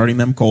policy regarding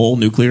them? Coal,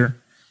 nuclear?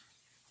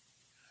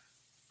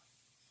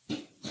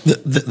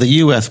 The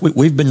U.S.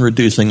 We've been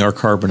reducing our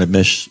carbon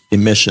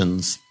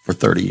emissions for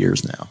 30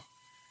 years now,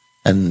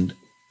 and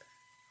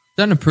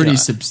done a pretty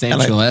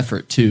substantial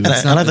effort too.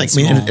 I think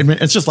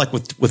it's just like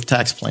with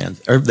tax plans.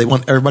 They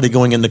want everybody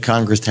going into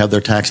Congress to have their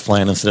tax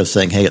plan instead of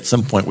saying, "Hey, at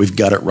some point we've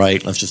got it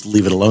right. Let's just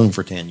leave it alone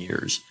for 10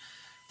 years."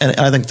 And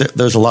I think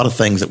there's a lot of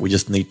things that we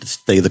just need to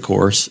stay the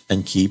course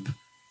and keep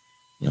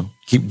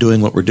doing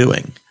what we're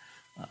doing.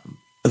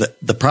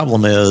 The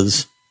problem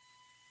is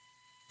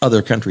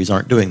other countries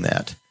aren't doing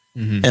that.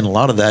 Mm-hmm. And a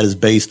lot of that is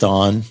based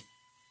on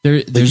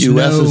the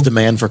U.S.'s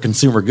demand for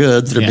consumer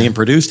goods that are being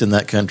produced in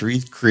that country,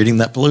 creating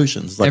that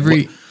pollution. It's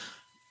like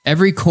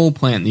every coal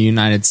plant in the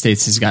United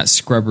States has got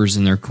scrubbers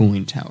in their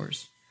cooling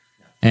towers.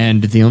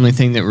 And the only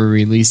thing that we're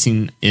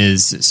releasing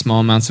is small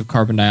amounts of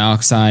carbon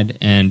dioxide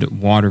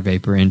and water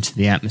vapor into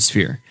the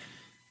atmosphere.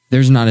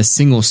 There's not a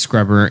single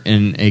scrubber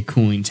in a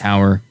cooling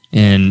tower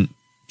in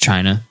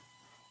China,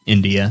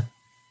 India,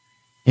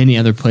 any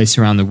other place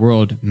around the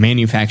world,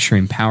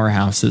 manufacturing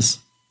powerhouses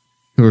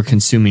who are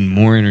consuming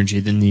more energy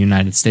than the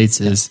United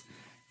States is.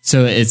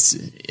 So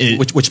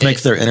which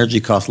makes their energy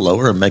cost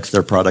lower and makes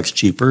their products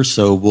cheaper.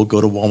 So we'll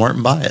go to Walmart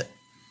and buy it.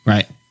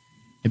 Right.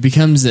 It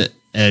becomes a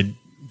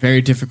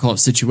very difficult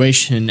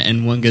situation.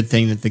 And one good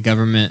thing that the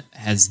government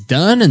has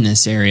done in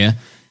this area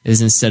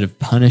is instead of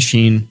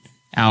punishing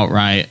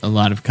outright a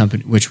lot of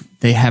companies, which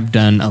they have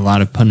done a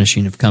lot of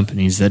punishing of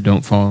companies that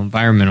don't follow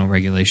environmental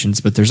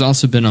regulations, but there's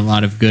also been a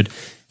lot of good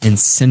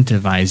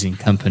incentivizing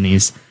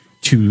companies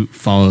to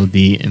follow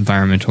the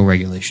environmental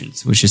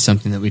regulations, which is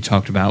something that we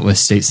talked about with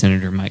State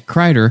Senator Mike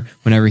Kreider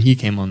whenever he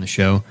came on the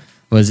show,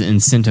 was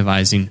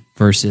incentivizing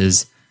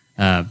versus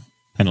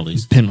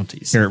penalties.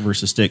 Carrot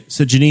versus stick.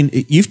 So,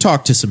 Janine, you've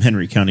talked to some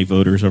Henry County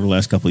voters over the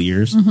last couple of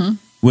years. Mm-hmm.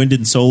 Wind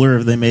and solar,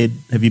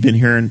 have you been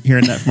hearing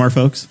that from our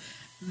folks?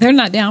 They're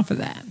not down for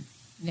that.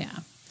 Yeah.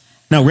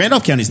 Now,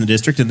 Randolph County's in the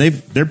district, and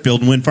they're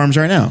building wind farms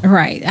right now.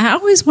 Right. I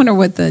always wonder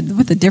what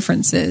the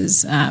difference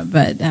is.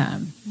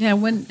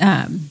 When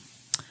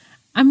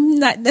I'm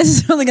not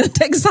necessarily going to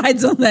take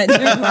sides on that,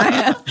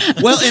 Jeremiah.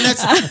 Well, and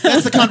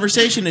that's the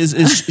conversation is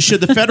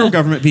should the federal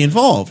government be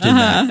involved in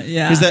that?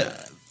 Yeah. Because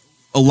that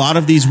a lot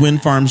of these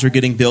wind farms are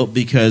getting built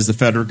because the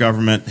federal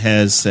government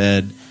has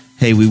said,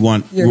 hey, we're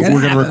going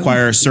to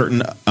require a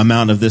certain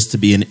amount of this to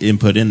be an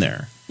input in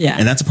there. Yeah.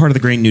 And that's a part of the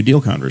Green New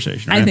Deal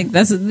conversation, right? I think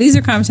these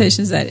are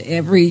conversations that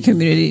every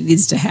community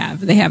needs to have.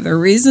 They have their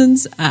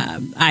reasons.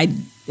 I've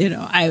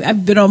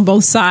been on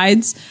both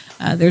sides.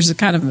 There's a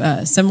kind of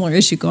a similar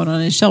issue going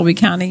on in Shelby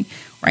County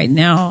right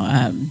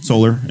now.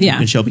 Solar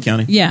in Shelby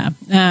County? Yeah.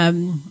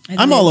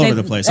 I'm all over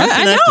the place.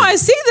 I know. I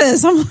see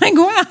this. I'm like,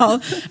 wow.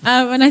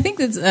 And I think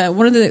that's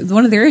one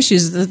of their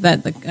issues is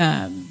that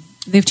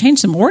they've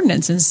changed some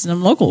ordinances,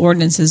 some local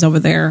ordinances over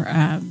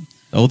there.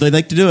 They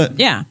like to do it.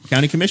 Yeah.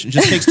 County commission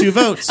just takes 2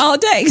 votes. All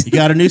it takes. You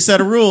got a new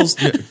set of rules.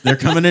 They're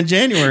coming in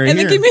January. And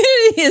here. the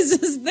community is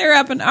just, they're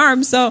up in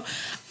arms. So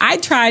I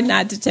try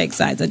not to take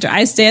sides.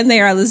 I stand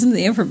there. I listen to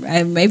the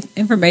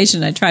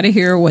information. I try to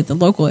hear what the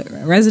local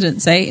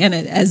residents say. And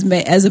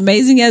as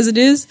amazing as it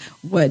is,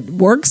 what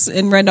works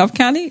in Randolph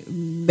County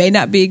may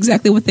not be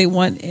exactly what they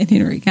want in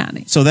Henry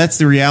County. So that's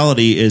the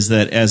reality is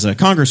that as a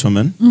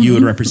congresswoman, you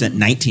would represent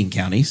 19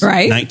 counties.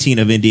 Right. 19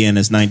 of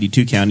Indiana's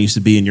 92 counties to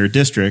be in your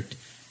district.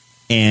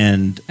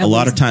 And a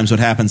lot of times what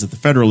happens at the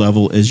federal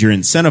level is you're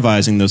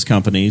incentivizing those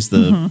companies,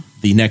 the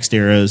Next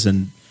Eras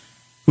and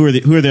who are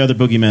the other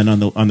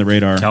boogeymen on the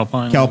radar?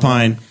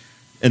 Calpine.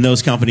 And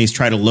those companies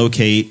try to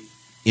locate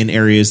in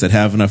areas that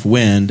have enough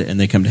wind, and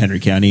they come to Henry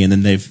County, and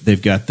then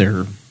they've got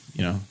their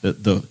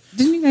the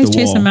Didn't you guys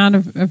chase them out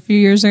a few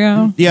years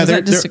ago? Yeah, was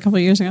that just a couple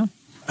of years ago?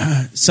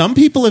 Some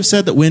people have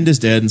said that wind is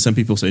dead, and some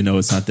people say no,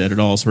 it's not dead at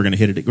all. So we're going to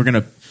hit it. We're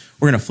going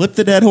to flip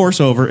the dead horse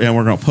over, and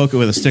we're going to poke it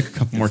with a stick a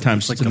couple more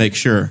times to make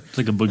sure. It's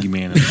like a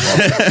boogeyman.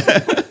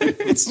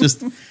 It's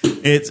just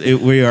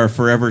we are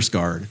forever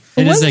scarred.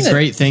 It is a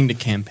great thing to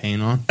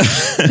campaign on.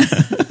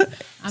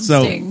 I'm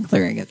steering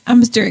clear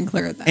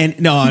of that.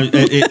 And no,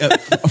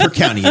 for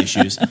county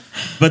issues.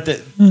 But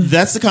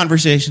that's the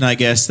conversation, I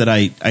guess, that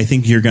I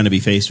think you're going to be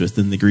faced with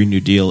in the Green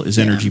New Deal is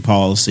energy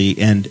policy.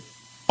 And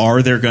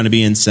are there going to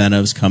be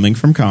incentives coming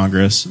from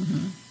Congress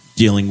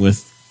dealing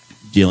with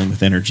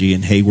energy?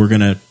 And, hey, we're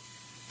going to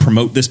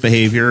promote this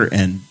behavior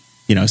and,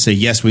 say,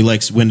 yes, we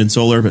like wind and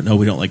solar, but no,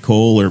 we don't like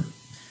coal or,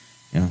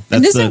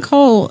 that's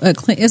coal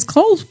is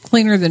coal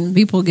cleaner than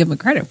people give it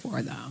credit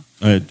for, though?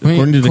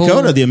 According to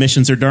Dakota, the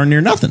emissions are darn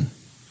near nothing.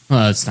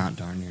 Well, it's not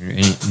darn near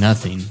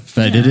nothing,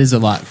 but it is a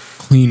lot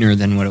cleaner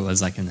than what it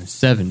was like in the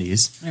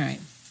 70s. All right.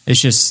 It's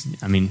just,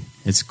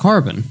 it's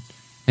carbon.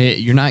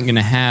 You're not going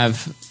to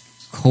have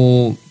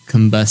coal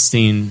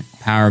combusting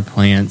power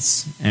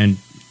plants and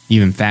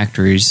even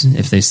factories,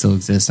 if they still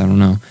exist, I don't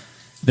know,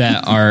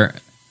 that are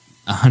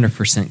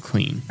 100%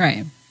 clean.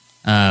 Right.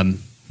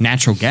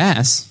 Natural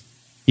gas,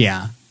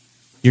 yeah.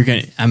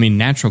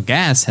 Natural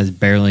gas has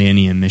barely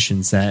any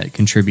emissions that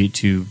contribute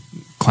to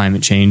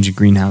climate change and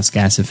greenhouse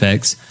gas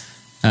effects.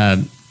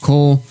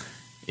 Coal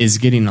is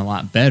getting a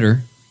lot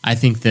better. I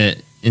think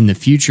that in the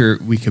future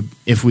we could,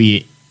 if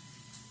we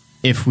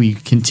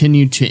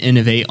continue to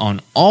innovate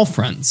on all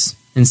fronts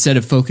instead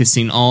of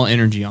focusing all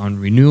energy on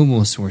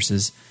renewable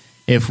sources,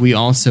 if we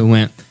also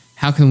went,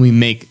 how can we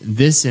make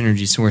this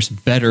energy source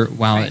better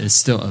while it is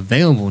still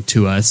available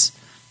to us?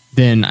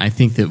 Then I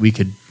think that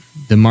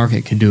the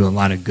market could do a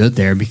lot of good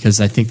there, because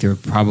I think there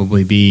would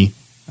probably be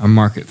a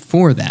market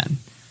for that.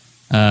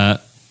 However,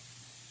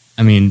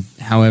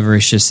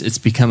 it's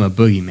become a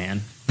boogeyman,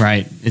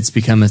 right? It's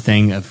become a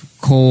thing of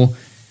coal.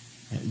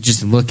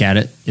 Just look at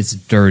it; it's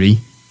dirty.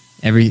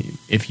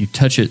 If you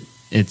touch it,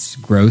 it's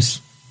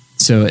gross.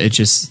 So it's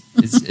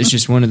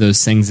just one of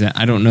those things that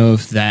I don't know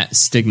if that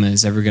stigma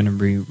is ever going to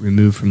be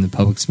removed from the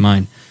public's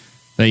mind.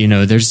 But,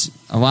 there's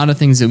a lot of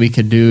things that we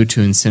could do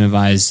to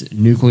incentivize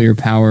nuclear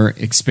power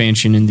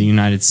expansion in the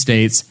United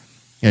States.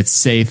 It's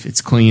safe, it's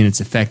clean,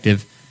 it's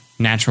effective.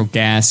 Natural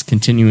gas,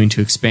 continuing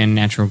to expand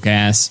natural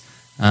gas.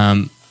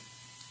 A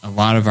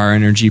lot of our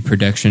energy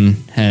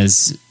production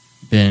has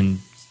been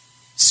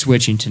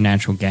switching to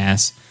natural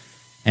gas.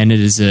 And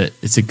it's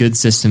a good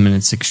system, and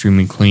it's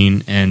extremely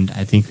clean. And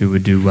I think we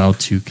would do well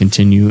to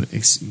continue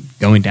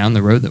going down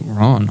the road that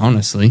we're on,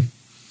 honestly.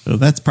 So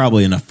that's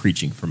probably enough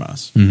preaching from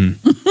us.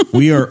 Mm-hmm.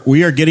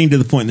 We are getting to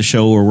the point in the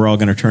show where we're all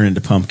going to turn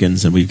into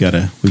pumpkins, and we've got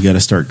to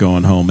start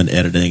going home and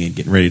editing and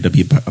getting ready to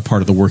be a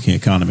part of the working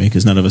economy,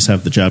 because none of us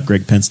have the job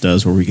Greg Pence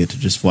does, where we get to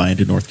just fly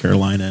into North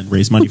Carolina and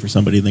raise money for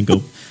somebody, and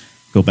then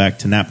go back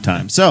to nap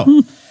time.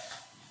 So,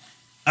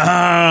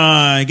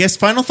 I guess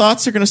final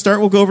thoughts are going to start.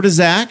 We'll go over to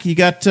Zach. You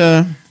got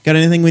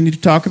anything we need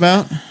to talk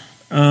about?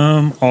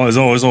 As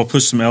always, I'll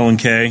push some L and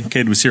K.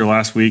 Cade was here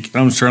last week.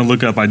 I'm just trying to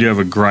look up. I do have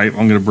a gripe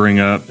I'm going to bring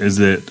up. Is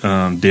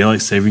that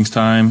daylight savings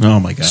time? Oh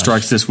my gosh,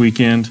 strikes this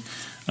weekend.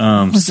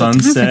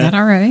 Sunset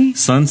already.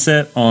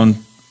 Sunset on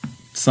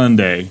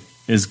Sunday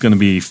is going to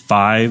be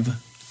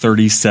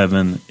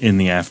 5:37 in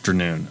the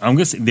afternoon. I'm going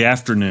to say the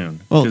afternoon,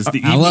 because the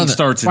evening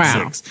starts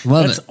at 6.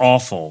 Love That's it.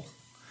 awful.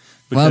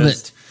 Love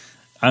Because it.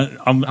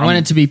 I want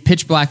it to be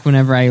pitch black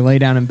whenever I lay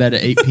down in bed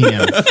at 8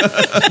 p.m.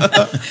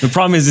 The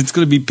problem is it's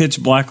going to be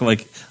pitch black.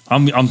 Like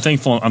I'm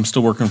thankful I'm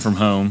still working from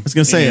home. I was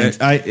going to say,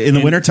 in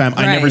the wintertime,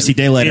 I never see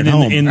daylight at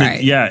home.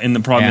 And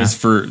the problem is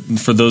for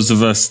those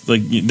of us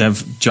like that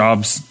have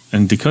jobs,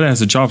 and Dakota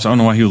has a job, so I don't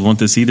know why he would want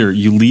this either.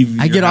 You leave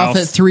I get off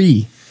at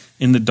 3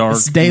 in the dark.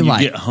 It's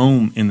daylight. You get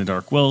home in the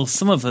dark. Well,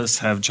 some of us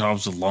have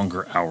jobs with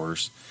longer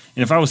hours.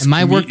 And if I was,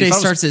 my work day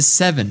starts at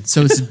 7,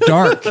 so it's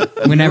dark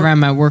whenever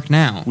I'm at work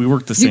now. We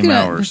work the same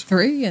hours.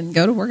 3 and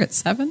go to work at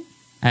 7.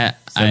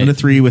 7 to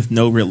 3 with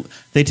no real.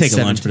 They take a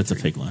lunch, but it's a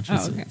fake lunch.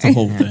 It's a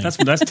whole thing.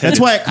 That's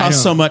why it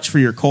costs so much for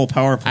your coal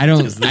power plant.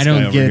 I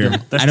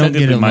don't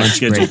get my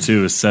schedule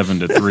too is 7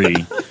 to 3,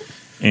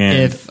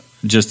 and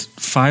just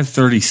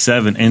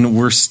 5:37, and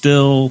we're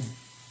still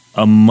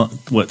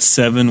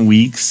 7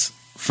 weeks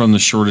from the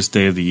shortest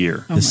day of the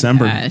year.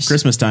 December,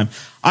 Christmas time.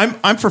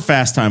 I'm for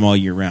fast time all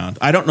year round.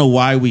 I don't know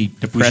why we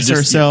depress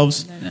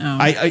ourselves.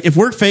 If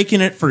we're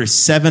faking it for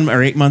 7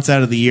 or 8 months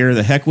out of the year,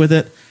 the heck with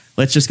it.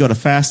 Let's just go to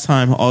fast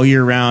time all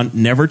year round.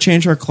 Never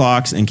change our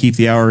clocks and keep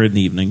the hour in the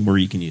evening where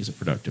you can use it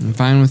productively. I'm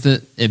fine with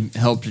it. It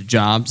helped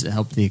jobs. It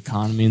helped the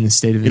economy in the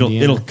state of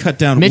Indiana. It'll cut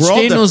down. Mitch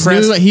Daniels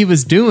knew what he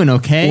was doing.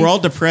 Okay, we're all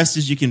depressed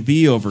as you can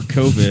be over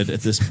COVID at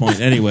this point.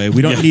 Anyway,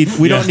 we don't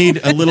need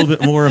a little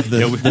bit more of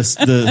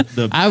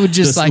the I would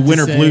just like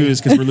winter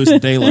blues because we're losing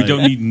daylight. We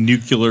don't need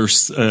nuclear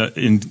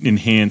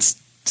enhanced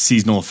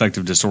seasonal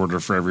affective disorder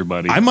for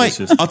everybody.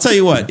 I'll tell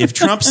you what, if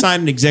Trump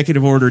signed an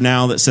executive order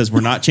now that says we're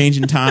not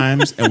changing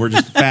times and we're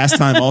just fast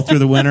time all through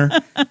the winter,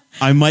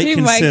 I might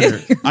consider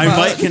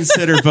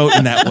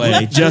voting that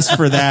way just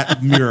for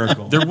that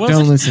miracle.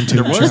 Don't listen to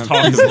Trump.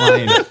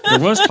 There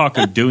was talk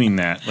of doing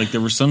that. Like there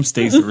were some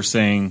states that were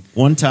saying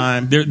one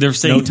time. They're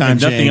saying no time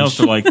nothing change. else.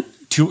 They're like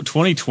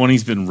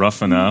 2020's been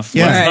rough enough.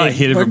 Yeah. Let's not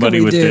hit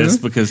everybody with this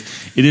because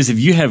it is. If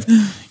you have,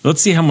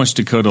 let's see how much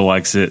Dakota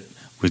likes it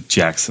with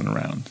Jackson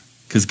around.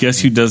 Because guess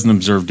who doesn't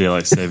observe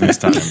daylight savings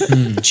time?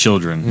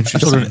 Children.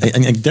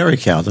 And dairy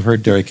cows. I've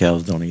heard dairy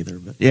cows don't either.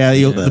 But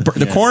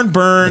the corn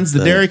burns.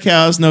 The dairy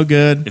cows no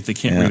good. If they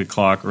can't read a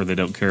clock or they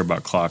don't care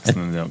about clocks,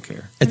 then they don't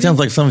care. It sounds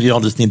like some of y'all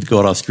just need to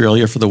go to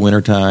Australia for the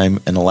wintertime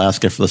and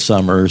Alaska for the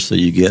summer, so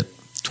you get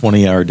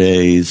 20-hour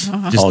days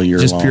all year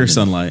long. Just pure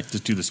sunlight.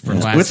 Just do the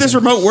sprint. With this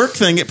remote work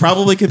thing, it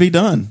probably could be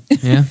done.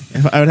 Yeah,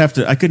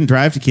 I couldn't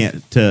drive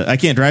I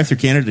can't drive through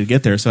Canada to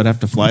get there, so I'd have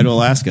to fly to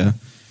Alaska.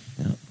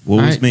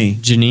 What was me?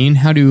 Janine,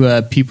 how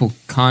do people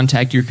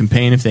contact your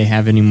campaign if they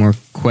have any more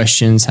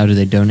questions? How do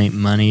they donate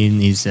money in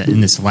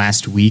this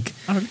last week?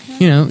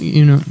 Okay.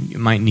 You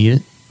might need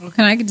it. Well,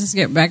 can I just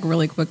get back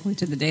really quickly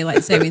to the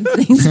daylight saving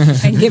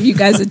things and give you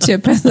guys a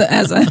tip as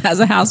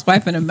a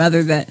housewife and a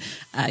mother that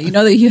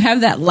that you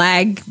have that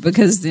lag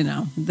because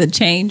the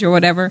change or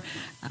whatever.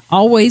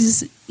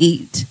 Always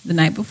eat the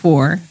night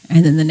before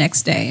and then the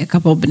next day a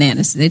couple of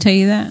bananas. Did they tell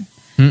you that?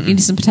 You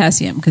need some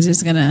potassium because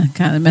it's going to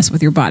kind of mess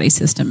with your body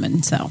system.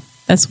 And so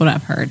that's what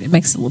I've heard. It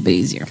makes it a little bit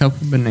easier. A couple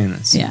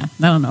bananas. Yeah.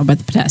 I don't know about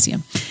the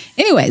potassium.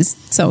 Anyways,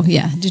 so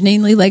yeah,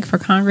 Janine Lee Lake for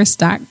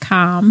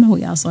Congress.com.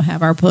 We also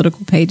have our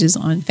political pages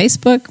on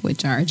Facebook,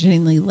 which are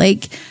Janine Lee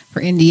Lake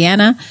for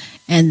Indiana.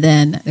 And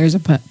then there's a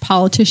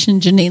politician,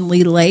 Janine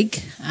Lee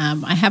Lake.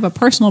 I have a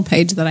personal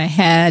page that I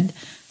had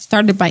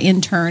started by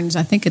interns,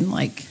 I think in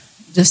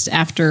just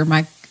after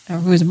Mark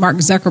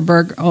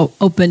Zuckerberg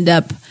opened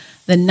up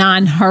the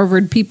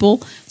non-Harvard people.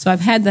 So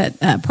I've had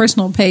that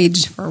personal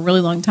page for a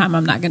really long time.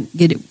 I'm not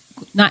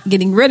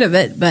getting rid of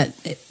it, but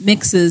it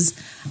mixes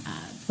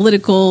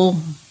political,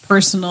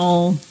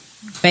 personal,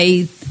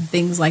 faith,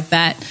 things like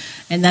that.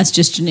 And that's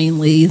just Janine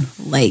Lee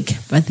Lake.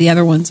 But the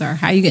other ones are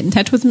how you get in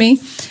touch with me.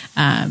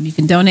 You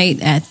can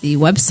donate at the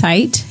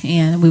website,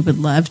 and we would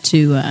love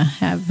to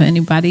have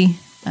anybody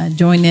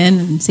join in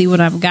and see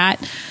what I've got.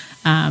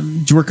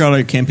 Did you work out all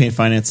your campaign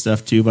finance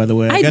stuff too, by the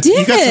way? I did.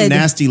 You got some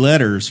nasty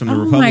letters from the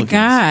Republicans. Oh my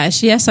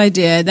gosh. Yes, I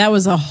did. That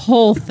was a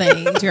whole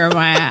thing,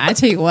 Jeremiah. I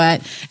tell you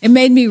what, it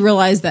made me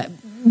realize that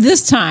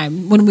this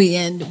time when we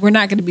end, we're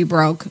not going to be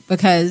broke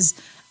because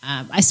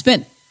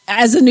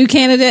as a new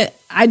candidate,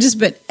 I just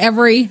spent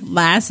every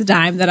last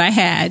dime that I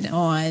had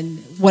on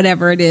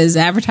whatever it is,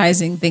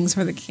 advertising things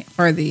for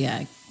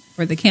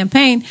the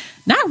campaign,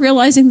 not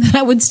realizing that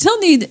I would still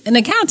need an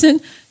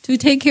accountant to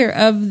take care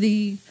of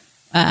the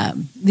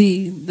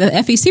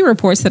FEC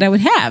reports that I would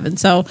have. And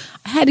so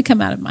I had to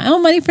come out of my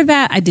own money for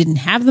that. I didn't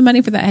have the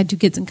money for that. I had 2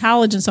 kids in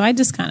college. And so I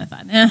just kind of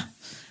thought,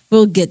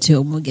 we'll get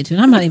to it.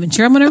 I'm not even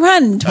sure I'm going to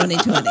run in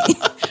 2020.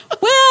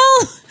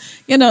 Well,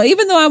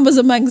 even though I was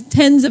among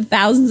tens of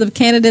thousands of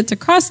candidates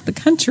across the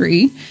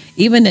country,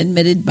 even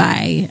admitted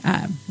by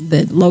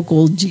the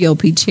local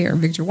GOP chair,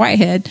 Victor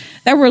Whitehead,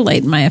 that were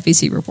late in my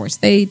FEC reports.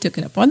 They took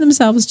it up on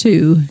themselves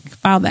to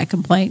file that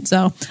complaint.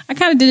 So I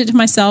kind of did it to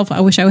myself. I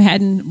wish I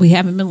hadn't. We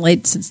haven't been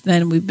late since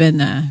then. We've been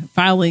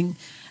filing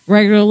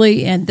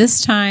regularly. And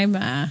this time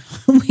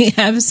we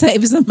have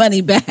saved some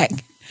money back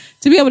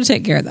to be able to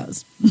take care of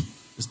those.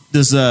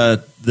 Does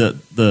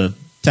the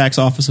tax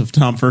office of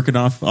Tom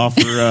Ferkinhoff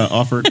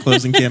offer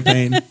closing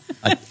campaign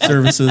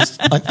services.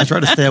 I try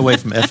to stay away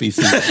from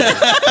FEC.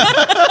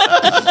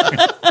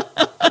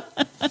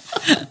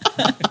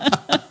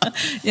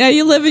 Yeah,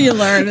 you live and you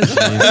learn. It's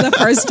the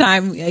first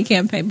time a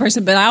campaign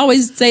person. But I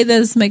always say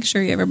this, make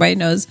sure everybody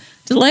knows,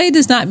 delay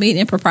does not mean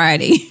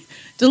impropriety.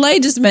 Delay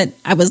just meant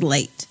I was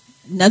late.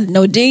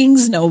 No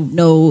dings,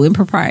 no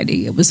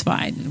impropriety. It was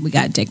fine. We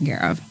got it taken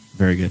care of.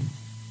 Very good.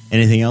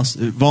 Anything else?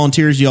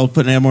 Volunteers, y'all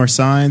putting out more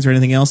signs or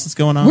anything else that's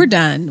going on? We're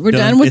done. We're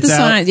done with the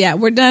signs. Yeah,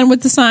 we're done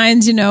with the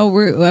signs.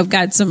 I've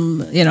got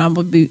some.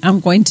 I'm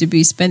going to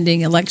be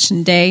spending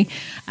Election Day.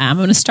 I'm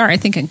going to start, I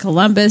think, in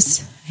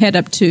Columbus, head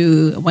up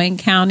to Wayne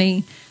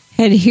County,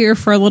 head here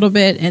for a little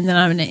bit, and then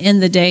I'm going to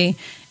end the day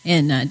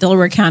in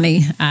Delaware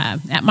County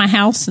at my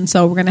house. And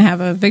so we're going to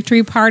have a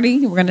victory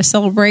party. We're going to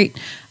celebrate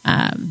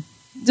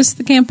just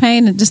the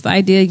campaign and just the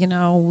idea.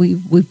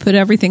 We put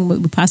everything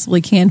we possibly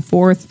can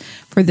forth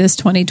for this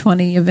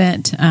 2020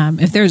 event.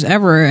 If there's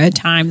ever a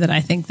time that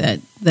I think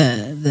that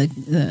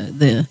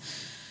the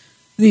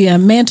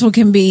mantle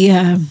can be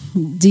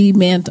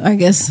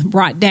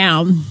brought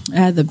down,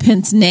 the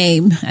Pence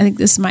name, I think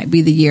this might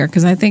be the year,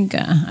 because I think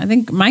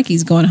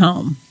Mikey's going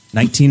home.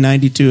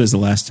 1992 is the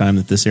last time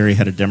that this area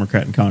had a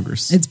Democrat in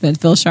Congress. It's been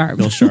Phil Sharp.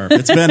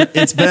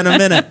 It's been a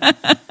minute.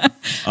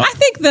 I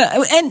think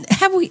and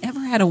have we ever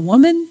had a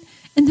woman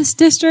in this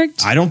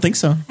district? I don't think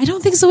so. I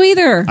don't think so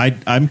either.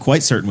 I'm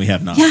quite certain we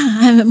have not. Yeah,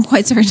 I'm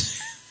quite certain.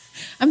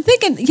 I'm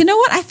thinking, you know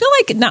what? I feel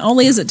like not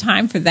only is it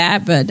time for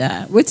that, but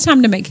it's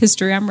time to make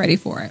history. I'm ready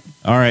for it.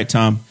 All right,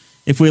 Tom.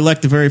 If we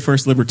elect the very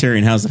first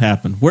Libertarian, how's it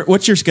happen?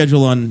 What's your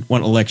schedule on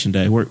Election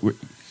Day?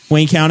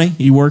 Wayne County,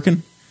 you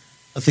working?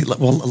 I think,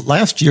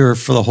 last year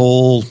for the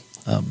whole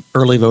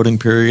early voting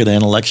period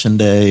and Election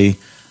Day,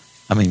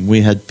 I mean,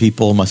 we had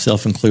people,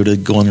 myself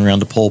included, going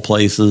around to poll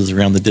places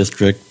around the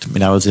district. I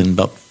mean, I was in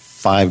about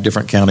 5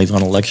 different counties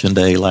on Election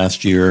Day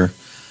last year.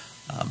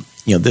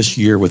 This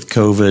year with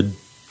COVID,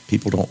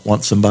 people don't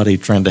want somebody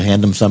trying to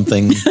hand them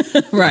something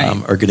right.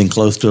 Or getting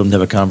close to them to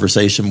have a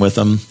conversation with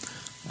them.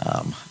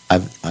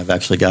 I've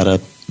actually got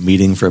a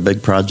meeting for a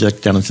big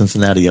project down in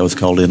Cincinnati I was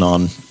called in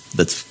on.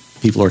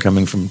 People are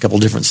coming from a couple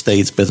different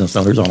states, business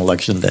owners, on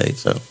Election Day.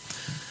 So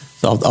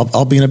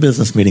I'll be in a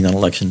business meeting on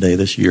Election Day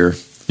this year.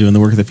 Doing the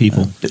work of the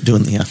people.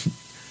 Doing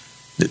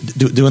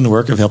the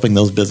work of helping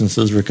those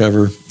businesses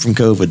recover from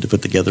COVID to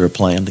put together a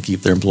plan to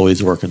keep their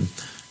employees working.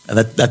 And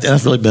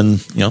that's really been,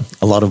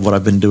 a lot of what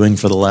I've been doing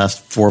for the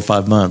last 4 or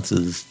 5 months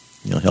is,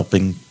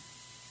 helping.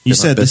 You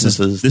said this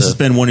has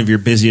been one of your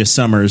busiest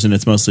summers, and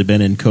it's mostly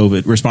been in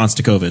COVID, response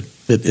to COVID.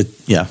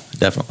 Yeah,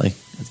 definitely.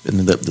 It's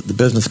been the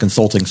business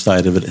consulting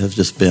side of it has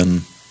just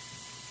been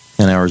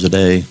 10 hours a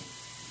day.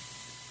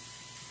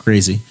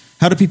 Crazy.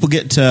 How do people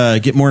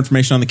get more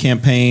information on the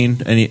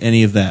campaign?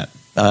 Any of that?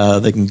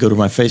 They can go to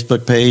my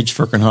Facebook page,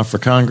 Ferkinhoff for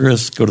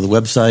Congress. Go to the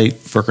website,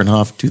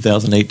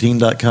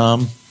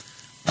 ferkinhoff2018.com.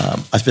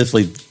 I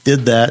specifically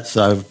did that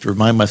so I have to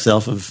remind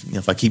myself of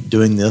if I keep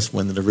doing this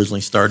when it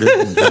originally started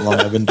and how long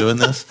I've been doing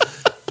this.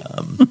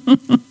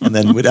 And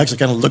then we'd actually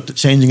kind of looked at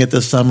changing it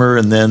this summer,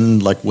 and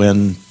then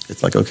when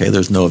it's like, okay,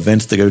 there's no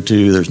events to go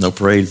to, there's no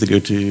parades to go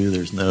to,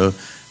 there's no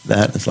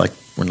that. It's like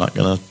we're not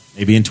going to.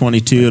 Maybe in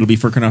 22 it'll be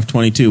Ferkinhoff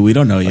 22. We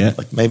don't know yet.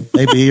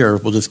 Maybe, or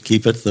we'll just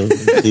keep it so we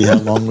can see how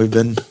long we've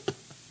been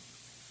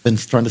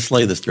trying to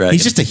slay this dragon.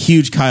 He's just a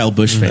huge Kyle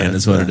Busch fan,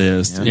 is what it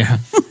is. Yeah.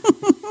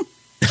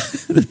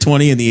 The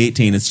 20 and the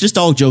 18. It's just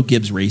all Joe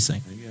Gibbs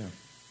racing. There you go.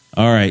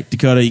 All right,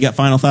 Dakota, you got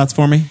final thoughts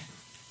for me?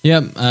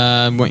 Yep.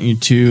 I want you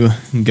to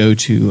go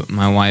to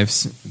my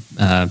wife's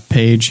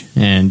page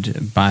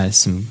and buy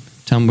some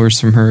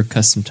tumblers from her,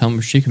 custom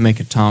tumblers. She can make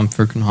a Tom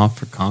Ferkinhoff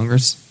for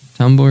Congress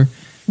tumbler.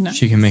 Nice.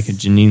 She can make a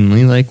Janine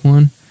Lee Lake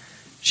one.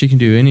 She can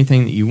do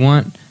anything that you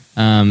want.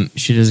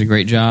 She does a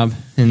great job.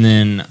 And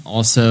then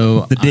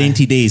also the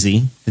Dainty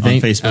Daisy on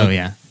Facebook. Oh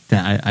yeah,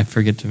 I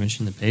forget to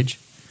mention the page.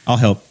 I'll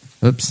help.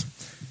 Oops.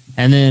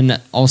 And then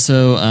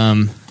also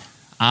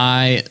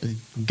I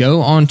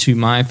go onto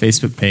my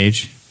Facebook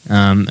page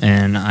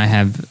and I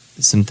have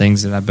some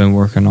things that I've been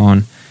working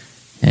on,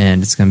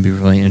 and it's going to be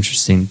really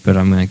interesting. But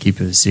I'm going to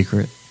keep it a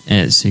secret,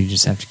 so you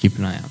just have to keep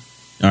an eye out.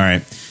 All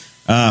right.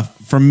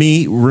 From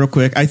me, real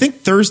quick, I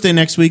think Thursday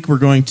next week we're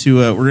going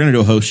to do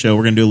a host show.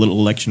 We're going to do a little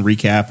election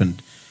recap and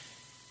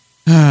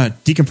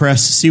decompress,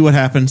 see what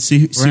happens.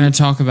 We're going to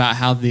talk about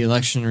how the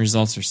election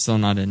results are still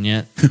not in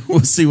yet.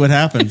 We'll see what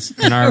happens.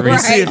 And our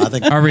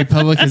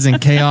republic is in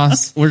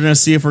chaos. We're going to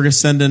see if we're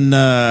sending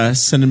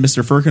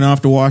Mr.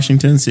 Ferkinhoff to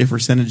Washington, see if we're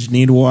sending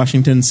Janine to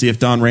Washington, see if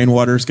Don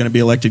Rainwater is going to be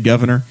elected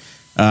governor.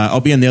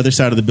 I'll be on the other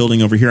side of the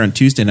building over here on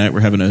Tuesday night.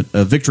 We're having a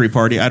victory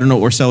party. I don't know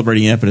what we're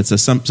celebrating yet, but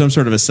it's some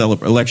sort of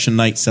election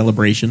night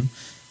celebration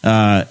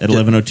at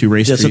 1102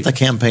 Race Street. Just put the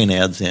campaign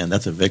ads in.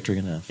 That's a victory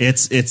enough.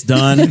 It's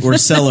done. We're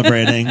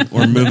celebrating.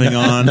 We're moving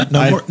on.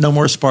 No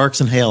more Sparks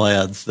and Hale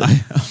ads.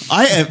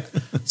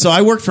 So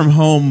I worked from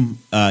home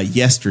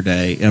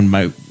yesterday, and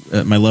my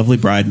lovely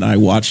bride and I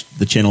watched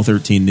the Channel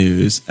 13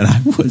 news, and I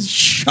was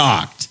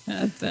shocked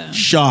at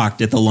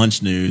the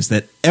lunch news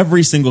that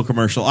every single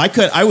commercial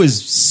I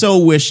was so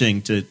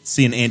wishing to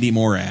see an Andy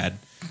Moore ad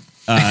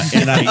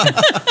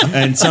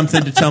and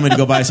something to tell me to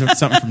go buy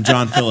something from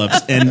John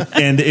Phillips,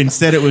 and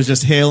instead it was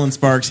just hail and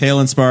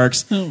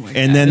sparks. Oh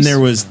And then there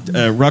was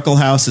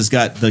Ruckelhaus has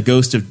got the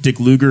ghost of Dick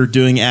Lugar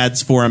doing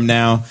ads for him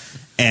now.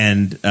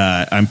 And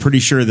I'm pretty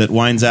sure that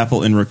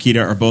Winesapple and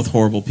Rokita are both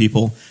horrible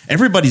people.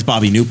 Everybody's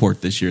Bobby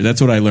Newport this year. That's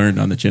what I learned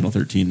on the Channel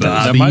 13.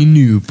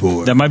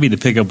 Newport. That might be the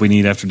pickup we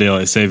need after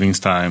daylight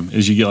savings time.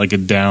 Is you get like a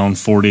down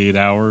 48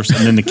 hours, and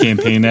then the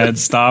campaign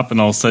ads stop,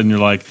 and all of a sudden you're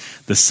like,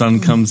 the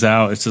sun comes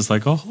out. It's just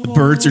like, oh, the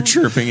birds are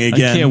chirping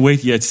again. I can't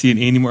wait yet to see it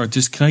anymore.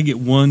 Just can I get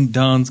one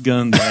Don's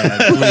Guns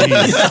ad,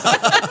 please?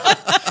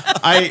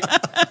 I'm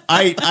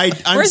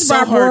Where's so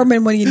Bob hard.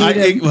 Rohrman when you need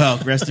him? Well,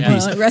 rest in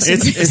peace. Rest in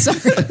peace.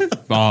 Sorry.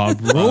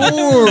 Bob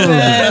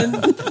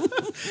Rohrman.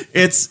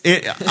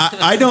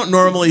 I don't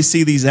normally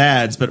see these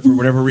ads, but for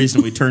whatever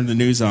reason, we turned the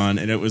news on,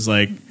 and it was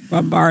like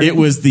Bombarding. It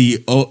was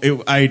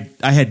I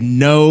had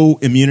no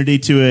immunity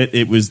to it.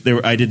 It was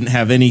there. I didn't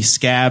have any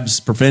scabs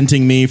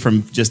preventing me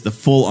from just the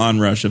full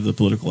onrush of the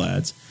political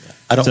ads.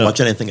 I don't watch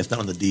anything that's not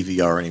on the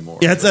DVR anymore.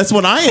 Yeah, that's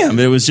what I am.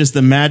 It was just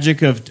the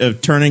magic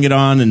of turning it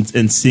on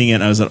and seeing it.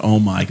 And I was like, oh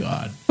my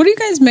God. What do you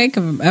guys make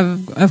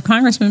of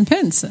Congressman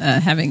Pence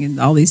having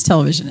all these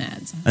television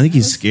ads? I think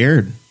he's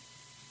scared.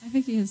 I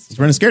think he is. He's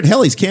running scared.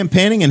 Hell, he's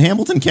campaigning in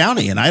Hamilton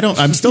County, and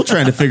I'm still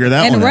trying to figure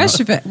that one out.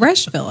 And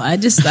Rushville. I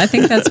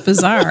think that's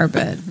bizarre,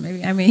 but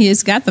maybe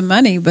he's got the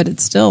money, but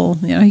it's still,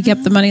 he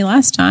kept the money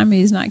last time.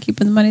 He's not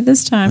keeping the money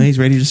this time. Well, he's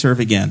ready to serve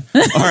again.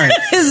 All right.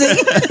 Is he?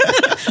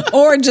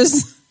 Or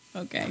just.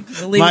 Okay,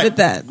 we'll leave it at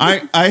that.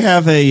 I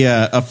have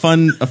a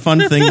fun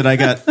thing that I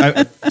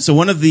got. So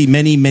one of the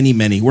many,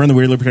 we're on the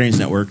Weird Libertarians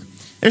Network.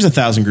 There's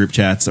 1,000 group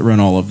chats that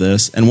run all of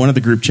this, and one of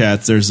the group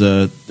chats there's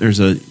a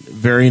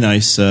very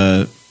nice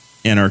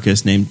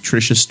anarchist named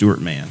Tricia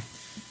Stewart Mann,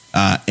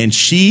 and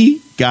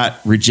she got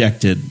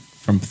rejected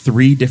from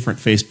 3 different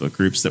Facebook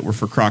groups that were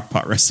for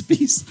crockpot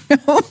recipes.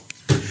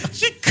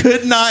 She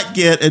could not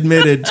get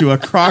admitted to a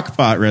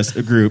crockpot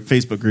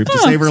Facebook group to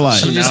save her life.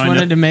 She just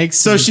wanted to make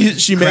so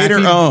she made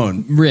her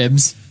own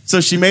ribs.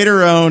 So she made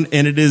her own,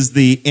 and it is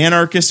the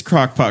anarchist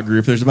crockpot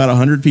group. There's about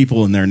 100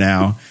 people in there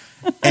now.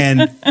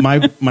 And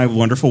my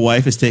wonderful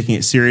wife is taking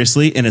it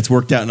seriously, and it's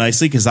worked out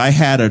nicely because I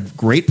had a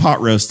great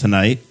pot roast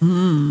tonight.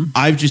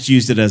 I've just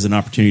used it as an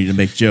opportunity to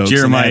make jokes.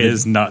 Jeremiah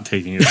is not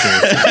taking it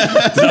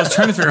seriously. I was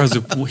trying to figure out,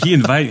 he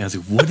invited me. I was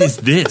like, what is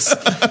this?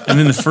 And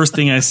then the first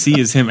thing I see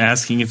is him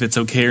asking if it's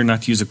okay or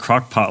not to use a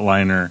crock pot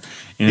liner.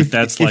 And if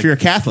you're a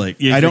Catholic,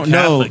 yeah, I don't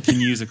know.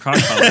 Can you use a crock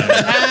pot liner?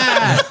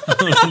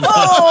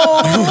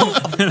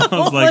 I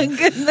was like, my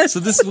goodness. So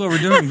this is what we're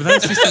doing. But then I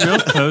see somebody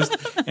else post,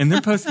 and they're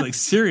posting like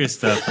serious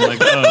stuff. I'm like,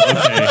 oh,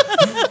 okay.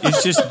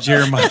 It's just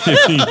Jeremiah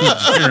being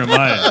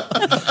Jeremiah.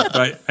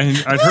 Right?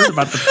 I'd heard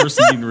about the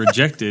person being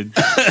rejected,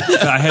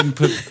 but I hadn't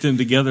put them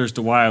together as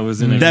to why I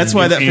was in it. That's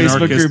why that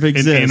Facebook group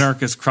exists. An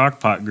anarchist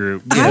crockpot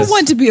group. Yes. I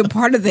want to be a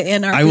part of the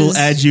anarchist. I will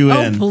add you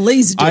in. Oh,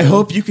 please do. I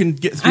hope you can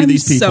get through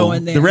these people. So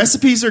in there. The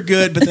recipes are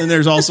good, but then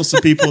there's also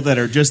some people that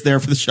are just there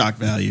for the shock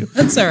value.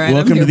 That's all right.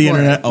 Welcome to the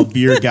internet. I'll be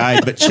your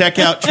guide. But check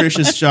out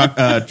Trish's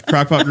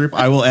crockpot group.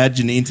 I will add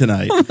Janine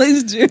tonight.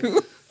 Please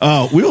do.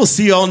 We will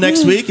see you all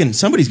next week, and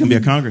somebody's going to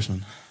be a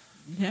congressman.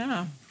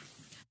 Yeah.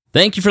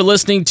 Thank you for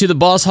listening to the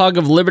Boss Hog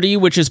of Liberty,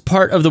 which is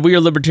part of the We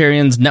Are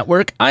Libertarians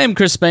Network. I am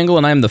Chris Spangle,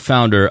 and I am the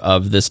founder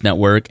of this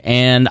network,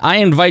 and I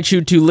invite you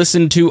to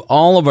listen to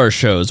all of our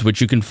shows, which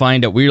you can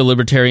find at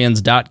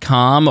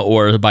WeAreLibertarians.com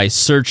or by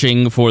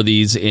searching for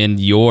these in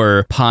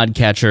your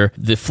podcatcher.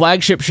 The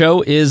flagship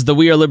show is the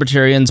We Are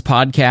Libertarians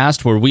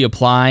podcast, where we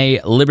apply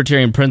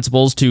libertarian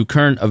principles to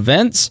current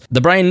events.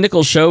 The Brian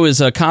Nichols Show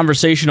is a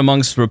conversation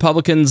amongst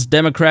Republicans,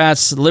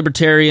 Democrats,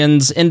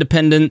 Libertarians,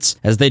 Independents,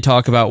 as they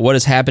talk about what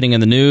is happening in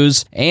the news.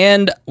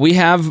 And we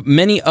have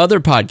many other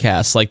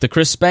podcasts like The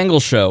Chris Spangle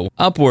Show,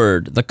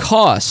 Upward, The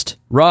Cost,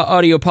 Raw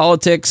Audio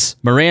Politics,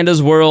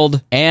 Miranda's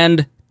World,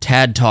 and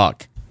Tad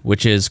Talk,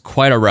 which is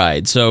quite a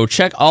ride. So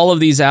check all of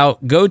these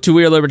out. Go to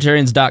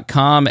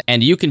WeAreLibertarians.com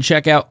and you can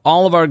check out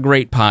all of our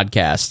great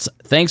podcasts.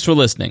 Thanks for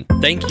listening.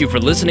 Thank you for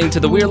listening to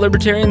the We Are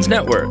Libertarians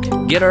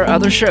Network. Get our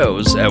other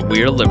shows at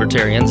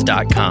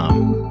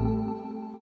WeAreLibertarians.com.